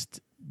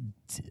just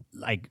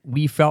like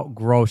we felt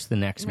gross the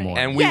next morning.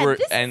 And we yeah, were.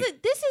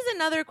 this is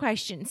another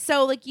question.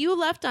 So, like, you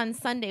left on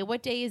Sunday.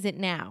 What day is it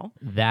now?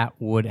 That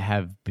would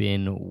have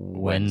been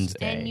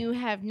Wednesday. And you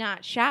have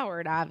not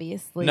showered,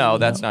 obviously. No,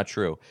 that's not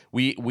true.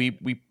 We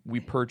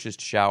purchased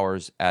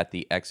showers at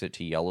the exit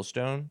to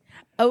Yellowstone,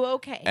 Oh,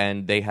 okay.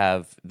 and they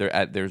have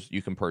there's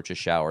you can purchase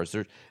showers.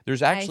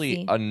 There's actually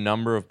see. a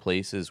number of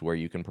places where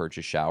you can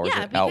purchase showers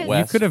Yeah, out because- You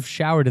west. could have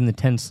showered in the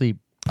 10 Sleep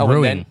Oh, and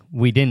Brewing. then-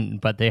 We didn't,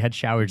 but they had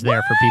showers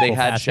there for people. They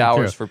had passing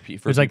showers through. for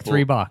It was like people.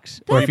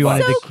 $3, or if you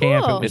That's wanted so to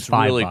camp, cool. it was It's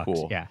 $5. really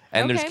cool. Yeah,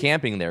 And Okay. there's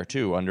camping there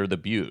too under the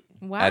butte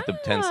Wow. at the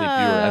 10 Sleep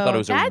Brewery. I thought it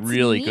was a That's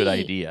really good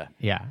neat. idea.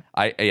 yeah.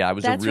 It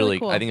was That's a really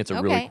cool. I think it's a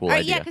Okay. really cool All right,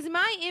 idea. Yeah, because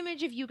my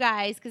image of you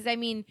guys, because I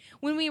mean,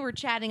 when we were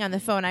chatting on the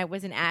phone, I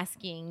wasn't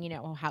asking,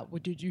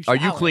 what did you shower? Are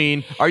you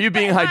clean? Are you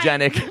being But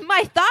hygienic?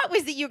 My thought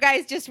was that you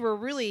guys just were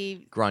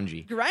really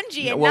Grungy.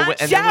 grungy No, and well,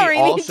 not and then we showering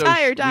the also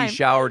entire time. We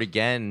showered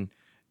again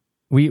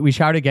We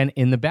showered again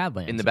in the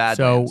Badlands. In the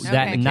Badlands. So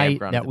that Okay. night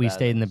Campground in that the we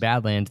stayed in the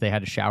Badlands, they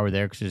had a shower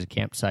there because there's a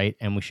campsite,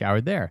 and we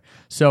showered there.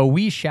 So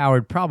we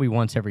showered probably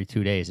once every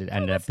 2 days. It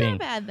ended up That's being not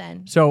bad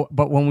then. so.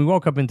 But when we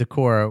woke up in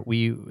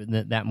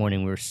Decorah, that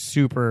morning we were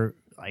super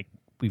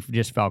we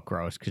just felt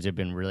gross because it'd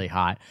been really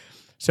hot.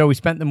 So we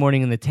spent the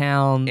morning in the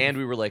town. And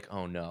we were like,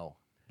 oh no,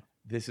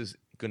 this is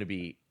going to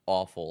be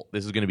awful.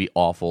 This is going to be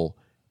awful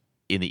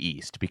in the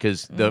east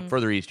because the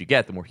further east you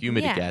get, the more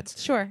humid Yeah, it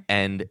gets. sure.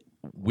 And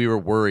we were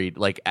worried.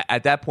 Like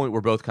at that point, we're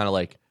both kind of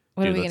like,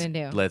 What are "Dude, we let's-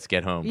 gonna do?" Let's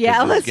get home. 'cause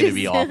Yeah, this let's is going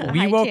to just- be awful.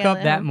 We woke hightail up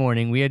it that home.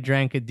 morning. We had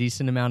drank a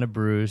decent amount of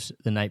brews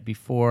the night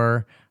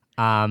before.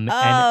 And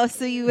Oh,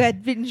 so you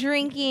had been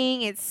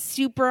drinking. It's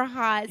super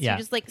hot. So Yeah. you're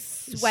just like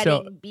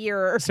sweating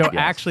beer. so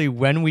actually,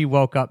 when we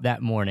woke up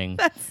that morning,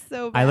 That's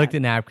so bad. I looked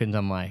at napkins.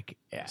 I'm like,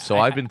 yeah. So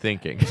I've been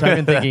thinking. So I've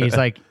been thinking, he's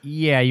like,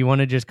 yeah, you want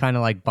to just kind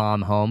of like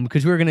bomb home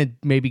because we were gonna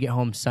maybe get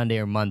home Sunday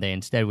or Monday.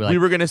 Instead, we're like, we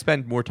were going to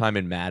spend more time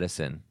in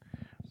Madison,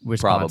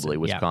 probably Yeah.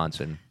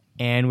 Wisconsin.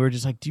 And we were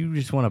just like, do you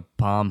just want to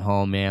bomb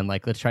home, man?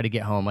 Like, let's try to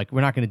get home. Like,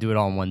 we're not going to do it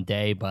all in one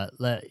day, but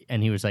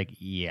and he was like,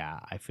 yeah,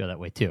 I feel that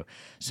way too.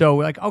 So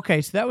we're like,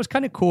 okay, so that was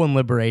kind of cool and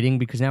liberating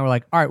because now we're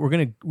like, all right,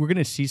 we're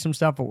gonna see some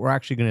stuff, but we're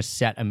actually gonna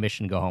set a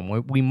mission to go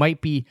home. We might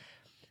be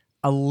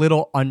a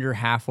little under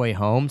halfway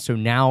home. So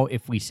now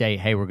if we say,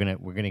 hey, we're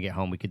gonna get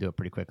home, we could do it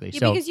pretty quickly. Yeah,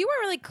 so because you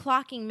weren't really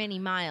clocking many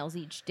miles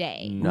each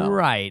day, No.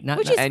 right, not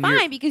which is And you're-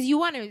 fine because you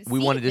want to. We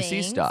see wanted to see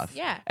things. stuff.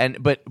 Yeah.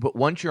 But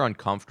once you're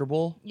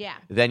uncomfortable, Yeah.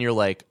 then you're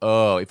like,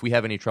 oh, if we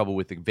have any trouble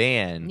with the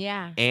van,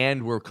 Yeah.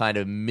 and we're kind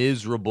of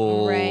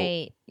miserable,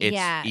 Right. it's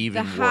yeah.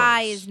 even the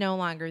high worse. is no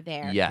longer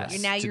there. Yes.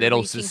 You're now So you're that'll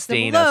reaching some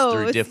sustain us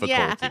through lows. difficulty.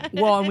 Yeah.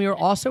 well, and we were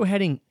also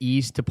heading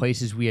east to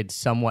places we had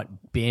somewhat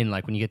been,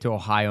 like when you get to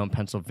Ohio and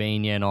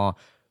Pennsylvania and all.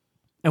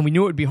 And we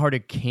knew it would be harder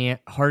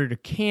to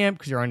camp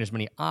because there aren't as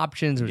many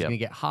options. It was Yep. going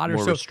to get hotter.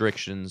 More So,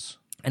 restrictions.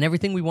 and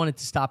everything we wanted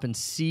to stop and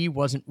see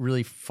wasn't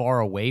really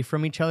far away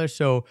from each other.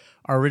 So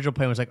our original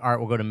plan was like, all right,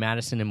 we'll go to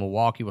Madison and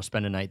Milwaukee. We'll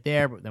spend a night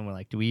there. But then we're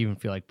like, do we even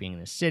feel like being in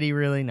the city,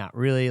 really? Not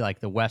really.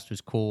 Like the West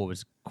was cool. It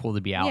was cool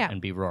to be out Yeah. and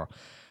be rural.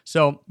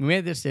 So we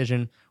made the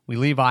decision. We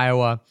leave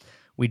Iowa.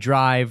 We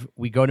drive.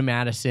 We go to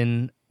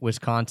Madison,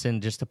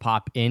 Wisconsin, just to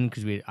pop in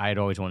because I had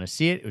always wanted to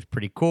see it. It was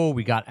pretty cool.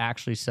 We got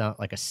actually some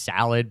like a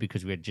salad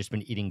because we had just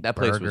been eating That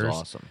burgers. place was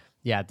awesome.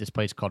 Yeah, at this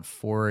place called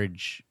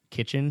Forage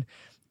Kitchen.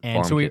 And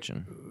Farm so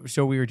Kitchen.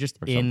 we were just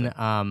in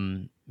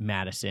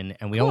Madison,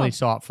 and we only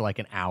saw it for like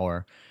an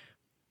hour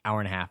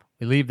and a half.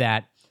 We leave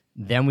that,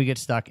 then we get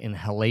stuck in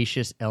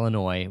Hellacious,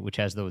 Illinois, which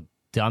has the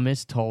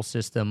dumbest toll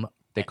system.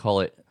 They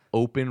call it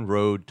open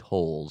road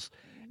tolls.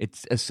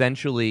 It's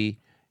essentially,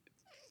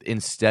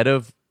 instead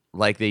of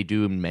like they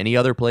do in many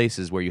other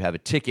places where you have a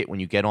ticket when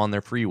you get on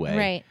their freeway,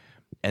 Right.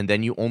 and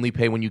then you only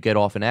pay when you get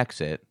off an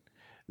exit,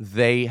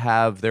 they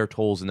have their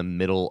tolls in the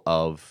middle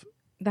of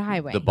The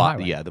highway. the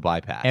Highway. the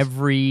bypass.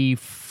 Every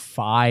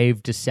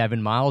 5 to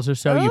 7 miles or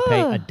so, you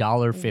pay Oh,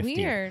 $1.50.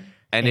 Weird.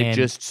 and it and-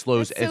 just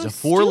slows. That's It's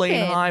so a 4-lane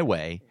stupid.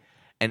 highway,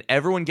 and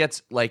everyone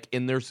gets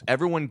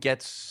everyone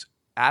gets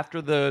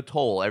after the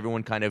toll.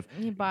 Everyone kind of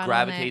Bottlenecks,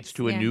 gravitates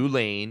to a yeah. new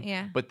lane.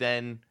 Yeah. But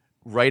then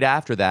right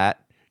after that,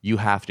 you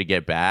have to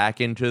get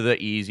back into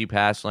the easy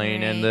pass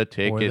lane and the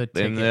Right. Or the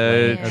ticket and ticket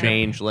the lane.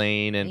 change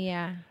lane and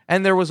Yeah.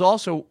 and there was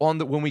also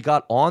when we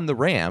got on the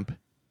ramp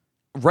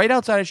right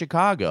outside of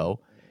Chicago,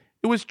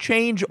 it was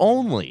change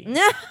only.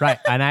 Right,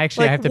 and I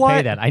actually Like, have to pay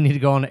what? that. I need to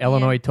go on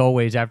Illinois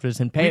tollways after this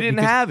and pay We it. didn't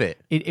because have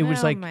it. It was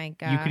Oh like my you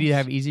could either gosh.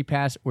 have Easy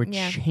Pass or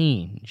Yeah.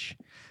 change.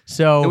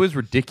 So It was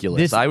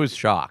ridiculous. this- I was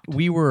shocked.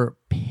 we were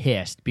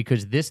pissed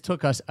because this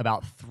took us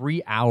about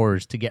 3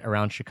 hours to get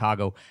around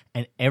Chicago,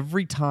 and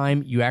every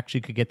time you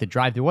actually could get the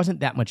drive, there wasn't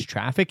that much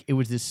traffic. It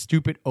was this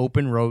stupid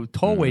open road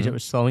tollways that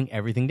was slowing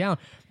everything down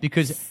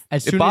because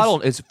as soon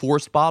as It's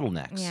forced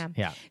bottlenecks. Yeah.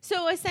 yeah.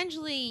 So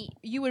essentially,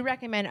 you would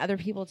recommend other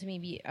people to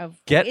maybe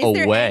Get is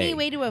away. there any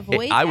way to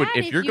avoid I would that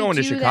if you're you going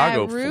to do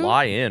Chicago, that route?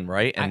 fly in,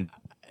 right? And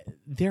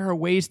There are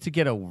ways to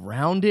get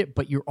around it,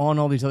 but you're on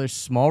all these other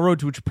small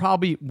roads, which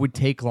probably would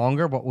take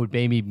longer, but would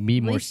maybe be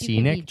At more least you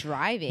can be scenic.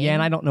 driving. Yeah,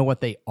 and I don't know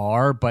what they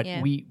are, but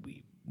Yeah. we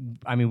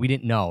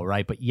didn't know,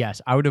 right? But yes,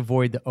 I would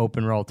avoid the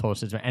open roll toll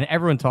system. And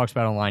everyone talks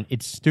about it online.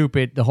 It's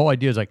stupid. The whole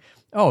idea is like,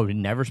 oh, you're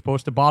never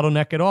supposed to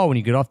bottleneck at all when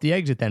you get off the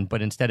exit then.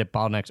 But instead it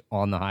bottlenecks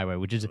on the highway,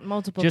 which is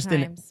Multiple just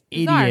times. an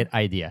Bizarre. idiot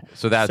idea.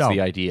 so that's the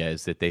idea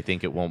is that they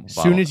think it won't As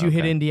soon as you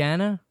hit okay.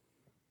 Indiana,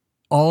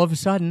 all of a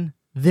sudden,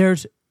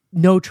 there's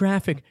no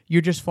traffic.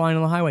 You're just flying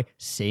on the highway.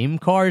 Same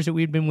cars that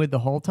we'd been with the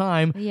whole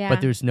time, Yeah. but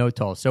there's no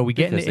toll. So we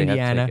get Because into they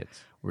have Indiana.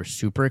 tickets. We're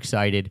super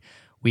excited.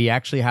 We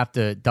actually have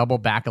to double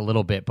back a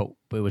little bit, but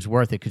it was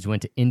worth it because we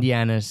went to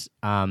Indiana's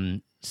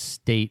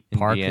state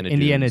park,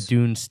 Indiana Dunes.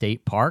 Dunes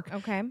State Park.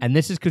 Okay. And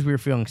this is because we were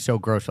feeling so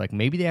gross. Like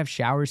maybe they have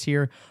showers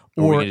here,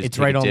 Or we or can just it's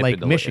take right a on dip Lake in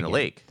the Michigan.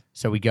 lake.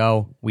 So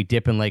we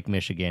dip in Lake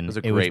Michigan. It was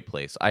a great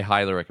place. I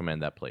highly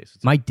recommend that place.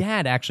 My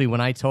dad, actually,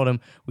 when I told him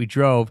we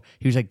drove,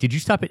 he was like, "Did you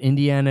stop at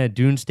Indiana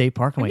Dunes State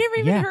Park?" I'm I've like, never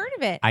even "Yeah." heard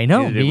of it. I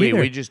know. Neither did Me we. either.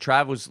 We just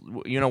travel.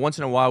 Once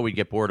in a while we'd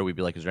get bored, or we'd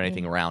be like, "Is there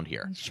anything around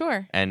here?"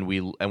 Sure. And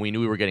we knew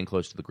we were getting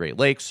close to the Great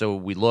Lakes, so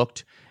we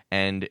looked,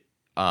 and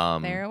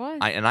There it was.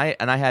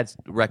 I had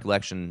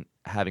recollection,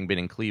 having been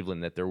in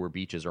Cleveland, that there were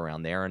beaches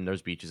around there, and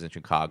there's beaches in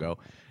Chicago,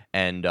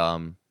 and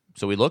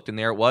so we looked, and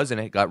there it was,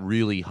 and it got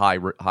really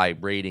high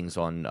ratings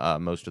on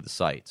most of the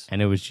sites.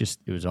 And it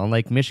was on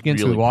Lake Michigan,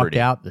 so we Really walked pretty.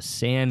 out. The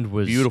sand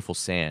was Beautiful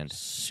sand.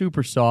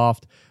 super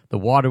soft. The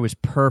water was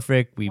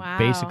perfect. We Wow,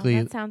 basically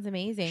that sounds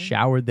amazing.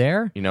 showered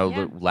there. You know,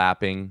 Yeah.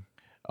 lapping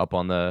up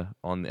on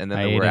and then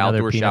I there ate were another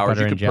outdoor peanut showers. butter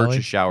You and could jelly.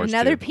 purchase showers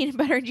Another too. peanut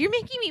butter. You're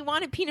making me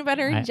want a peanut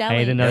butter and jelly. I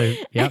ate another.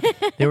 Yep.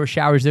 There were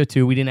showers there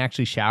too. We didn't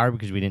actually shower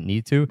because we didn't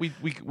need to.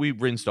 We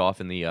rinsed off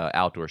in the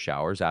outdoor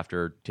showers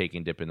after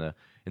taking dip in the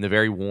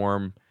very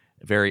warm.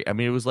 I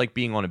mean, it was like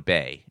being on a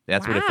bay.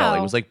 That's what it felt like.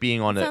 It was like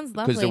being on That a, sounds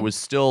because there lovely. was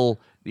still,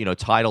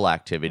 tidal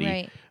activity,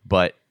 Right.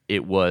 but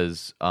it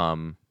was,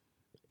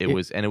 it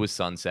was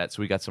sunset.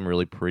 So we got some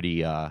really pretty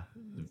Yeah,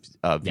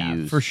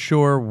 views. for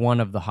sure, one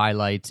of the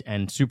highlights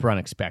and super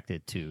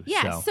unexpected too.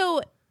 Yeah.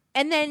 So,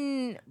 and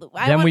then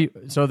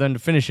then to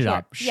finish it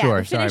up.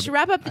 Sure.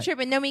 wrap up the trip,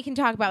 and then we can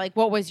talk about like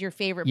what was your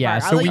favorite Yeah,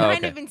 part. so Although we- you've Oh, kind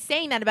okay. of been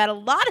saying that about a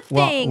lot of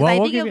Well, things. well, I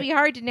we'll think give it'll you- be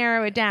hard to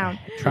narrow it down.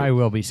 Try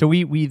will be. So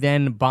we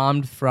then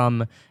bombed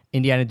from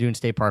Indiana Dunes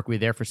State Park. We were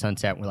there for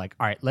sunset. We're like,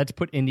 all right, let's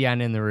put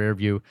Indiana in the rear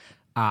view.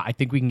 I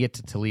think we can get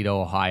to Toledo,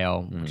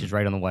 Ohio, which is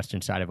right on the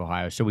western side of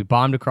Ohio. So we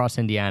bombed across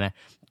Indiana,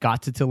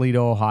 got to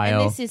Toledo,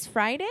 Ohio. And this is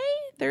Friday,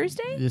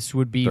 Thursday. This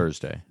would be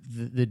Thursday.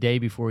 the day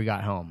before we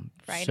got home.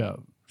 Friday.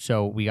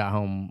 So we got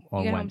home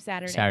on got when? home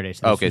Saturday. Saturday.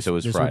 Okay, so it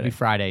was this would be Friday.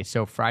 Friday.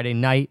 So Friday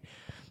night,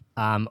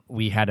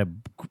 we had a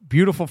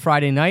beautiful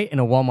Friday night in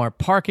a Walmart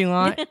parking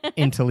lot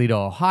in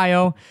Toledo,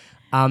 Ohio,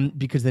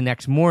 because the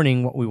next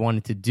morning what we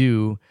wanted to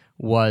do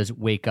was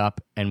wake up,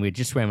 and we had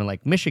just swam in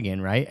Lake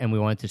Michigan, right? And we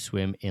wanted to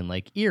swim in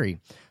Lake Erie.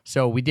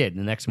 So we did.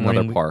 The next morning,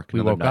 Another park. we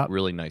another woke up.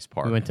 really nice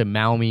park. We went to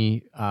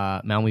Maumee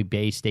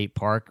Bay State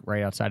Park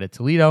right outside of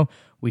Toledo.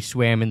 We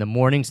swam in the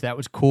morning, so that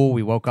was cool.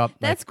 We woke up.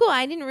 That's cool.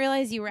 I didn't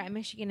realize you were at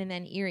Michigan and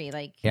then Erie,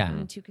 like Yeah.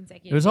 in 2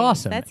 consecutive. It was days.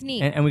 awesome. That's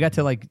neat. And we got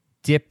to like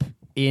dip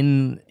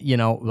in,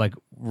 like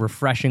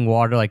refreshing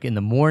water, like in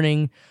the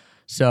morning.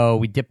 So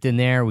we dipped in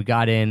there, we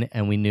got in,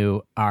 and we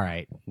knew, all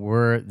right,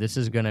 this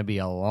is going to be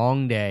a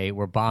long day.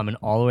 We're bombing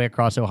all the way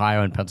across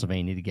Ohio and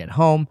Pennsylvania to get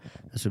home.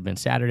 This would have been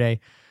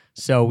Saturday.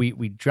 So we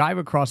drive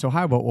across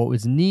Ohio, but what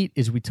was neat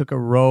is we took a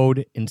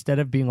road, instead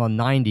of being on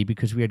 90,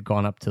 because we had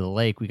gone up to the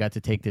lake, we got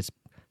to take this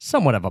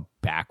somewhat of a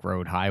back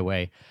road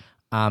highway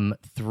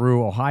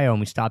through Ohio, and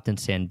we stopped in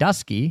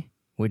Sandusky,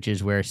 which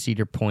is where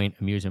Cedar Point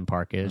Amusement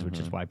Park is, which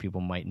is why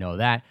people might know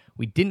that.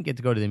 We didn't get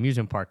to go to the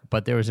amusement park,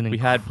 but there was an we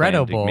had planned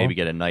incredible... to maybe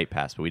get a night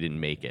pass, but we didn't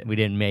make it. We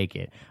didn't make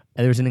it.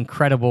 And there was an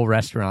incredible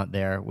restaurant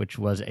there, which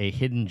was a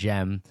hidden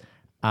gem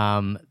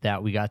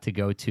that we got to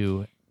go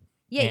to.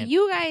 yeah, and-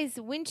 you guys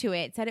went to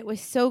it. Said it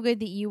was so good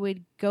that you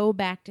would go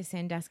back to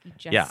Sandusky.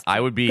 Just Yeah, I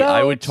would go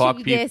I would talk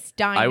to people. this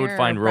diner I would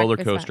find or roller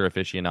breakfast coaster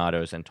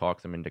aficionados and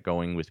talk them into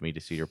going with me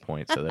to Cedar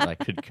Point so that I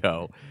could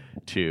go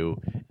to.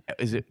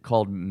 Is it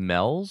called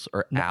Mel's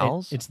or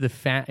Al's? It's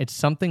it's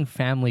something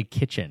Family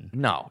Kitchen.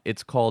 No,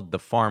 it's called the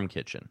Farm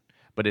Kitchen,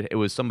 but it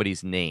was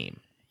somebody's name.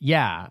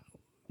 Yeah.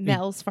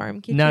 Mel's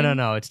Farm Kitchen.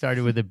 No. It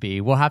started with a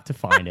B. We'll have to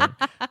find it.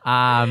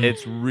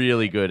 It's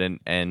really good,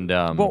 and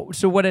Well,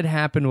 so what had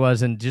happened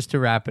was, and just to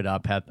wrap it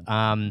up, Heth,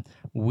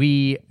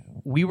 we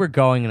were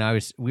going,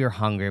 and we were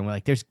hungry, and we're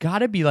like, there's got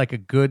to be like a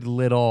good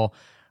little,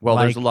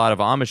 there's a lot of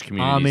Amish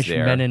communities Amish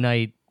there.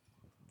 Mennonite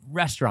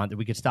restaurant that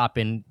we could stop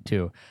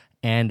into,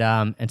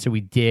 and so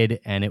we did,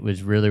 and it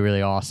was really,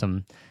 really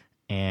awesome.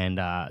 And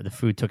the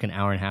food took an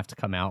hour and a half to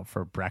come out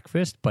for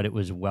breakfast, but it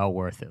was well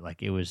worth it.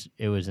 Like it was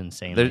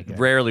insanely good.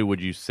 Rarely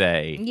would you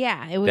say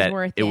Yeah, it was that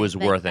worth it was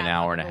like worth an that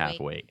hour long and a of half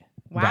wait.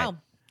 Wow.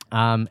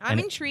 I'm I'm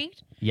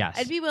intrigued. yes,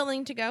 I'd be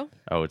willing to go.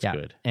 Oh, it's yeah.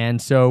 good.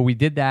 And so we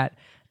did that,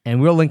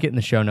 and we'll link it in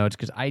the show notes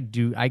because I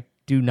do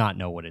not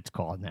know what it's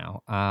called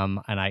now,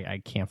 and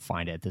I can't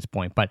find it at this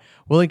point. But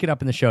we'll link it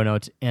up in the show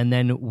notes, and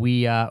then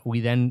we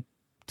then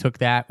took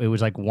that. It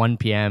was like 1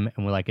 p.m.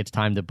 and we're like, it's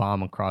time to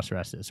bomb across the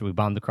rest of it. So we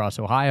bombed across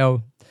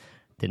Ohio,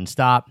 didn't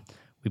stop.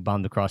 We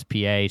bombed across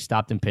PA,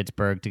 stopped in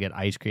Pittsburgh to get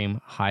ice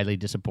cream. Highly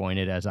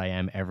disappointed, as I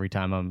am every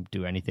time I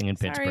do anything in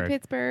Pittsburgh. Sorry,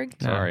 Pittsburgh.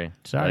 No, Sorry.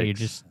 sorry.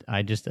 Yikes.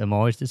 I just am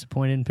always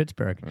disappointed in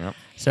Pittsburgh. Yep.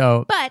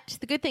 So But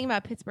the good thing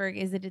about Pittsburgh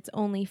is that it's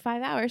only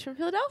 5 hours from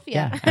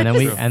Philadelphia. yeah, and then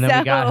we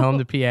got So- home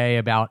to PA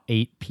about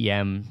 8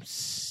 p.m.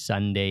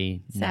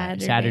 Saturday night.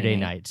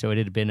 night. So it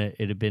had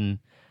been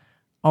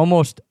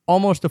almost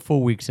a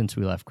full week since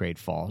we left Great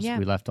Falls. Yeah.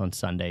 We left on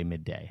Sunday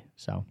midday.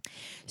 So,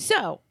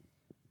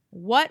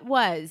 what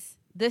was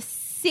the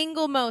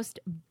single most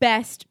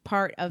best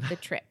part of the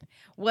trip?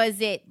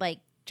 Was it like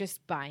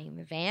just buying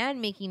the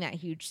van, making that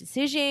huge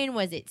decision?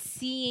 Was it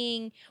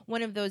seeing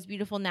one of those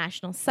beautiful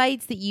national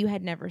sites that you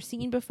had never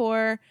seen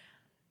before?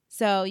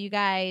 So you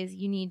guys,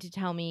 you need to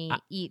tell me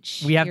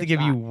each. We have your to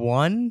give you top.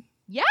 one.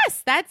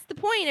 Yes, that's the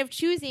point of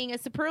choosing a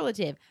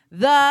superlative.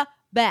 The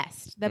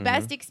best. The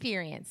best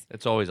experience.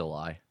 It's always a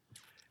lie.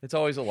 It's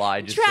always a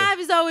lie. Just Trav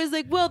is always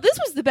like, well, this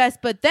was the best,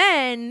 but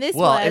then this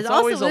well, was. it's also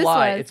always a this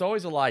lie. was. It's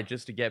always a lie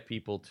just to get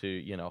people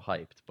to,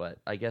 hyped. But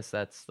I guess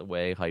that's the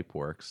way hype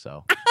works.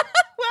 So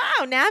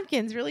Wow,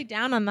 napkins really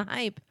down on the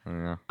hype.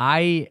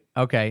 yeah.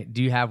 Okay.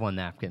 Do you have one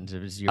napkins?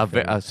 Is your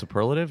favorite, a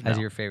superlative? as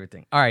No. your favorite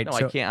thing? All right. No,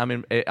 so, I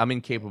can't. I'm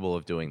incapable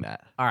of doing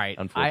that. All right.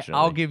 Unfortunately.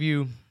 I'll give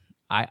you.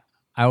 I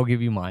will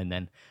give you mine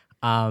then.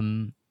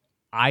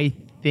 I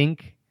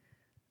think.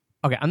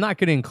 Okay, I'm not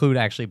going to include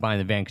actually buying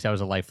the van because that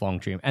was a lifelong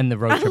dream, and the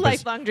road trip.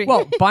 Lifelong dream.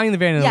 Well, buying the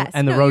van and, Yes,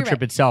 and the no, road you're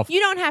trip right. itself. You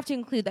don't have to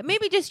include that.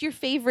 Maybe just your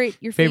favorite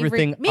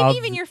thing maybe of-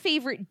 even your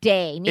favorite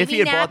day. Maybe If he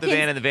had bought the napkins-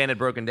 van and the van had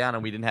broken down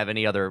and we didn't have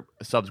any other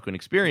subsequent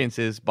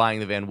experiences, buying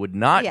the van would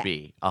not Yeah.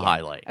 be a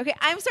highlight. Okay,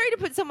 I'm sorry to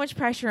put so much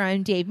pressure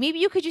on Dave. Maybe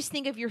you could just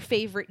think of your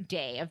favorite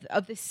day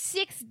of the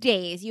 6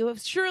 days. You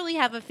surely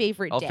have a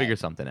favorite I'll day. figure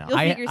something out. You'll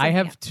I figure something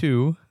have out.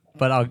 2,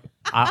 but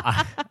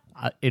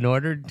in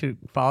order to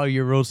follow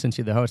your rules, since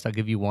you're the host, I'll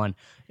give you one.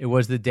 It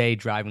was the day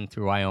driving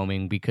through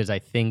Wyoming because I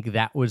think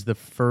that was the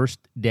first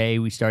day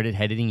we started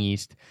heading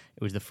east.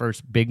 It was the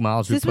first big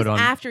miles This we put was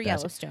on. after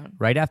that's- Yellowstone.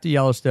 Right after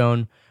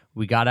Yellowstone.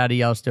 We got out of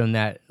Yellowstone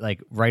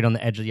right on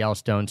the edge of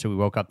Yellowstone. So we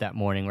woke up that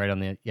morning right on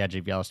the edge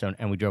of Yellowstone,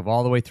 and we drove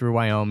all the way through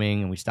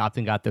Wyoming, and we stopped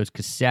and got those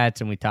cassettes,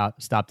 and we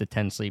stopped at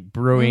 10 Sleep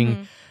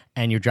Brewing,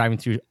 and you're driving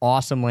through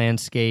awesome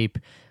landscape,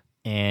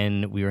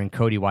 and we were in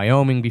Cody,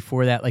 Wyoming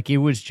before that. Like, it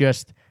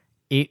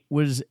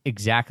was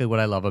exactly what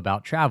I love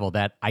about travel,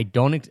 that I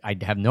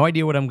have no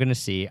idea what I'm going to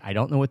see. I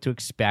don't know what to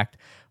expect.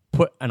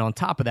 And on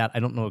top of that, I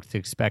don't know what to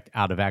expect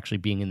out of actually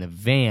being in the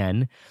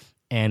van.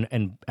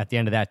 And at the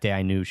end of that day,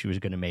 I knew she was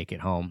going to make it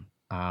home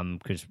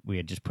because we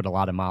had just put a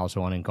lot of miles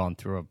on and gone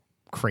through a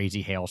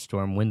crazy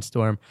hailstorm,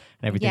 windstorm,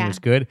 and everything Yeah. was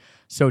good.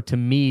 So to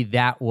me,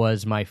 that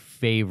was my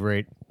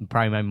favorite,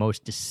 probably my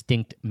most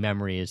distinct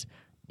memory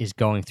is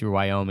going through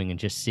Wyoming and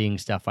just seeing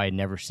stuff I had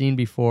never seen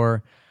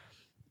before,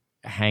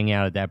 hanging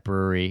out at that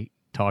brewery,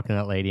 talking to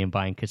that lady and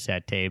buying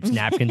cassette tapes,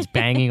 napkins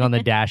banging on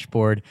the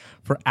dashboard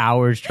for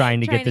hours trying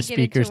to get the Trying to get it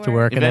to speakers to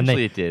work. And then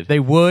Eventually it did. they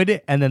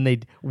would, and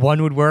then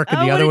one would work and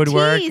Oh, the what other a would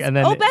work. tease. And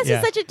then Bess yeah,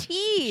 is such a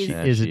tease.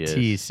 Yeah, is she a is.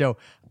 tease. So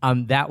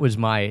that was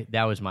my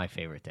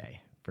favorite day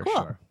for Cool.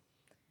 sure.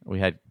 We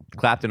had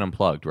Clapton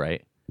Unplugged,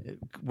 right?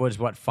 Was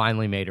what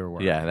finally made her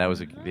work. Yeah, that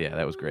was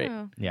great.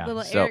 Oh, Yeah.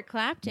 Little So, Eric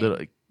Clapton.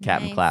 little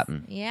Captain Nice.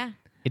 Clapton. Yeah.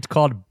 It's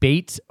called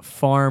Bates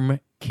Farm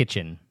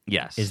Kitchen.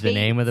 Yes. Is the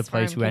name of the Bates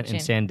place Farm we went in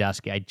Kitchen.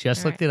 Sandusky. I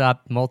just All looked it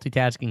up,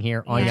 multitasking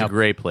here on Yeah. It's a Yelp.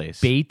 great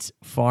place. Bates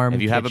Farm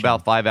If you have Kitchen.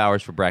 about 5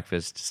 hours for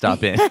breakfast,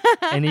 stop in.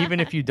 and even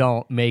if you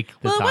don't, make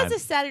the Well, time. it was a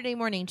Saturday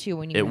morning too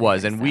when you It went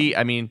was, there,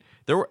 and so.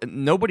 there were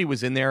nobody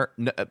was in there.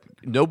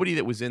 Nobody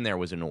that was in there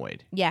was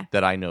annoyed. Yeah.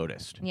 That I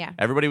noticed. Yeah.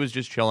 Everybody was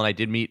just chilling. I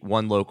did meet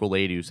one local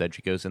lady who said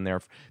she goes in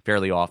there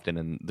fairly often,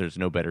 and there's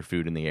no better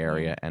food in the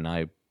area. And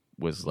I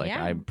was like,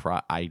 Yeah.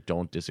 I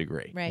don't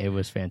disagree. Right. It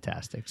was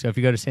fantastic. So if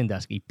you go to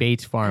Sandusky,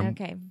 Bates Farm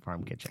Okay.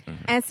 Farm Kitchen.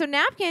 And so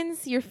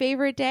napkins, your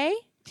favorite day?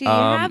 Do you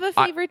Um, have a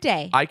favorite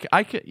day? I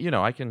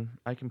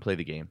can play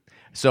the game.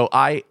 So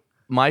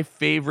my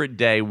favorite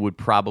day would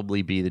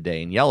probably be the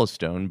day in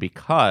Yellowstone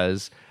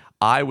because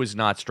I was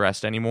not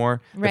stressed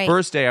anymore. Right. The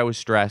first day I was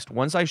stressed.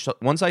 Once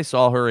I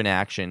saw her in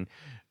action,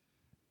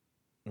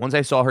 once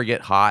I saw her get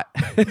hot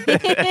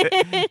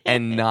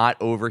and not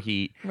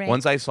overheat, Right.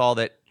 once I saw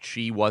that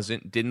she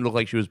didn't look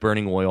like she was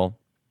burning oil,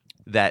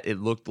 that it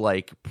looked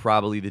like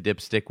probably the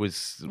dipstick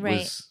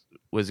Right.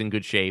 was in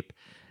good shape.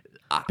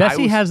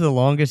 Bessie was- has the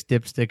longest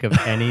dipstick of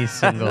any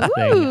single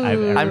thing I've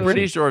ever I'm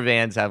pretty seen. sure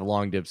vans have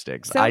long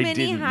dipsticks. so I many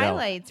didn't know.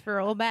 highlights for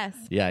old Bess.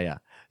 Yeah.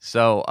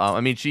 So,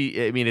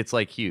 it's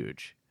like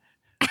huge.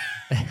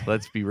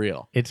 Let's be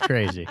real. It's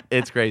crazy.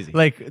 It's crazy.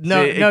 Like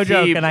no It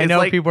joke, keep- and I it's know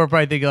like- people are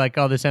probably thinking like,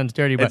 "Oh, this sounds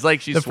dirty." But It's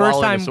like she's the first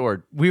swallowing a time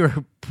sword. we were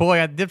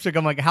pulling out the dipstick,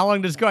 I'm like, "How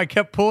long does it go?" I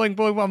kept pulling.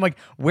 I'm like,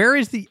 "Where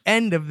is the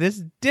end of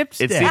this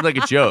dipstick?" It seemed like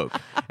a joke.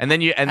 And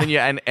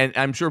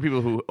I'm sure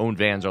people who own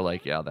vans are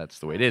like, yeah, that's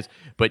the way it is.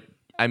 But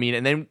and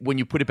then when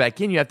you put it back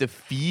in, you have to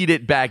feed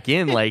it back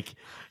in like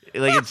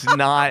it's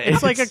not.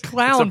 It's like a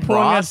clown it's a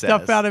pulling that stuff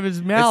process. out of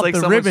his mouth. like The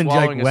someone ribbon's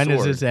swallowing like, a when is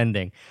sword. this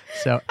ending?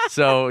 So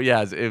So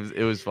yeah,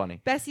 it was funny.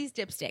 Bessie's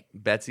dipstick.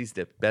 Bessie's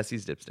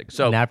dipstick.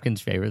 So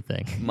napkin's favorite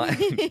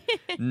thing.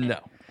 No.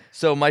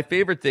 So my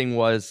favorite thing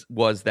was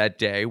that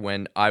day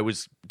when I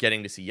was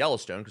getting to see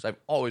Yellowstone, because I've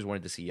always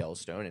wanted to see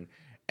Yellowstone,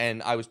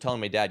 and I was telling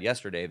my dad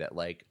yesterday that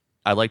like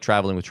I like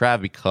traveling with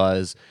Trav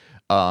because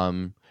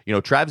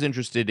Trav's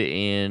interested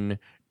in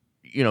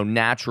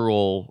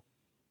natural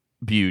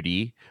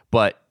beauty,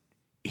 but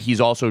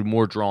he's also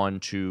more drawn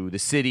to the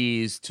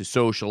cities, to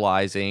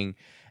socializing,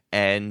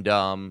 and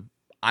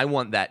I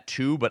want that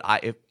too. But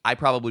if I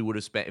probably would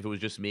have spent, if it was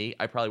just me,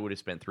 I probably would have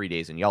spent 3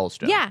 days in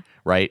Yellowstone. Yeah.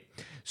 Right.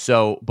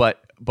 So, but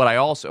I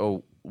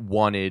also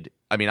wanted.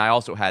 I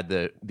also had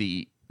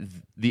the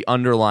the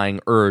underlying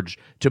urge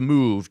to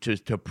move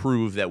to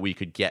prove that we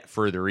could get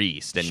further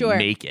east and Sure.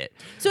 make it.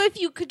 So if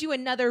you could do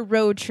another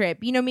road trip,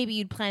 maybe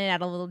you'd plan it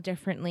out a little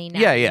differently. Now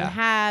Yeah,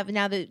 that yeah.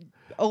 now that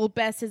old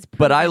Bess has proven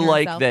But I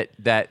like herself.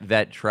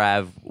 that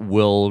Trav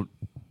will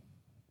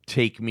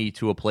take me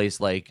to a place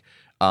like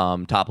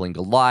Toppling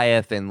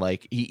Goliath, and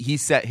like he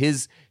set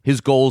his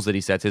goals that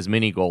he sets, his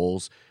mini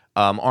goals,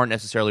 aren't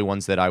necessarily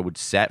ones that I would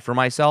set for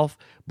myself,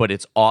 but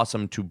it's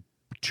awesome to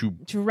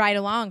ride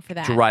along for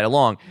that. ride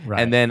along.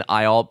 Right. And then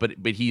but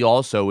he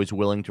also is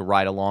willing to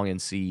ride along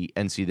and see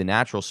the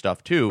natural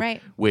stuff too,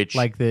 Right. which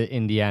like the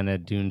Indiana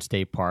Dune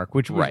State Park,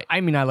 which was, Right.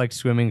 I mean, I like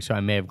swimming, so I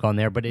may have gone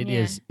there, but it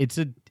Yeah.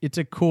 it's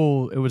a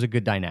cool. It was a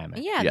good dynamic.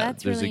 Yeah,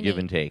 that's there's really a give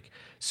neat. and take.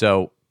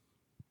 So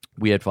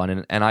we had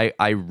fun, and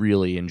I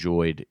really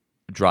enjoyed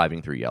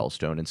driving through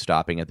Yellowstone and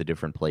stopping at the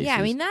different places. Yeah,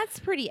 I mean that's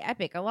pretty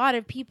epic. A lot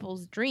of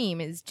people's dream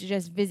is to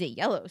just visit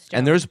Yellowstone.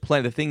 and there's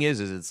plenty. The thing is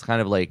it's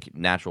kind of like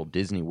natural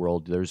Disney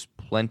World. There's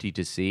plenty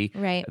to see.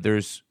 Right.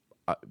 There's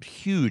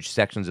huge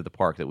sections of the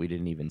park that we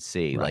didn't even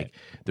see. Right. Like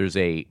there's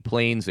a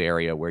plains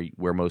area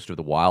where most of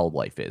the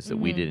wildlife is that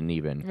we didn't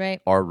even. Right.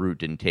 Our route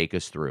didn't take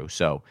us through.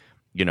 So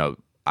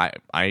I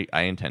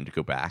intend to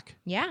go back.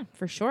 Yeah,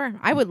 for sure.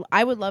 I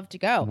would love to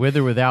go. With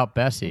or without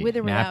Bessie, With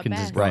or without Napkins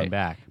is Bess. going Right.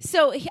 back.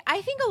 So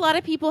I think a lot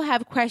of people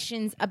have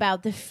questions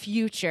about the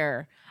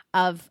future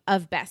of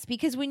Bess,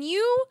 because when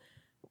you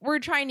were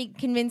trying to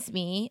convince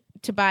me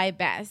to buy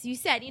Bess, you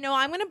said,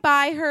 I'm going to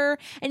buy her,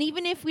 and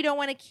even if we don't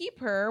want to keep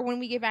her when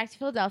we get back to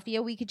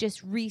Philadelphia, we could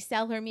just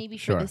resell her maybe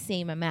Sure. for the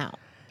same amount.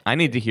 I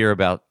need to hear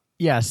about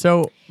Yeah.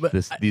 So, but,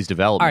 these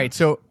developments. all right.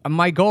 So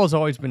my goal has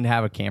always been to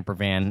have a camper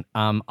van.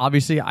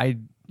 Obviously,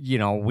 we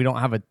don't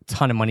have a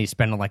ton of money to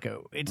spend on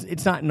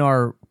it's not in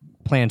our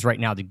plans right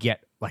now to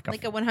get like a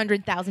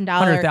 $100,000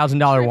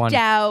 $100,000 one.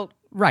 out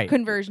Right.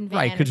 conversion van,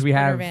 Right, because or we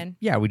scooter have, van.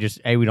 we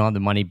just, A, we don't have the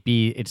money.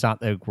 B, it's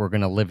not like we're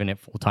going to live in it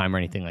full time or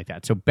anything like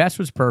that. So Bess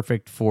was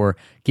perfect for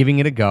giving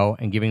it a go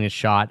and giving it a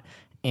shot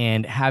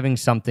and having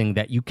something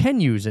that you can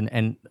use.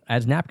 And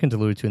as Napkins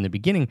alluded to in the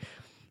beginning,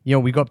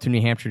 we go up to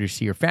New Hampshire to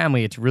see your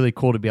family. It's really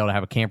cool to be able to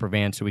have a camper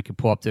van so we could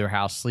pull up to their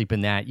house, sleep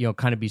in that,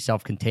 kind of be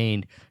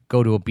self-contained,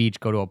 go to a beach,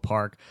 go to a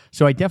park.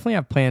 So I definitely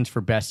have plans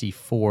for Bessie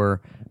for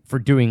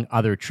doing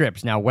other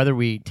trips. Now, whether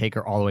we take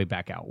her all the way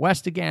back out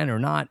west again or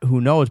not, who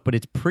knows? But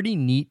it's pretty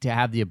neat to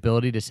have the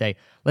ability to say,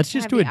 let's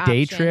just Have do a the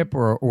day option. trip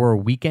or a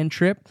weekend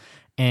trip.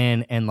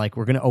 And like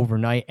we're going to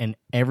overnight and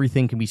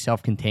everything can be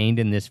self-contained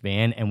in this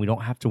van and we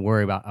don't have to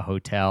worry about a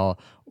hotel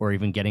or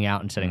even getting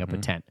out and setting up a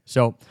tent.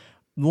 So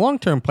the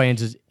long-term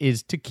plans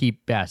is to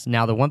keep Bess.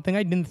 Now, the one thing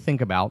I didn't think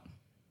about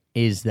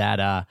is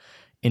that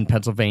in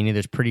Pennsylvania,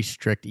 there's pretty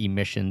strict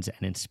emissions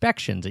and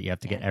inspections that you have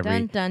to get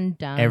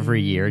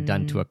every year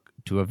done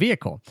to a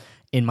vehicle.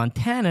 In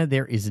Montana,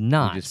 there is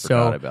not. just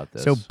forgot about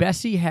this. So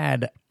Bessie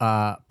had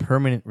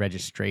permanent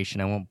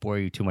registration. I won't bore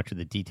you too much with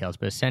the details,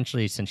 but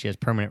essentially, since she has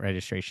permanent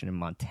registration in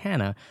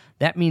Montana,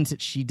 that means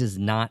that she does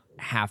not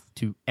have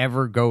to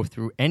ever go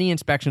through any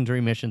inspections or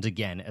emissions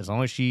again. As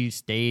long as she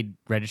stayed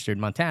registered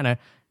in Montana,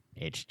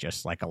 it's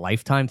just like a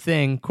lifetime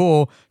thing.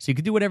 Cool. So you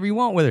can do whatever you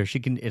want with her. She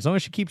can, as long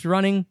as she keeps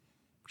running,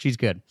 she's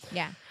good.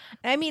 Yeah.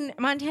 I mean,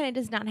 Montana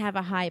does not have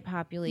a high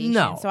population.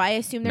 No. So I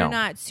assume they're No.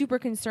 not super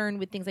concerned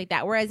with things like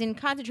that. Whereas in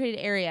concentrated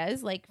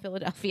areas like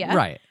Philadelphia,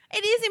 Right.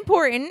 it is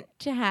important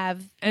to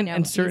have,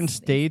 And certain these-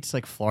 states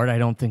like Florida, I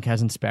don't think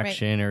has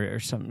inspection or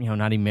some,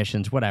 not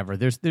emissions, whatever.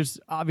 There's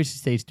obviously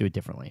states do it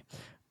differently.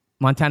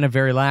 Montana,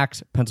 very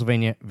lax.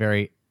 Pennsylvania,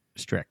 very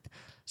strict.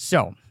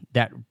 So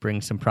that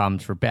brings some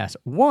problems for Bess.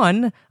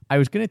 One, I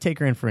was going to take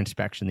her in for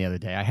inspection the other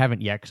day. I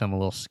haven't yet because I'm a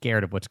little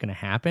scared of what's going to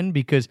happen.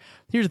 Because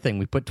here's the thing: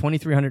 we put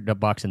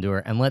 $2,300 into her,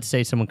 and let's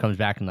say someone comes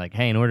back and like,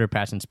 hey, in order to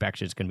pass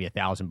inspection, it's going to be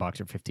 $1,000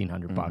 or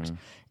 $1,500.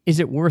 Is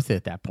it worth it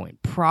at that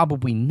point?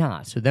 Probably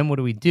not. So then what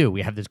do?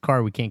 We have this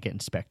car we can't get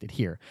inspected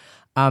here.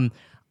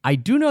 I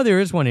do know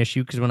there is one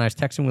issue because when I was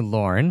texting with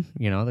Lauren,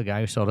 the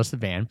guy who sold us the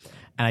van,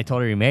 and I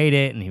told her he made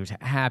it and he was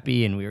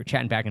happy and we were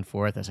chatting back and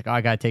forth. I was like, I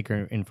got to take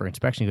her in for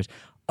inspection. He goes,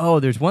 oh,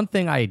 there's one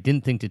thing I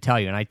didn't think to tell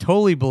you. And I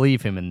totally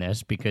believe him in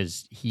this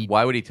because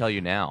Why would he tell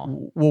you now?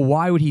 well,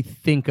 why would he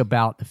think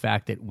about the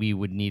fact that we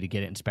would need to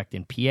get it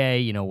inspected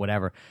in PA,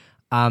 whatever.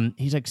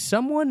 He's like,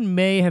 someone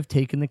may have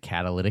taken the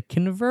catalytic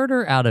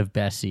converter out of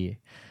Bessie.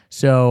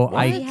 So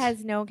He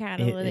has no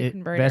catalytic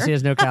converter. Bessie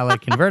has no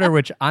catalytic converter,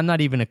 which I'm not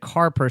even a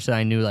car person.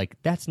 I knew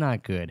that's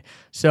not good.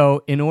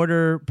 So in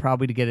order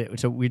probably to get it,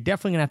 so we're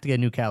definitely gonna have to get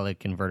a new catalytic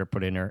converter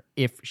put in her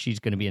if she's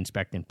gonna be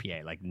inspecting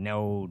PA. Like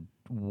no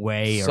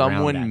way around that.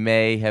 Someone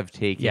may have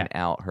taken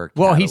out her.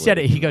 Well, he said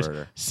it. He catalytic goes,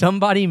 converter.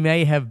 somebody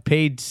may have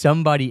paid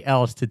somebody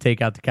else to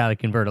take out the catalytic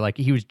converter. Like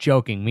he was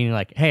joking, meaning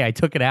like, hey, I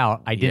took it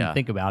out. I didn't Yeah.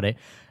 think about it.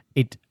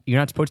 You're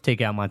not supposed to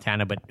take it out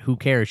Montana, but who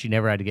cares? She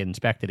never had to get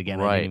inspected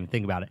again. I Right. didn't even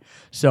think about it.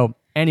 So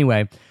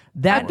anyway,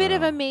 that a bit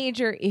of a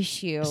major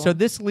issue. so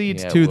this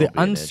leads Yeah, it to will the be an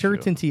issue.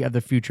 uncertainty of the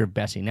future of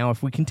Bessie. Now,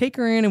 if we can take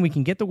her in and we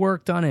can get the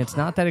work done, and it's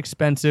not that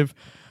expensive,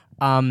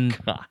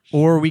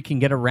 or we can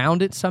get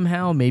around it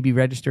somehow, maybe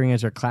registering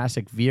as our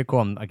classic vehicle.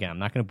 Again, I'm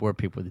not going to bore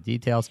people with the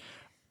details.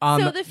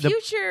 So the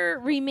future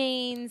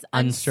remains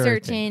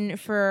uncertain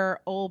for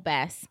old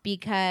Bess,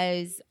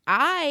 because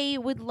I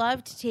would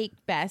love to take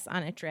Bess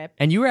on a trip.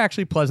 And you were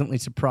actually pleasantly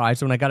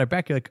surprised when I got her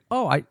back. You're like,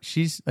 oh,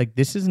 she's like,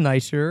 this is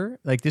nicer.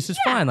 Like, this is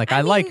fine. Like,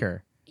 I like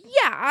her.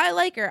 Yeah, I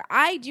like her.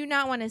 I do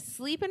not want to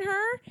sleep in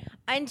her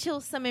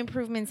until some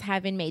improvements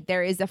have been made.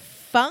 There is a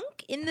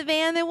funk in the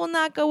van that will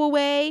not go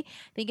away. I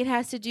think it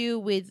has to do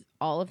with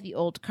all of the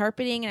old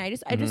carpeting, and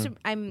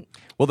I'm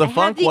Well, the I funk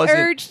have the wasn't.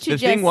 urge to The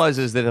thing just-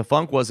 is that the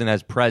funk wasn't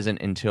as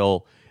present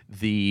until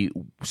the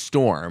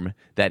storm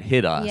that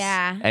hit us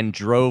and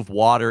drove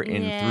water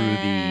in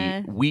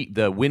through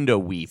the window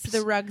weeps. So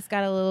the rugs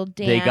got a little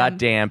damp. They got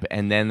damp,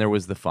 and then there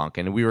was the funk,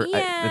 and we were.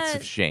 Yeah. That's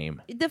a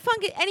shame. The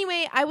funk.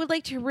 Anyway, I would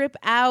like to rip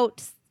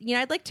out.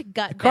 I'd like to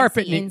gut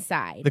carpet Bessie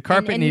inside. the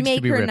carpet and needs to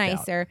make be her ripped out.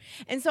 nicer.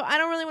 And so I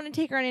don't really want to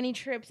take her on any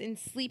trips and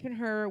sleep in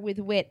her with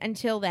Wit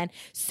until then.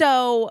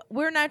 So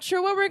we're not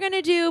sure what we're going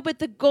to do, but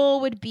the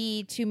goal would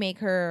be to make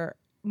her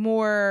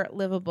more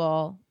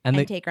livable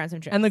and take her on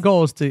some trips. And the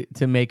goal is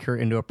to make her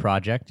into a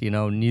project.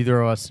 Neither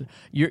of us.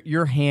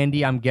 You're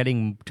handy. I'm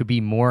getting to be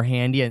more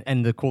handy.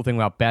 And the cool thing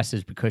about Bess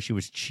is because she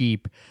was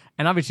cheap,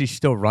 and obviously she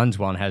still runs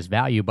well and has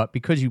value, but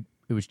because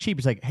it was cheap,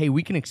 it's like, hey,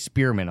 we can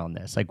experiment on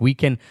this. Like, we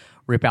can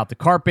rip out the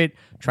carpet,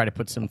 try to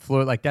put some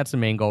fluid. Like, that's the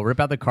main goal. Rip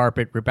out the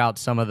carpet, rip out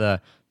some of the,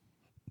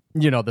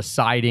 the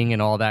siding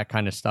and all that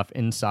kind of stuff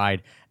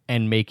inside,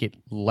 and make it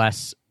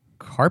less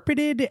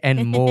carpeted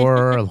and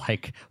more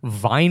like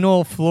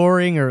vinyl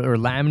flooring or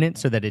laminate,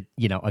 so that it,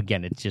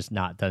 again, it's just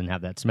doesn't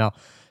have that smell.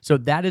 So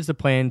that is the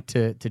plan,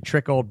 to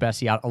trick old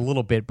Bessie out a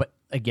little bit, but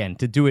again,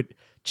 to do it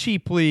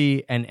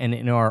cheaply and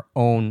in our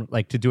own,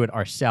 like, to do it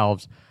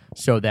ourselves,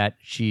 so that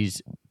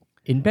she's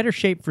in better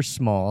shape for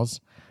Smalls,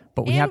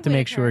 but we have to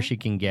make sure she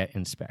can get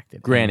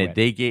inspected. Granted,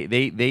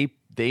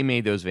 they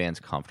made those vans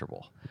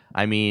comfortable.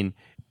 I mean,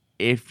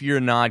 if you're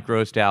not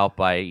grossed out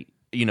by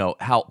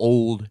how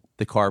old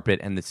the carpet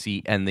and the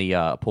seat and the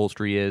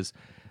upholstery is,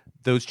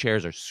 those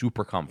chairs are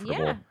super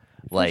comfortable. Yeah,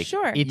 like,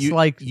 sure. It's you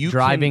like can-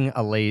 driving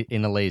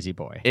in a Lazy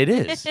Boy. It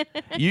is.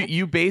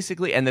 you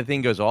basically, and the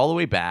thing goes all the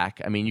way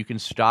back. I mean, you can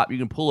stop, you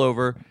can pull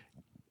over,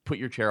 put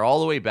your chair all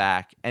the way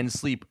back, and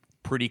sleep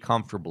pretty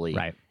comfortably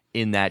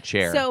in that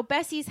chair. So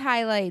Bessie's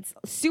highlights: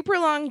 super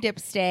long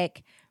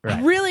dipstick,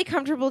 Right. really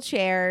comfortable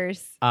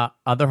chairs.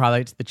 Other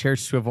highlights: the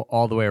chairs swivel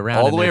all the way around.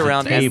 all and the way there's a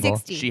around. table.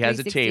 And 360. she has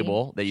a 360.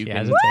 table that you She can.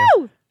 has a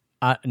table.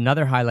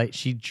 Another highlight: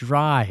 she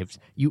drives.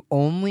 You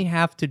only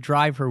have to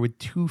drive her with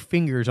 2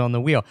 fingers on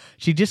the wheel.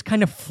 She just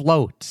kind of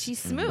floats. She's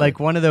smooth. Like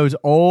one of those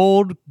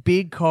old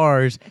big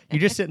cars. You're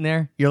just sitting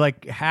there. You're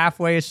like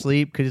halfway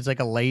asleep because it's like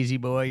a Lazy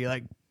Boy. You're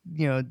like,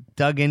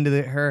 dug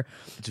into her.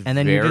 It's and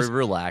then very you're just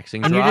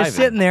relaxing. And driving. you're just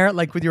sitting there,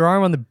 like, with your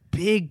arm on the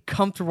big,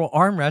 comfortable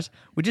armrest,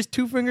 with just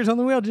 2 fingers on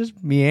the wheel,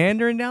 just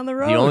meandering down the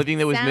road. The only thing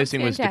that was Sounds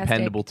missing was fantastic.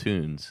 dependable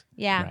tunes.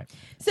 Yeah. Right.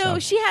 So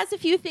she has a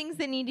few things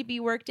that need to be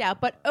worked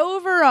out, but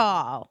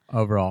overall,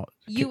 Overall,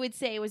 you would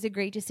say it was a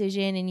great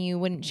decision, and you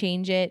wouldn't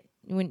change it.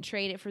 You wouldn't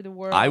trade it for the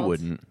world. I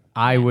wouldn't,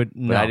 I would.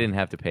 but No. I didn't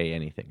have to pay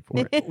anything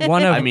for it.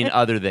 One of I mean,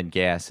 other than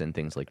gas and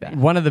things like that.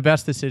 one of the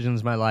best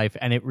decisions of my life,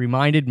 and it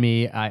reminded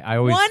me. I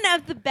always. One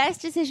of the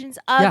best decisions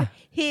of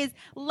his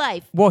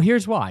life. Well,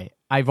 here's why.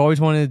 I've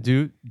always wanted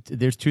to do.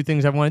 There's 2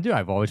 things I want to do.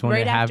 I've always wanted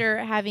Right to have. after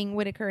having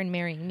Whitaker and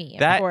marrying me, of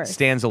That course.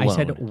 stands alone. I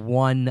said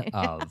one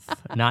of,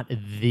 not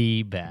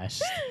the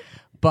best.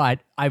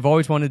 But I've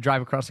always wanted to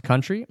drive across the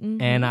country,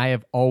 and I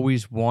have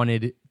always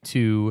wanted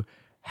to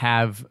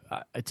have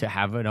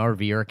an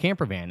RV or a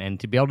camper van, and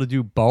to be able to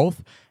do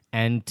both,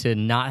 and to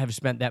not have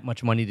spent that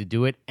much money to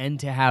do it, and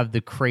to have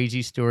the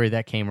crazy story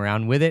that came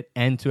around with it,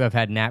 and to have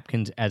had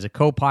Napkins as a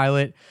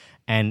co-pilot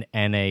and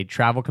a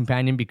travel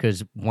companion,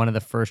 because one of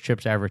the first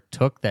trips I ever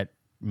took that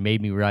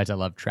made me realize I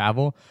love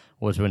travel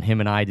was when him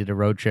and I did a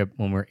road trip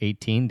when we were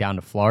 18 down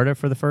to Florida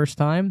for the first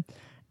time.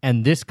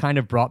 And this kind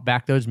of brought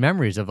back those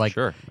memories of, like,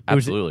 Sure, it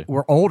was- absolutely.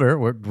 we're older,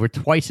 we're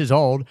twice as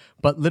old,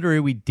 but literally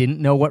we didn't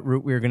know what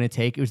route we were going to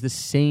take. It was the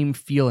same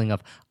feeling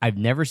of, I've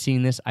never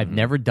seen this, I've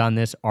never done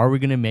this. Are we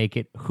going to make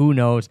it? Who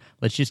knows?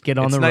 Let's just get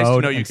on It's the nice road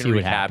to know and you see can what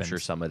recapture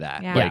happens. some of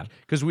that. Yeah. Like,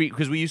 because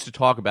we used to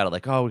talk about it,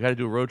 like, oh, we got to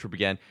do a road trip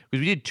again,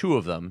 because we did 2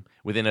 of them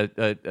within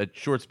a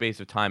short space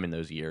of time in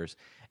those years,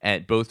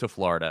 and both to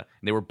Florida,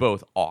 and they were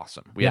both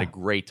awesome. We had a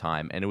great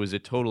time, and it was a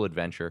total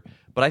adventure.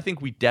 But I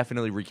think we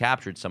definitely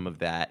recaptured some of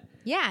that.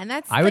 Yeah, and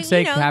that's I would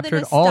say the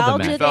captured all the nostalgia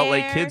magic. We felt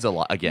like there. kids a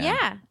lot again.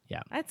 Yeah,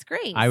 Yeah. that's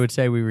great. I would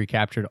say we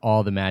recaptured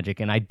all the magic,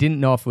 and I didn't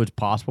know if it was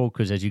possible,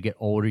 because as you get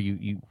older,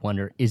 you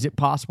wonder, is it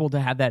possible to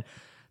have that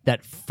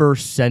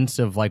first sense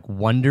of, like,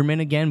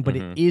 wonderment again? But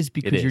it is,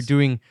 because you're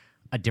doing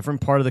a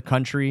different part of the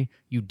country,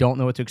 you don't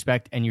know what to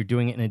expect, and you're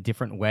doing it in a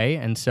different way.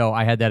 And so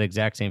I had that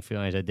exact same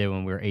feeling as I did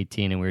when we were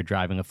 18 and we were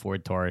driving a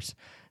Ford Taurus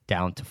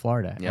down to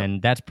Florida, and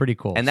that's pretty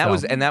cool. And that So-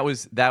 was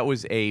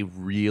a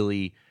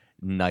really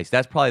nice.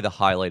 That's probably the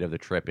highlight of the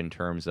trip in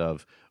terms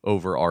of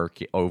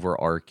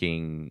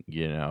overarching,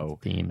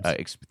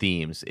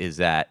 themes. Is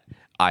that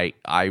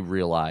I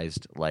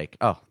realized, like,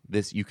 oh,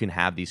 this, you can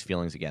have these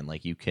feelings again.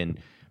 Like, you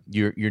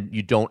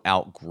don't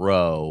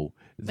outgrow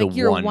The like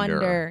your wonder.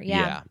 wonder.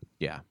 Yeah.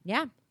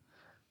 Yeah.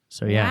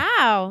 So yeah.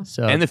 Wow.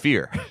 So And the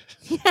fear.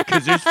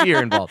 Because there's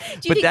fear involved.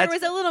 Do you think there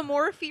was a little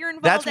more fear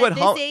involved that's at what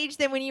this hum- age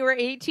than when you were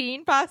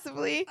 18,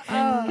 possibly?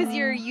 Because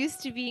you're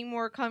used to being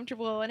more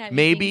comfortable and having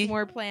Maybe. things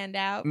more planned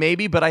out.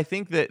 Maybe, but I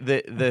think that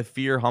the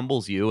fear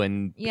humbles you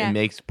and Yeah.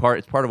 it's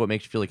part of what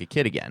makes you feel like a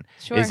kid again.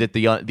 Sure. Is it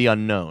the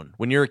unknown?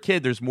 When you're a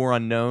kid, there's more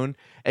unknown,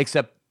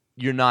 except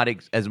you're not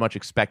as much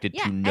expected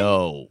Yeah, to and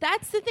know.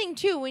 That's the thing,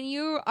 too. When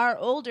you are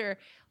older,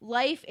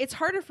 it's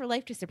harder for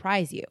life to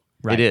surprise you.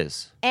 Right. It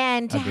is.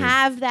 And to Agreed.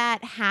 have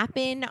that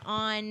happen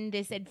on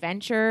this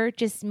adventure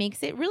just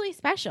makes it really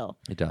special.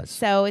 It does.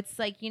 So it's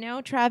like,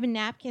 Trav and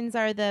napkins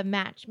are the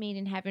match made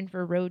in heaven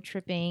for road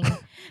tripping.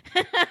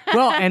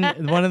 Well,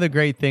 and one of the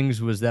great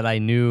things was that I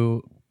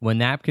knew when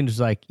Napkins was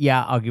like,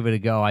 yeah, I'll give it a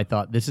go, I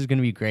thought this is going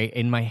to be great.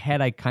 In my head,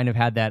 I kind of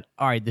had that,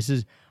 all right,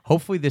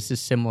 hopefully this is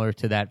similar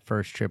to that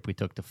first trip we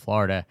took to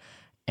Florida.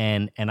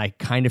 And I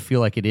kind of feel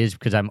like it is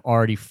because I'm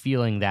already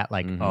feeling that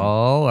like,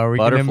 oh, are we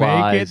going to make it?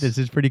 Butterflies. This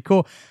is pretty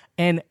cool.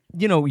 And,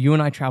 you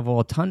and I travel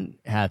a ton,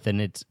 Heth, and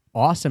it's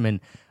awesome.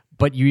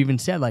 But you even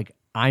said like,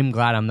 I'm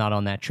glad I'm not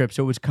on that trip.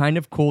 So it was kind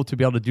of cool to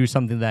be able to do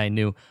something that I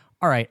knew.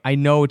 All right, I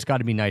know it's got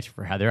to be nice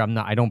for Heather.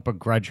 I don't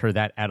begrudge her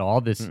that at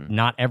all.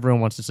 Not everyone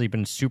wants to sleep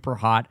in a super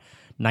hot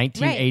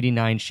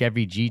 1989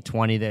 Chevy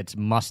G20 that's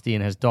musty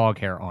and has dog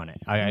hair on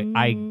it.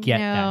 I get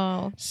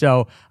No. that.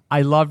 So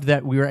I loved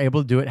that we were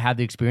able to do it, have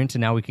the experience,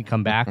 and now we can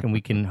come back and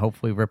we can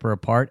hopefully rip her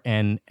apart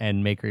and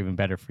make her even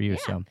better for you.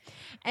 So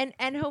And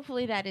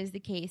hopefully that is the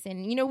case.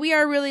 And, we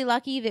are really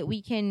lucky that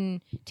we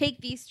can take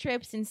these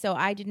trips. And so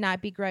I did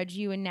not begrudge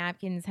you and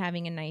Napkins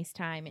having a nice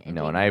time. No, taking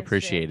and I this trip.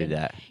 appreciated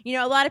And, that.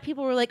 A lot of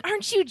people were like,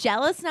 aren't you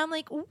jealous? And I'm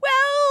like,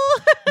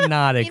 well,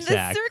 not in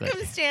exactly. the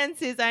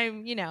circumstances,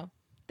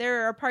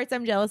 there are parts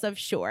I'm jealous of,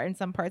 sure, and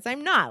some parts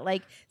I'm not,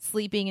 like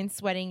sleeping and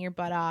sweating your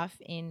butt off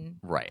in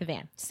Right. the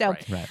van. So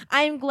Right.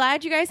 I'm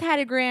glad you guys had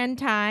a grand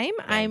time.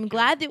 I'm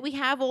glad that we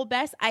have Old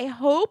Bess. I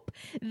hope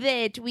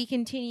that we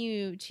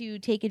continue to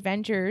take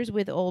adventures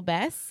with Old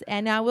Bess,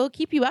 and we'll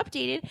keep you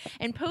updated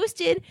and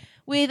posted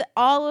with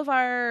all of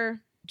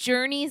our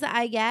journeys,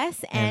 I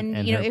guess, and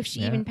her- if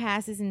she even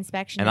passes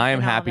inspection. And I am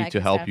all happy that to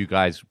good help stuff. you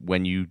guys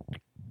when you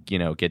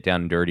get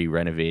down and dirty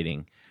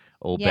renovating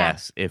Old Yeah.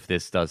 Bess if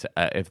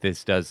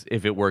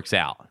it works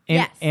out. And,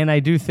 Yes. and I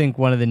do think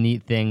one of the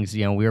neat things,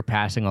 we were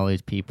passing all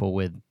these people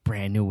with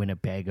brand new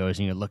Winnebagos,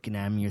 and you're looking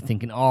at them, and you're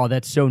thinking, oh,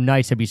 that's so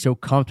nice. I'd be so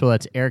comfortable.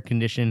 That's air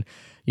conditioned.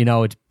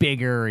 It's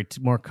bigger. It's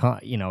more,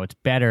 it's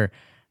better.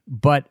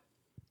 But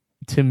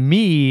to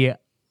me,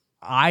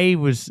 I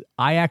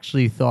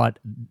actually thought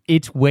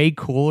it's way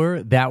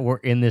cooler that we're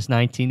in this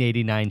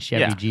 1989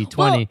 Chevy Yeah. G20.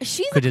 Well,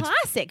 she's a 'cause it's-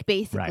 classic,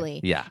 basically.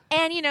 Right. Yeah.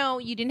 And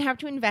you didn't have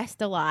to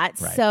invest a lot,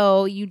 Right.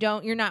 so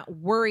you're not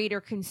worried or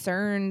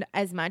concerned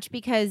as much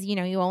because you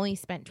only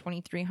spent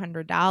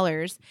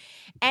 $2,300,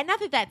 and not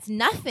that that's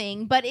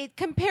nothing, but it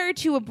compared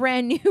to a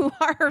brand new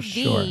RV,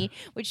 Sure.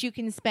 which you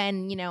can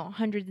spend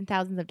hundreds and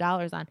thousands of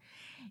dollars on.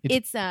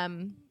 It's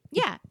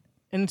yeah,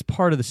 and it's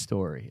part of the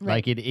story.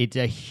 Right. Like it's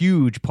a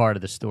huge part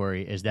of the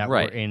story is that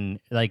Right. we're in,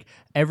 like,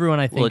 everyone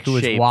I think Well, it who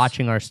was shapes-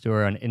 watching our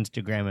story on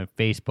Instagram and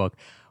Facebook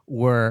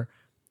were,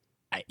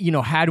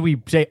 had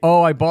we say,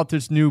 oh, I bought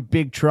this new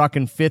big truck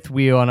and fifth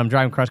wheel and I'm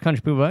driving cross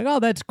country, people were like, oh,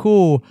 that's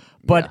cool.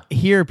 But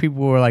here people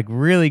were like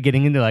really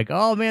getting into like,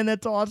 oh man,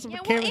 that's awesome. yeah.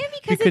 I Well, can't- and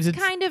because it's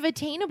kind of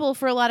attainable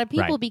for a lot of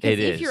people. Right. Because It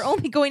if is. you're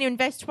only going to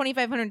invest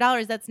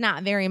 $2,500, that's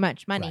not very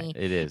much money.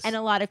 It is. And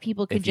a lot of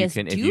people could If you just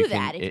can- if do you can-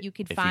 that if you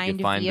could if find you a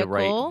can find vehicle.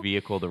 the right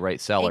vehicle, the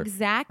right seller.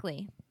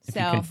 Exactly. If So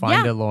you can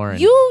find yeah, a Lauren.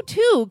 you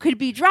too could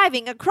be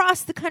driving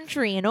across the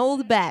country in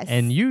Old Bess.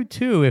 And you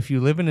too, if you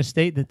live in a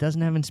state that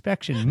doesn't have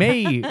inspection,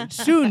 may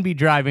soon be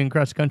driving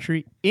cross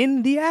country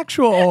in the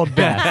actual Old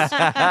Bess.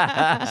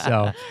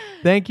 So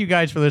thank you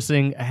guys for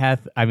listening.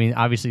 Heth,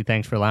 obviously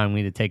thanks for allowing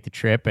me to take the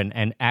trip.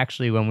 And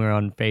actually when we were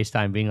on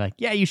FaceTime being like,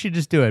 yeah, you should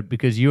just do it,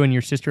 because you and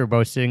your sister were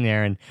both sitting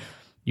there and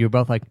you were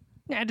both like,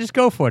 yeah, just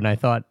go for it. And I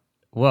thought,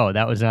 whoa,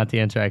 that was not the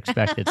answer I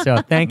expected. So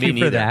thank Me you for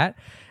neither. that.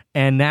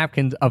 And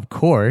Napkins, of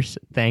course,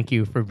 thank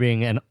you for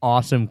being an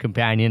awesome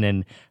companion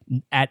and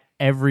at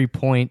every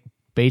point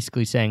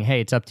basically saying,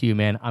 hey, it's up to you,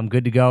 man. I'm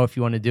good to go if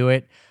you want to do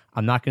it.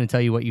 I'm not going to tell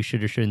you what you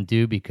should or shouldn't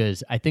do,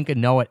 because I think a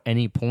no at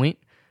any point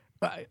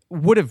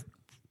would have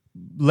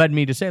led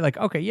me to say, like,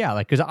 okay, yeah,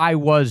 like, because I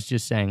was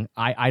just saying,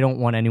 I don't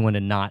want anyone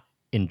to not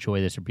enjoy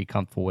this or be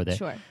comfortable with it.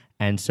 Sure.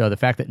 And so the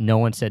fact that no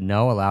one said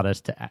no allowed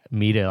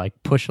me to like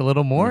push a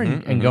little more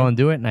and go and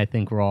do it. And I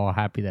think we're all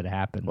happy that it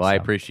happened. Well, I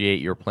So,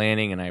 appreciate your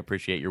planning and I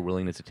appreciate your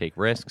willingness to take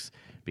risks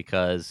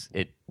because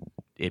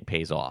it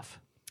pays off.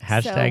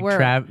 Hashtag we're-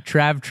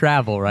 Trav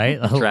travel, right?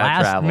 Last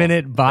travel.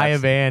 minute, buy a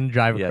That's- van,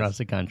 drive yes. across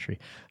the country.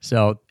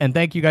 So, and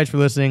thank you guys for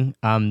listening.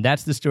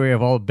 That's the story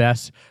of Old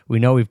Bess. We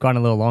know we've gone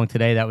a little long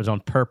today. That was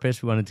on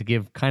purpose. We wanted to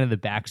give kind of the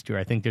backstory.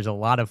 I think there's a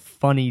lot of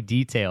funny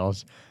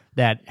details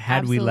that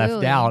had we left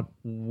Absolutely. out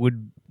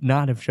would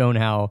not have shown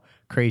how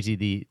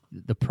crazy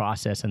the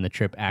process and the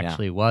trip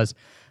actually was.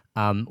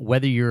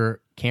 Whether you're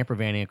camper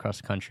vanning across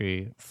the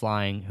country,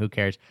 flying, who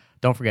cares?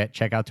 Don't forget,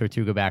 check out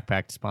Tortuga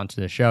Backpack to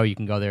sponsor the show. You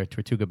can go there at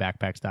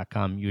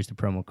tortugabackpacks.com, use the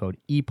promo code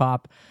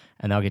EPOP,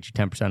 and that'll get you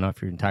 10%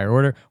 off your entire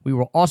order. We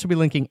will also be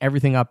linking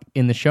everything up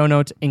in the show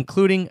notes,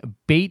 including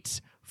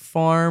Bates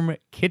Farm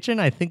Kitchen.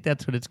 I think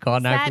that's what it's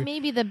called. Is that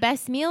maybe the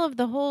best meal of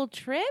the whole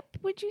trip,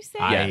 would you say?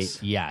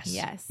 Yes.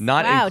 Yes.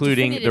 Not Wow,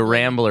 including the definitively.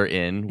 Rambler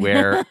Inn,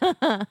 where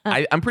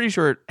I'm pretty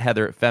sure,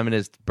 Heather,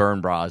 feminist burn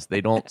bras, they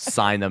don't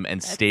sign them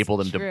and staple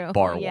them True. to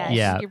bar Yes, walls.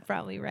 Yeah. You're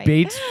probably right.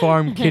 Bates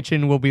Farm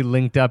Kitchen will be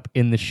linked up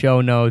in the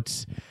show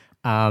notes,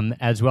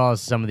 as well as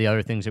some of the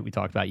other things that we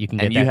talked about. You can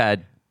get And you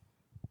had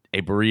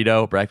a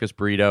burrito, breakfast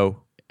burrito.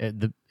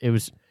 it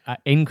was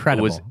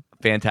incredible. It was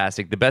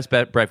fantastic. The best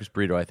breakfast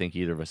burrito I think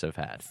either of us have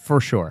had. for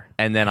sure.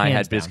 And then I Hands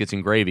had down. biscuits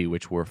and gravy,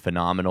 which were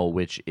phenomenal,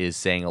 which is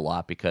saying a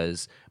lot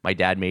because my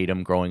dad made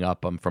them growing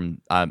up. I'm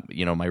from,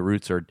 my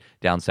roots are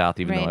down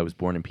south, even Right. though I was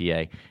born in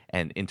PA.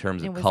 And in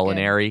terms It of was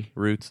culinary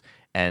roots,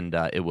 and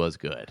it was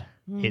good.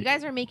 You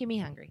guys are making me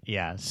hungry.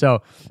 Yeah.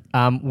 So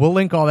we'll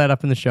link all that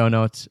up in the show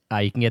notes.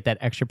 You can get that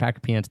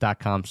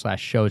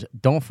extrapackofpeanuts.com/shows.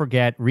 Don't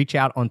forget, reach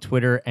out on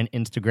Twitter and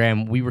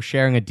Instagram. We were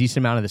sharing a decent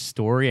amount of the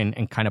story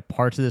and kind of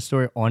parts of the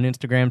story on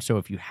Instagram. So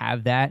if you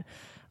have that,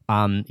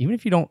 even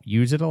if you don't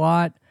use it a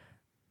lot,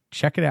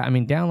 check it out. I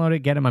mean, download it,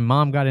 get it. My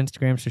mom got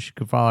Instagram so she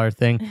could follow our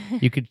thing.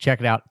 You could check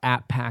it out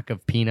at Pack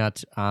of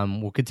Peanuts.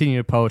 We'll continue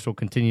to post. We'll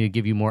continue to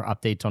give you more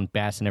updates on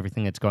Bass and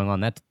everything that's going on.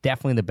 That's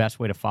definitely the best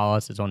way to follow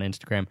us is on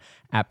Instagram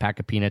at Pack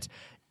of Peanuts.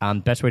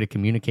 Best way to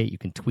communicate, you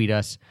can tweet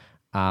us.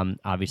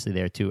 Obviously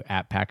there too,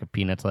 at Pack of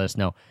Peanuts. Let us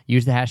know.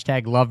 Use the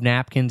hashtag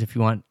 #LoveNapkins if you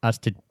want us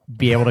to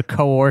be able to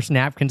coerce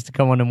napkins to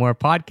come on to more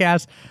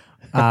podcasts.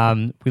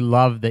 We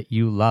love that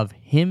you love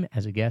him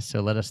as a guest,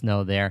 so let us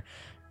know there.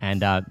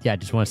 And I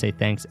just want to say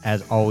thanks,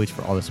 as always,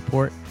 for all the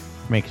support,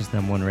 for making us the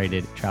 #1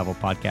 rated travel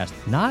podcast.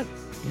 Not,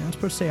 you're not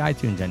supposed to say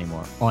iTunes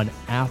anymore, on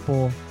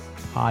Apple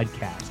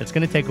Podcasts. It's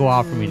going to take a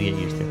while for me to get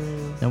used to.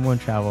 #1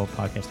 travel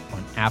podcast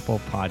on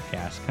Apple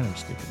Podcasts. Kind of a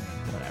stupid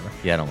name, whatever.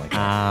 Yeah, I don't like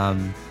that.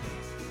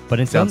 But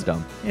it Sounds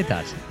dumb. It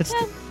does.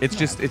 It's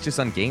just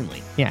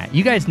ungainly. Yeah,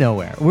 you guys know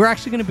where. We're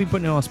actually going to be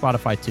putting it on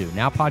Spotify too.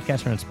 Now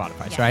podcasts are on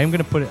Spotify. So I'm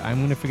going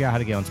to figure out how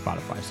to get on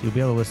Spotify. So you'll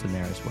be able to listen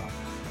there as well.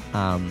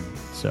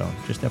 So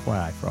just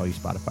FYI for all you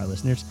Spotify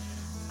listeners.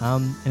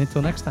 And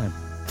until next time.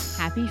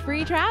 Happy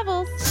free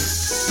travels.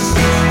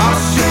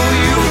 I'll